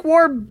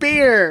lukewarm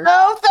beer.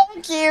 No,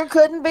 thank you.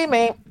 Couldn't be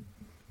me.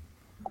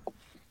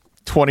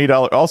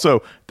 $20.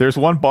 Also, there's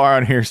one bar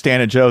on here,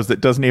 Stan and Joe's,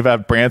 that doesn't even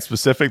have brand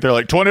specific. They're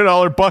like,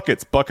 $20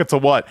 buckets. Buckets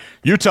of what?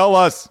 You tell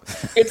us.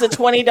 It's a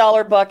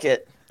 $20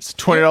 bucket. It's a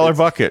 $20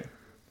 bucket.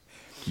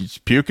 You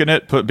just puke in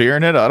it, put beer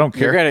in it. I don't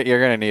care.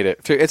 You're gonna need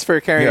it. It's for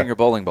carrying Yeah. your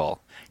bowling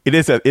ball. It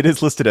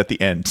is listed at the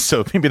end,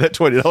 so maybe that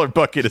 $20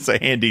 bucket is a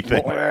handy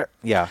thing.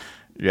 Yeah.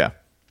 Yeah.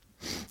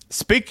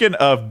 Speaking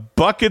of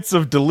buckets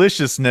of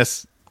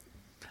deliciousness,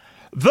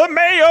 the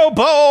Mayo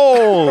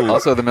Bowl.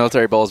 Also, the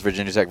Military Bowl is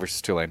Virginia Tech versus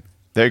Tulane.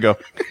 There you go.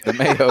 The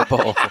Mayo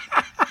Bowl.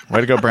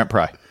 Way to go, Brent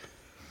Pry.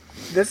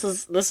 This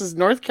is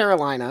North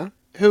Carolina,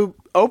 who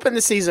opened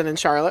the season in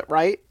Charlotte,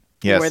 right?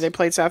 Yes. Where they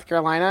played South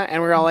Carolina,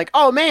 and we were all like,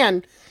 "Oh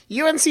man,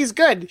 UNC's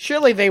good.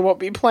 Surely they won't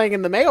be playing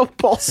in the Mayo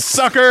Bowl."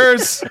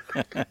 Suckers.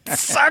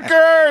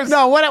 Suckers.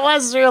 No, what it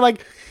was, we were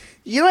like,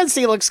 UNC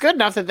looks good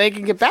enough that they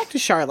can get back to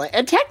Charlotte,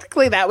 and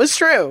technically that was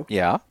true.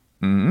 Yeah.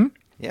 Mm-hmm.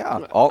 Yeah.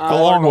 All A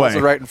long bowls way.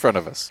 are right in front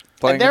of us.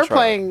 Playing And they're in Charlotte.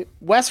 playing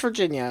West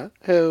Virginia,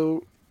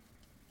 who,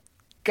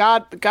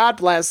 God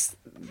bless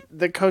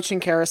the coaching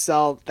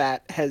carousel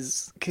that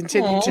has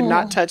continued to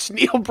not touch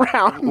Neil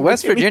Brown.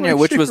 West Virginia,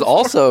 which was all.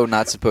 also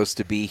not supposed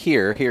to be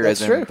here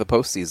That's as true. in the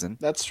postseason.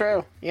 That's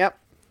true. Yep.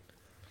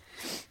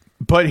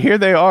 But here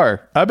they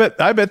are. I bet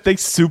they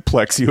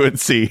suplex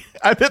UNC.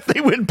 I bet they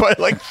win by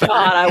like 30.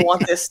 God, I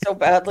want this so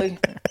badly.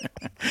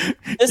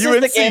 This is the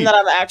UNC. game that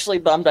I'm actually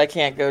bummed I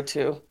can't go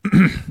to.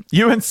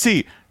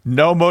 UNC,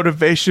 no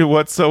motivation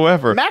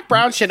whatsoever. Mac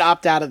Brown should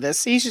opt out of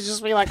this. He should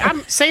just be like,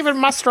 I'm saving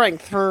my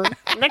strength for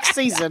next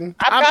season.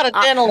 I've got a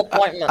dental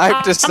appointment.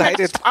 I've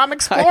decided. I'm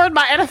exploring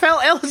my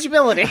NFL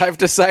eligibility. I've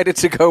decided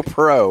to go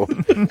pro.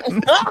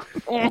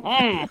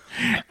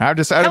 I've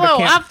decided Hello, I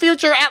can't. I'm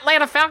future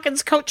Atlanta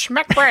Falcons coach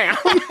Mac Brown.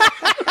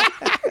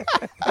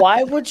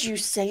 Why would you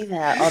say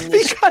that on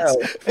this show?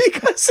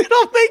 because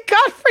it'll make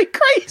Godfrey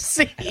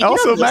crazy.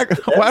 Also, Mac,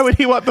 why would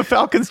he want the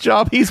Falcons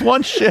job? He's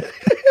won shit.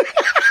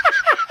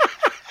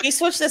 He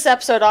switched this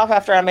episode off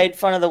after I made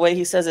fun of the way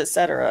he says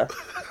etc.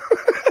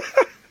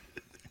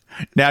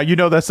 Now you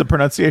know that's the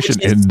pronunciation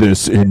Which is- in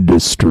this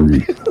industry.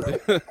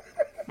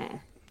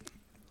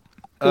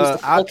 Who's the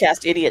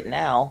full-cast idiot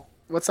now?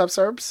 What's up,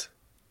 Serbs?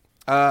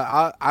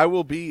 I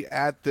will be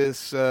at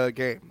this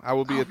game. I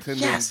will be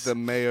attending yes. the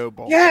Mayo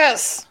Bowl.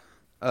 Yes.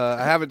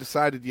 I haven't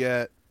decided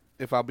yet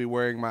if I'll be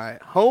wearing my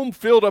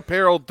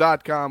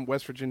homefieldapparel.com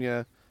West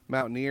Virginia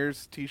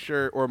Mountaineers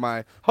t-shirt or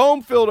my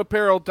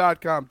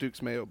homefieldapparel.com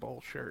Dukes Mayo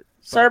Bowl shirt.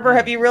 Cerber,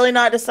 have you really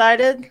not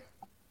decided?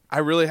 I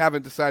really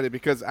haven't decided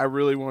because I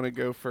really want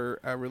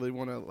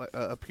to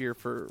appear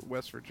for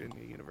West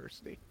Virginia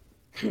University.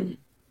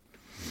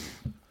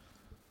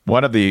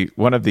 One of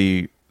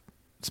the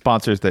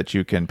sponsors that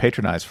you can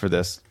patronize for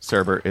this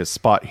server is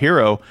Spot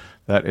Hero.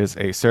 That is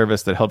a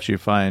service that helps you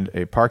find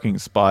a parking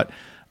spot,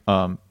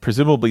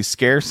 presumably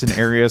scarce in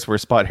areas where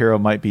Spot Hero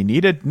might be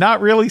needed.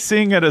 Not really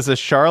seeing it as a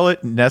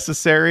Charlotte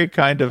necessary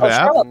kind of app.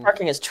 Charlotte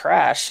parking is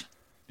trash.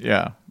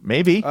 Yeah,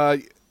 maybe.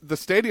 The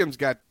stadium's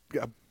got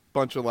a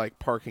bunch of like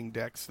parking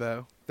decks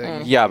though.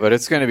 Yeah, but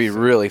it's going to be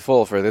really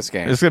full for this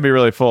game. It's going to be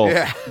really full.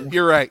 Yeah,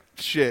 you're right.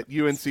 Shit,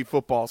 UNC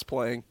football's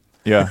playing.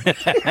 Yeah.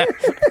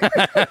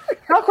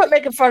 Don't quit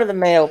making fun of the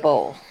Mayo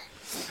Bowl.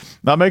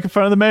 Not making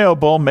fun of the Mayo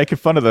Bowl, making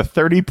fun of the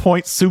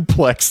 30-point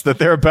suplex that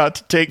they're about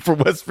to take for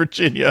West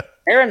Virginia.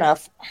 Fair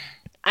enough.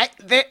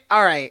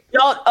 All right.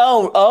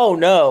 Oh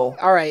no.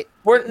 All right.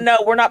 We're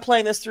not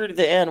playing this through to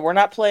the end. We're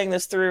not playing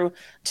this through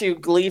to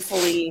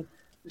gleefully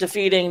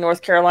defeating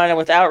North Carolina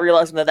without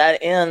realizing that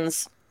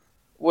ends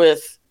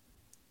with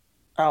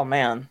oh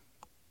man.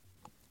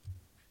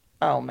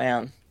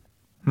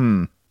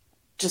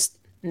 Just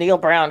Neil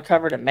Brown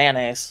covered in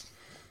mayonnaise.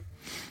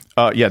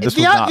 Yeah, this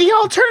was not. The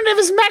alternative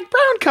is Mac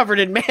Brown covered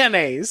in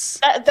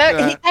mayonnaise. He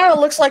kind of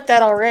looks like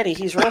that already.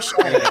 He's real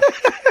shiny.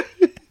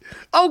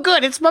 Oh,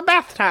 good. It's my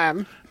bath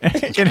time.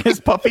 in his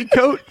puffy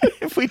coat.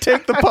 If we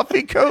take the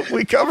puffy coat,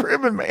 we cover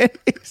him in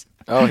mayonnaise.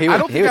 Oh, he I would,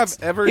 don't he think would,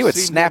 I've ever he would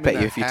seen snap him at in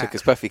you a if you hat. took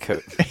his puffy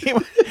coat.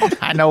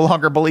 I no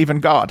longer believe in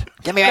God.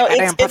 Give me No,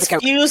 it's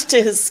fused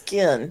to his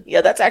skin.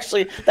 Yeah,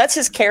 that's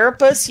his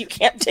carapace. You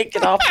can't take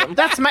it off him.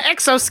 That's my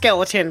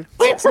exoskeleton.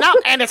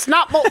 It's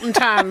not molten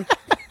time.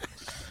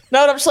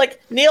 No, I'm just like,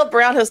 Neil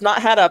Brown has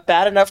not had a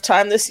bad enough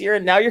time this year,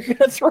 and now you're going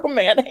to throw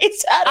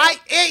mayonnaise at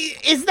him.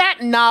 Is that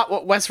not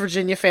what West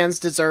Virginia fans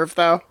deserve,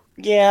 though?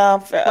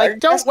 Yeah. Like,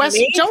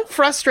 don't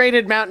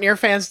frustrated Mountaineer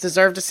fans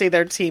deserve to see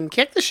their team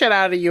kick the shit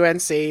out of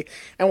UNC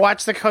and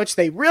watch the coach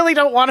they really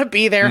don't want to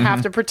be there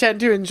have to pretend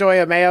to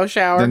enjoy a mayo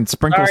shower? Then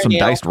sprinkle Sorry, some Neil.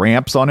 diced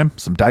ramps on him.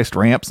 Some diced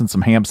ramps and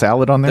some ham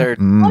salad on there.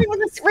 They're-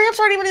 Rams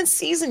aren't even in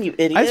season, you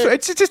idiot.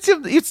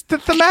 It's the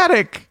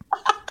thematic.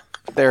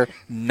 Their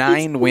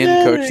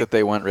 9-win coach that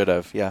they want rid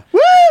of. Yeah.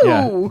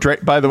 Yeah.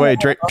 Drake, by the way,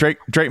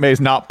 Drake May is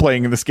not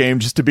playing in this game,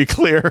 just to be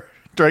clear.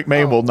 Drake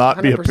May will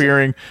not be 100%.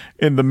 appearing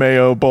in the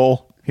Mayo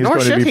Bowl. He's Nor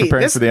going to should be he.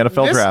 preparing for the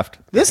NFL draft.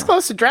 This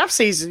close to draft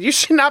season, you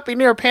should not be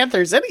near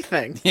Panthers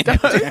anything.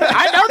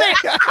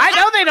 I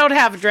know they don't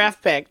have a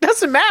draft pick.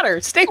 Doesn't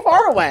matter. Stay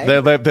far away.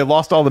 They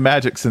lost all the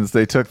magic since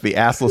they took the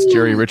assless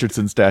Jerry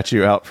Richardson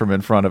statue out from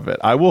in front of it.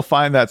 I will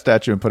find that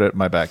statue and put it in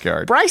my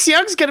backyard. Bryce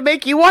Young's going to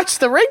make you watch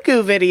the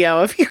Rinku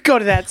video if you go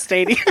to that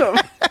stadium.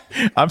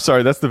 I'm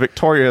sorry, that's the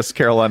victorious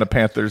Carolina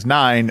Panthers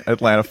 9,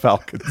 Atlanta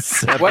Falcons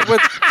 7. What would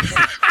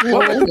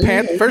the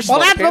Panthers? First Well,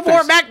 of all, that's the before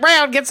Panthers, Mac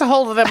Brown gets a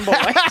hold of them boys.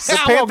 the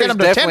Panthers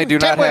definitely do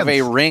not have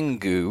a ring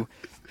goo.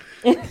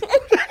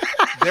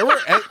 There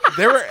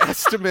were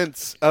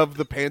estimates of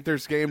the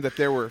Panthers game that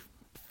there were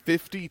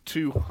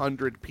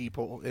 5,200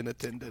 people in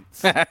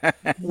attendance,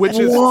 which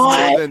is more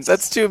than,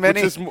 That's too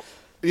many.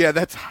 Yeah,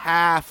 that's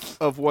half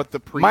of what the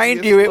previous.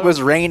 Mind you, it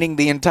was raining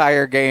the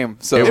entire game,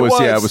 so It was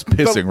was.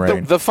 pissing The-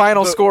 rain. the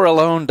final score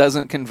alone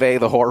doesn't convey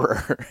the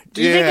horror.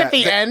 Do you think Yeah, at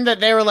the end that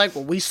they were like,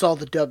 well, we saw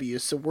the W,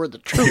 so we're the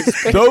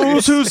truth?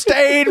 Those who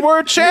stayed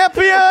were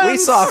champions. We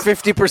saw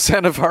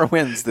 50% of our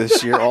wins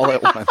this year all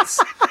at once.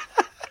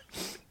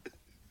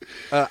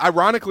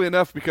 Ironically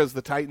enough, because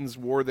the Titans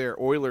wore their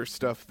Oilers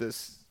stuff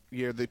this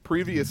year, the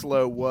previous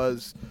low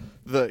was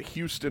the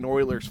Houston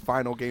Oilers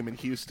final game in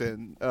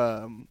Houston.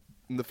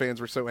 And the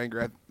fans were so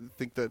angry. I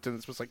think the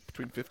attendance was like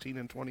between 15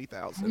 and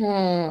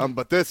 20,000.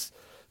 But this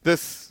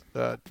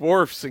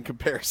dwarfs in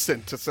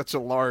comparison to such a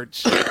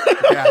large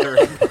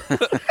gathering.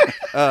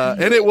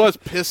 And it was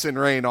pissing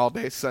rain all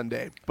day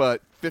Sunday,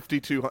 but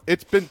 52.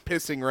 It's been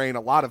pissing rain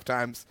a lot of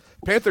times.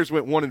 Panthers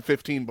went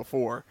 1-15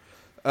 before.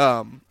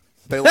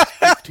 They lost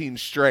 15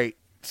 straight.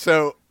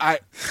 So I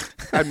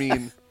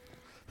mean,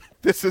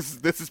 this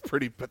is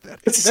pretty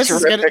pathetic.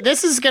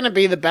 This is gonna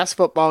be the best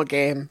football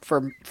game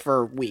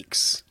for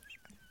weeks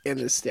in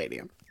this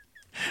stadium.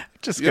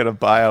 just gonna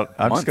buy out.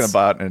 I'm Months. just gonna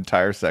buy out an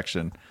entire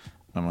section.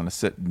 I'm gonna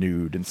sit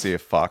nude and see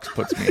if Fox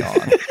puts me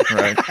on.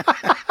 Right.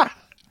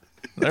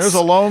 There's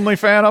a lonely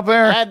fan up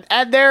there.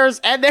 And there's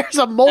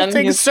a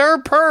molting he's-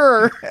 Sir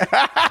Purr.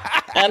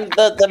 And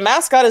the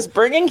mascot is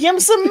bringing him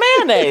some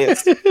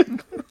mayonnaise.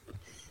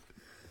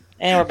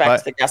 And we're back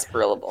to the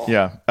Gasparilla Bowl.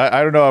 Yeah,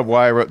 I don't know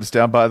why I wrote this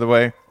down. By the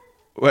way,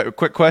 wait,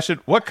 quick question: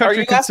 what Are country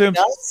you asking consumes?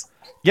 us?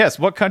 Yes,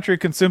 what country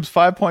consumes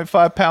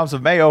 5.5 pounds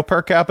of mayo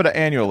per capita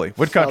annually?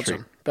 What country?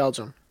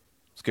 Belgium.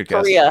 It's a good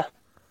guess. Korea.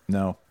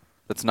 No,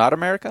 That's not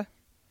America?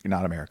 you're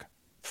not America.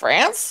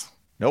 France?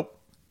 Nope.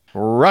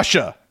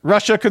 Russia.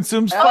 Russia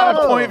consumes No, that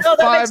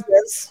 5.5 makes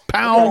sense.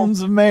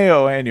 pounds of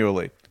mayo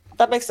annually.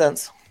 That makes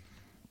sense.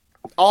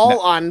 All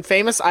on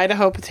famous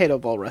Idaho potato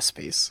bowl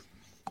recipes.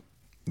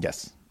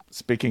 Yes.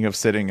 Speaking of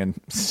sitting and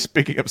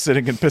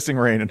pissing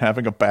rain and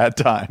having a bad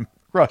time,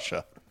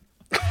 Russia.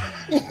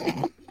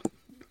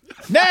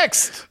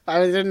 Next. I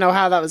didn't know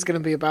how that was going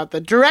to be about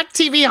the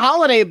DirecTV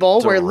Holiday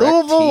Bowl, where DirecTV.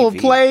 Louisville will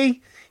play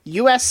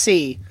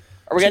USC.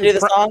 Are we going to do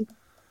the song?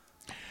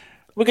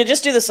 We could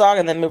just do the song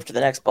and then move to the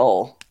next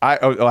bowl. I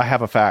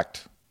have a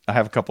fact. I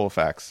have a couple of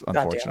facts, damn it.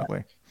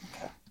 unfortunately.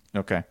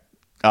 Okay.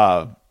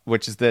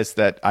 Which is this,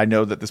 that I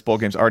know that this bowl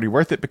game's already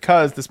worth it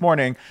because this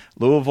morning,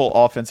 Louisville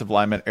offensive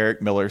lineman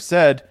Eric Miller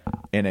said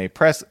in a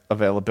press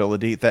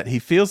availability that he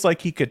feels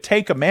like he could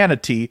take a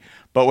manatee,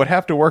 but would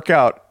have to work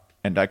out,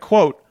 and I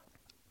quote,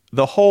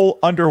 the whole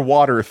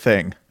underwater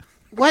thing.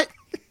 What?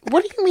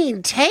 What do you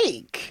mean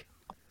take?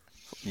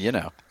 You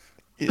know.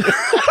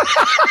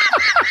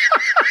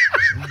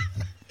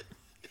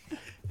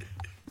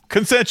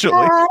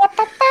 Consensually.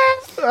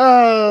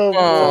 Oh,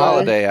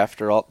 Holiday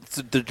after all.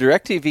 So the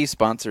DirecTV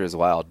sponsor is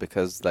wild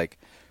because, like,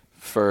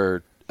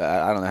 for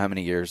I don't know how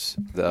many years,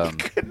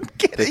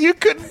 You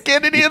couldn't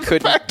get any of the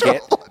couldn't Pac-12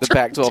 get the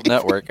Pac-12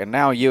 network, and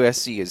now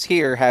USC is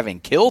here, having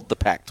killed the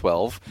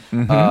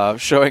Pac-12,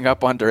 showing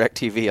up on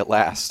DirecTV at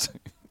last.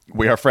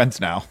 We are friends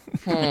now.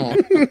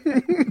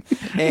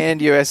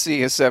 And USC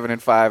is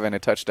 7-5 and a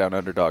touchdown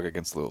underdog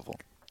against Louisville.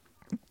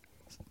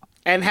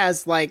 and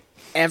has like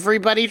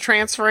everybody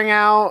transferring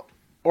out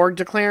or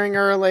declaring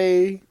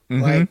early.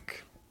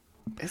 Like,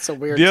 it's a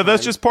weird. Yeah,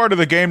 that's time. just part of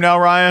the game now,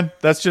 Ryan.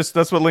 That's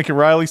what Lincoln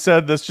Riley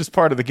said. That's just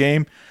part of the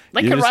game.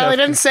 Lincoln Riley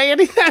didn't say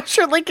anything. I'm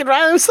sure Lincoln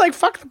Riley was like,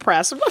 "Fuck the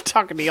press. I'm not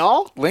talking to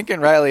y'all." Lincoln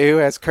Riley, who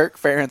has Kirk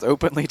Ferentz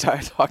openly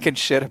talking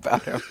shit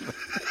about him.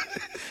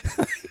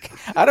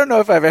 I don't know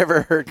if I've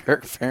ever heard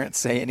Kirk Ferentz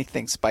say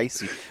anything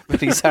spicy, but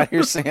he's out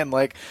here saying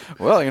like,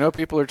 well, you know,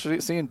 people are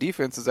seeing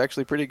defense is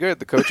actually pretty good.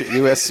 The coach at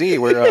USC,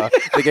 where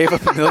they gave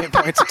up 1 million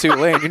points to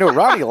Tulane. You know,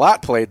 Ronnie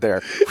Lott played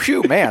there.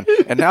 Phew, man.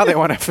 And now they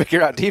want to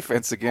figure out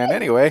defense again.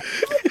 Anyway,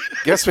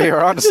 guess we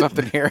are onto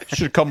something here.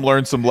 Should come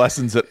learn some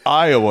lessons at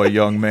Iowa,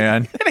 young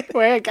man.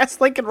 Anyway, I guess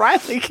Lincoln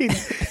Riley can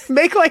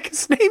make like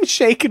his name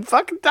shake and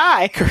fucking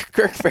die.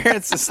 Kirk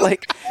Ferentz is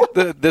like,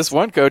 this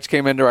one coach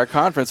came into our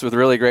conference with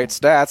really great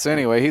stats.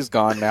 Anyway, he's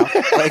gone now.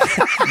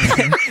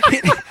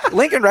 Like,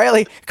 Lincoln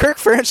Riley, Kirk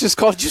Ferentz just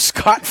called you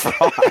Scott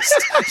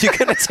Frost. You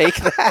gonna take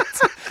that?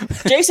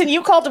 Jason,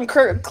 you called him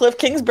Cliff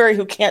Kingsbury,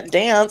 who can't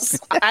dance.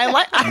 I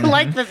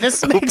like that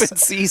this Open makes.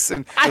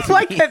 season. I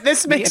like that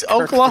this me makes and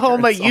Kirk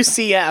Oklahoma Ferentz on.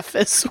 UCF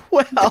as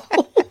well.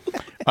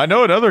 I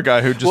know another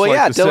guy who just Well,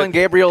 likes yeah, to Dylan sit.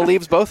 Gabriel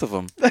leaves both of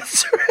them.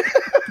 That's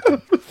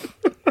right.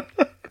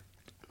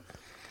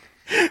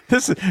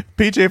 This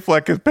PJ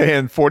Fleck is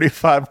paying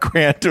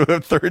 $45,000 to a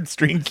third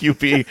string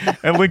QB,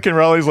 and Lincoln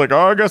Riley's like,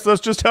 "Oh, I guess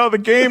that's just how the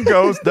game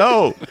goes."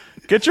 No,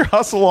 get your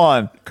hustle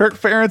on. Kirk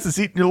Ferentz is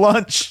eating your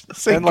lunch.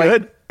 This ain't And like,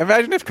 good.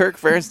 imagine if Kirk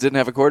Ferentz didn't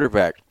have a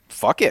quarterback.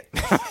 Fuck it.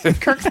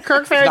 Kirk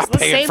Ferentz, Not the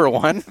paying same for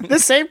one. the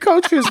same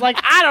coach who's like,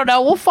 I don't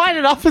know, we'll find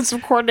an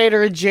offensive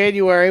coordinator in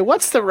January.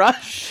 What's the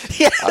rush?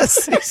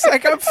 Yes, it's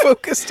like I'm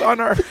focused on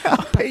our.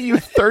 I'll pay you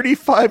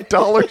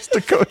 $35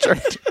 to coach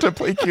to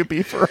play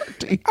QB for our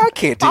team. I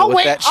can't deal I'll with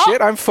wait- that I'll-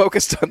 shit. I'm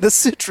focused on the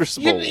Citrus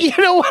Bowl. You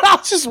know what?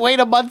 I'll just wait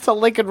a month till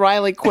Lincoln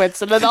Riley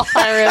quits, and then I'll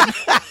hire him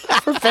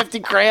for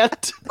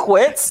 $50,000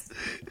 Quits?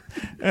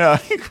 Yeah,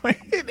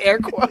 in air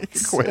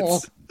quotes.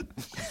 quits.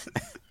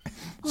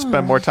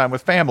 Spend more time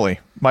with family.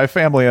 My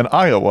family in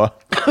Iowa.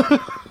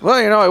 Well,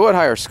 you know, I would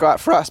hire Scott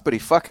Frost, but he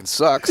fucking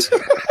sucks.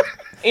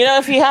 You know,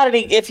 if he had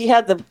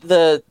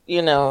the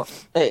you know,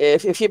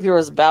 if he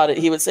was about it,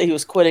 he would say he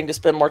was quitting to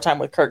spend more time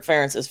with Kirk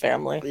Ferentz's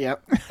family.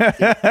 Yep.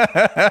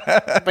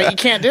 But you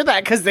can't do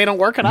that because they don't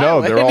work at No,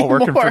 Iowa they're all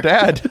working anymore. for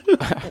Dad.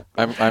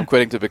 I'm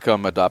quitting to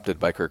become adopted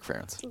by Kirk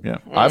Ferentz. Yeah,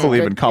 I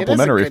believe in It is a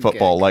complimentary good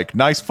football. gig. Like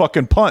nice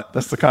fucking punt.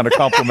 That's the kind of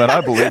compliment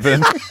I believe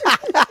in.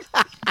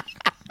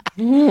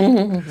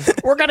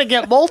 We're gonna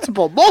get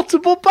multiple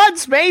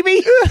punts,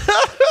 baby.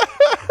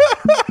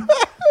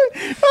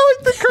 I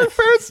like the Kirk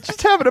Ferentz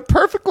just having a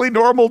perfectly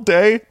normal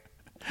day.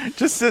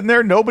 Just sitting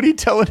there, nobody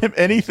telling him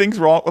anything's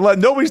wrong. Well,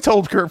 nobody's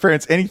told Kirk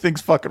Ferentz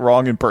anything's fucking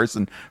wrong in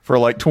person for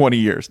like 20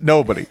 years.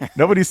 Nobody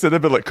said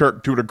they've been like,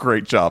 Kirk doing a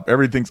great job.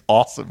 Everything's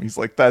awesome. He's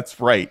like, that's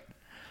right.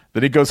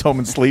 Then he goes home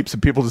and sleeps,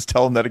 and people just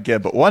tell him that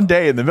again. But one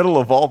day, in the middle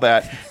of all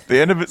that, the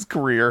end of his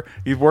career,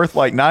 he's worth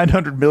like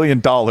 $900 million.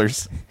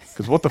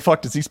 Because what the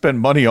fuck does he spend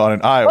money on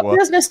in Iowa? What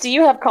business do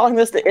you have calling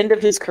this the end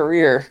of his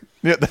career?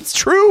 Yeah, that's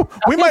true.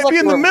 We feels might like be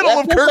in the we're- middle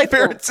that of feels Kirk like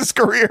we're- Ferentz's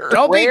career.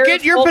 Don't be Rare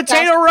getting your full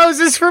potato cast-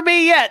 roses for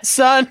me yet,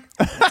 son.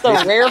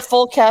 The rare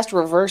full cast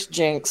reverse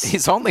jinx.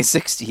 He's only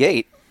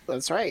 68.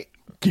 That's right.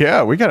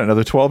 Yeah, we got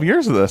another 12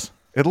 years of this,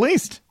 at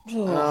least.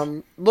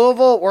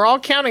 Louisville, we're all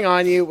counting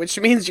on you, which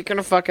means you're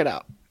gonna fuck it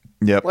up.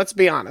 Yep, Let's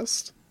be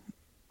honest.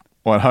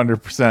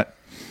 100%.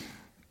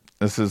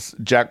 This is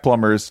Jack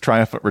Plummer's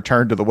triumphant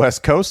return to the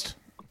West Coast.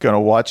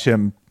 Gonna watch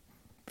him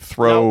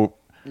throw.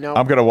 No.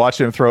 I'm going to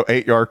watch him throw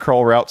 8-yard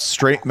curl routes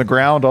straight in the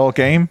ground all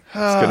game. It's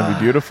going to be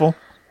beautiful.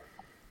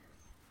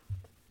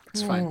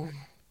 It's fine.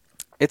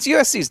 It's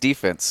USC's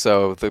defense,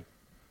 so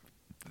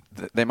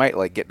they might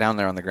like get down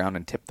there on the ground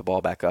and tip the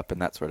ball back up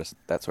and that sort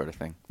of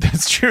thing.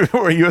 That's true.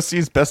 Where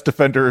USC's best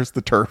defender is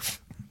the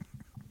turf.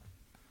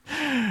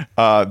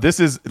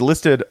 This is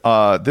listed.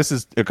 This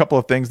is a couple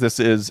of things. This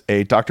is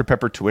a Dr.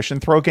 Pepper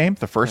tuition throw game,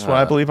 the first one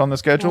I believe on the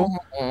schedule.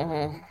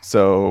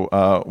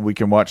 So we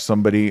can watch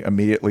somebody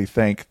immediately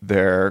thank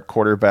their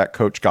quarterback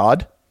coach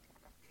God.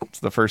 It's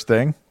the first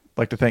thing. I'd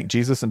like to thank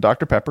Jesus and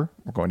Dr. Pepper.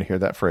 We're going to hear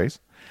that phrase.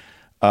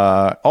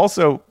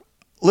 Also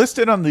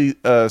listed on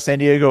the San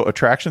Diego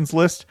attractions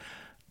list,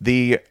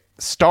 the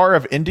Star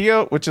of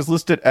India, which is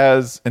listed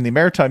as in the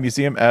Maritime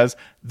Museum as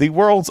the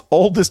world's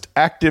oldest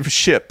active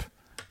ship.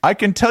 I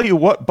can tell you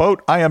what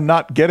boat I am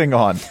not getting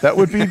on. That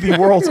would be the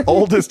world's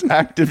oldest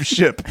active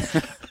ship.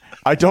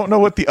 I don't know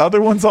what the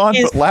other one's on,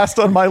 but last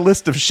on my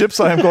list of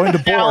ships I am going to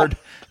board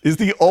is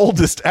the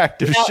oldest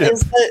active ship.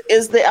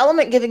 Is the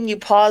element giving you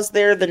pause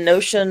there the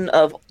notion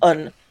of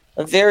a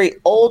very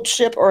old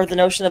ship or the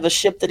notion of a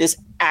ship that is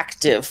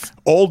active?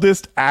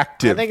 Oldest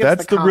active. I think it's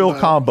That's the real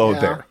combo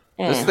there.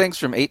 This thing's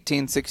from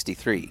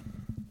 1863.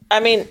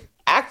 I mean,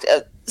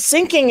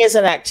 sinking is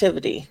an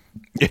activity.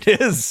 It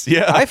is,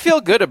 yeah. I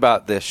feel good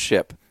about this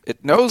ship.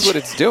 It knows what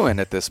it's doing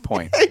at this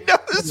point.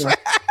 It's a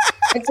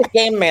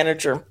game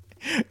manager.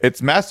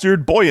 It's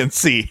mastered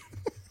buoyancy.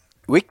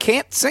 We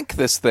can't sink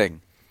this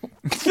thing.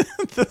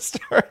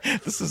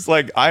 This is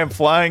like, I am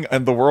flying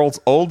in the world's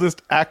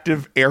oldest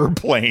active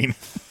airplane.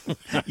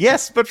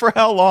 Yes, but for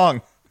how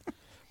long?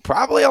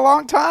 Probably a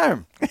long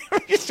time.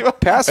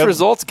 Past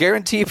results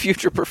guarantee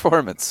future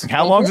performance.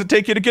 How long does it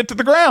take you to get to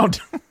the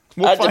ground?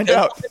 We'll find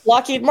out.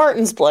 Lockheed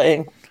Martin's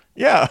playing.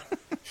 Yeah.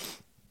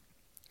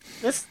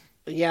 This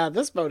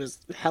boat is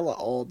hella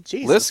old.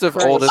 Jesus List of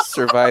Christ. oldest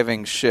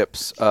surviving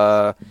ships.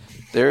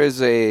 There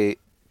is a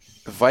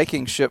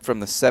Viking ship from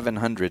the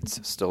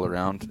 700s still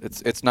around.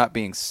 It's not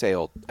being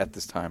sailed at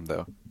this time,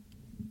 though.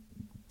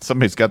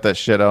 Somebody's got that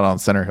shit out on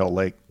Center Hill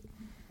Lake.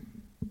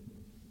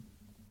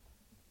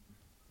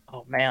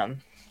 Oh,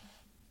 man.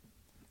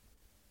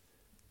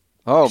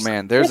 Oh,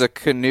 man. There's a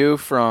canoe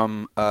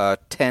from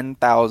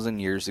 10,000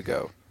 years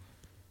ago.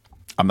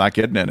 I'm not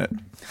getting in it.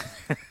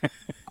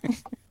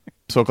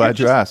 So glad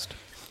you asked.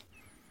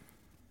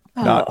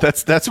 No,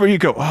 that's where you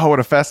go, oh, what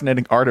a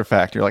fascinating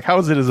artifact. You're like, how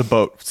is it as a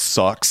boat?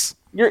 Sucks.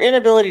 Your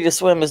inability to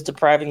swim is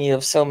depriving you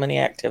of so many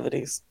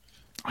activities.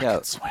 I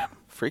can swim.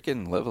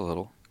 Freaking live a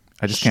little.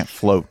 I just can't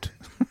float.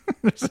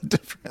 There's a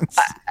difference.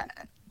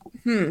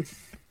 Is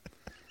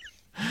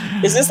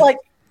this like...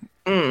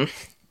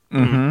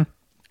 Mm-hmm.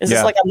 Is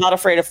this like I'm not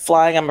afraid of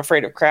flying, I'm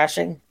afraid of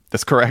crashing?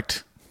 That's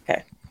correct.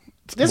 Okay.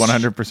 It's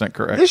 100%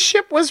 correct. This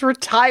ship was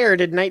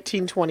retired in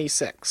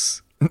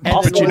 1926.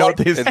 Did you know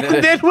this? And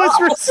then was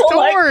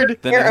restored.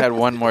 Then it had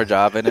one more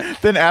job in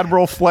it. Then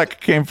Admiral Fleck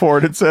came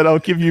forward and said, I'll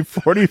give you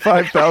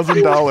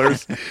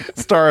 $45,000,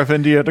 Star of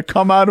India, to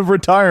come out of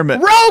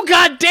retirement. Row,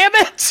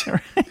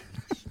 goddammit!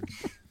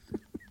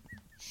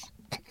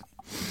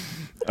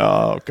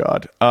 Oh,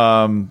 God.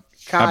 God,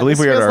 I believe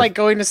this we feels are like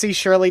going to see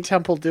Shirley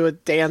Temple do a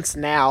dance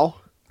now.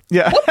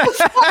 Yeah.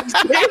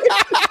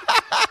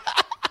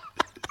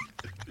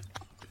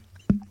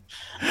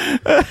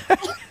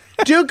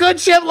 Do good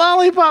ship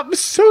lollipop. I'm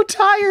so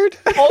tired.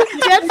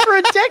 Dead for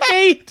a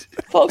decade.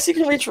 Folks, you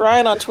can reach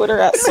Ryan on Twitter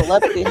at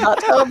Celebrity Hot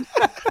Tub.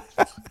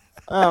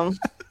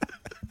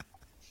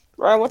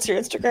 Ryan, what's your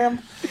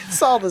Instagram?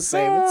 It's all the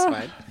same. It's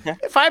fine.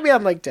 Find me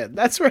on LinkedIn.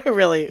 That's where I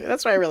really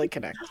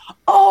connect.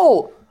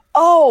 I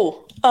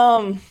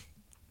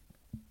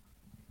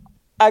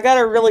got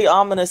a really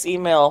ominous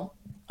email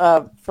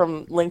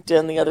from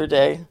LinkedIn the other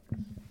day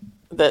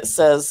that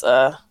says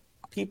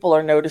people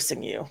are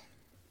noticing you.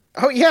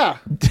 Oh yeah.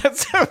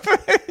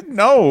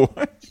 No.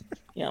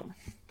 Yeah.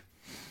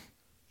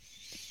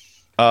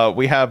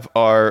 We have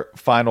our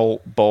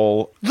final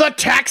bowl. The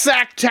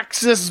Texac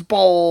Texas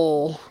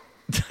Bowl.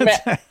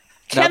 Now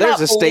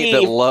there's a state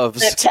that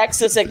loves that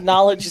Texas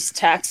acknowledges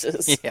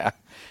taxes. Yeah.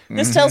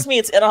 This tells me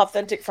it's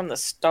inauthentic from the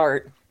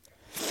start.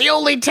 The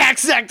only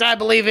tax act I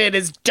believe in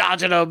is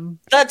dodging them.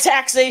 The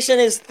Taxation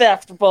is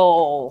Theft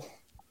Bowl.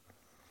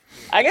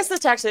 I guess the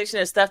Taxation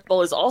is Theft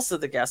Bowl is also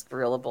the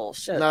Gasparilla Bowl.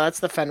 Shit. No,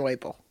 that's the Fenway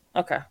Bowl.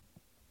 Okay.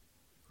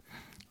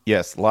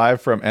 Yes, live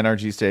from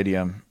NRG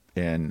Stadium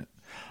in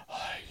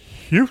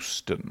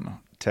Houston,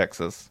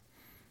 Texas.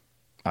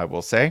 I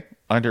will say,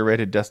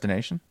 underrated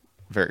destination.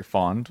 Very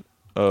fond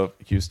of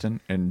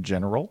Houston in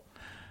general.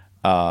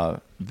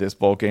 This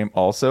bowl game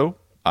also,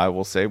 I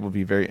will say, will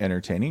be very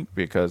entertaining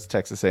because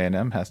Texas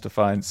A&M has to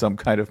find some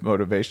kind of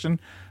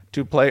motivation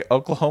to play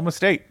Oklahoma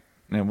State.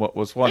 And what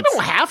was once... They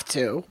don't have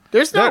to.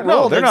 There's no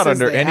rule. They're that not says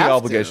under they any have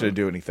obligation to to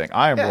do anything.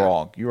 I am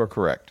wrong. You are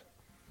correct.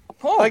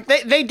 Like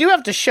they do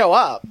have to show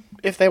up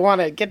if they want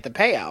to get the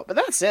payout, but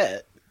that's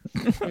it.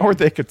 Or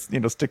they could,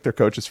 stick their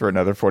coaches for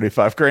another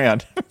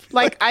 $45,000.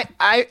 Like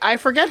I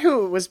forget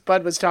who it was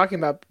Bud was talking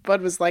about.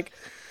 Bud was like,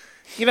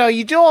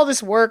 you do all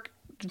this work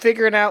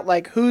figuring out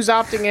like who's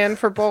opting in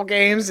for bowl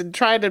games and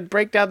trying to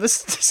break down the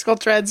statistical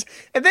trends.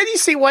 And then you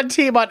see one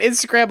team on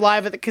Instagram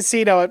Live at the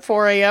casino at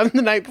 4 a.m.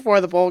 the night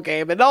before the bowl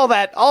game, and all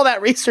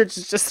that research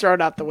is just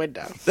thrown out the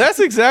window. That's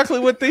exactly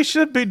what they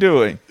should be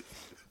doing,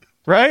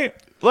 right?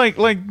 Like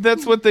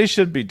that's what they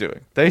should be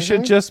doing. They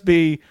should just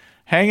be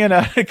hanging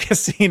out at a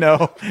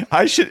casino.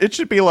 It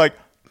should be like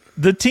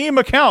the team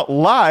account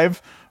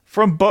live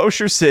from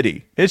Bossier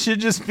City. It should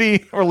just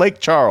be, or Lake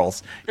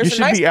Charles. There's You a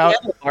should nice be out.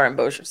 piano bar in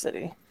Bossier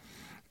City.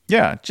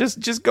 Yeah,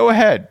 just go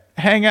ahead,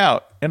 hang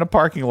out in a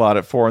parking lot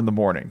at 4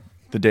 a.m.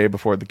 the day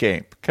before the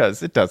game,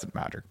 because it doesn't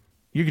matter.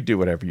 You can do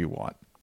whatever you want.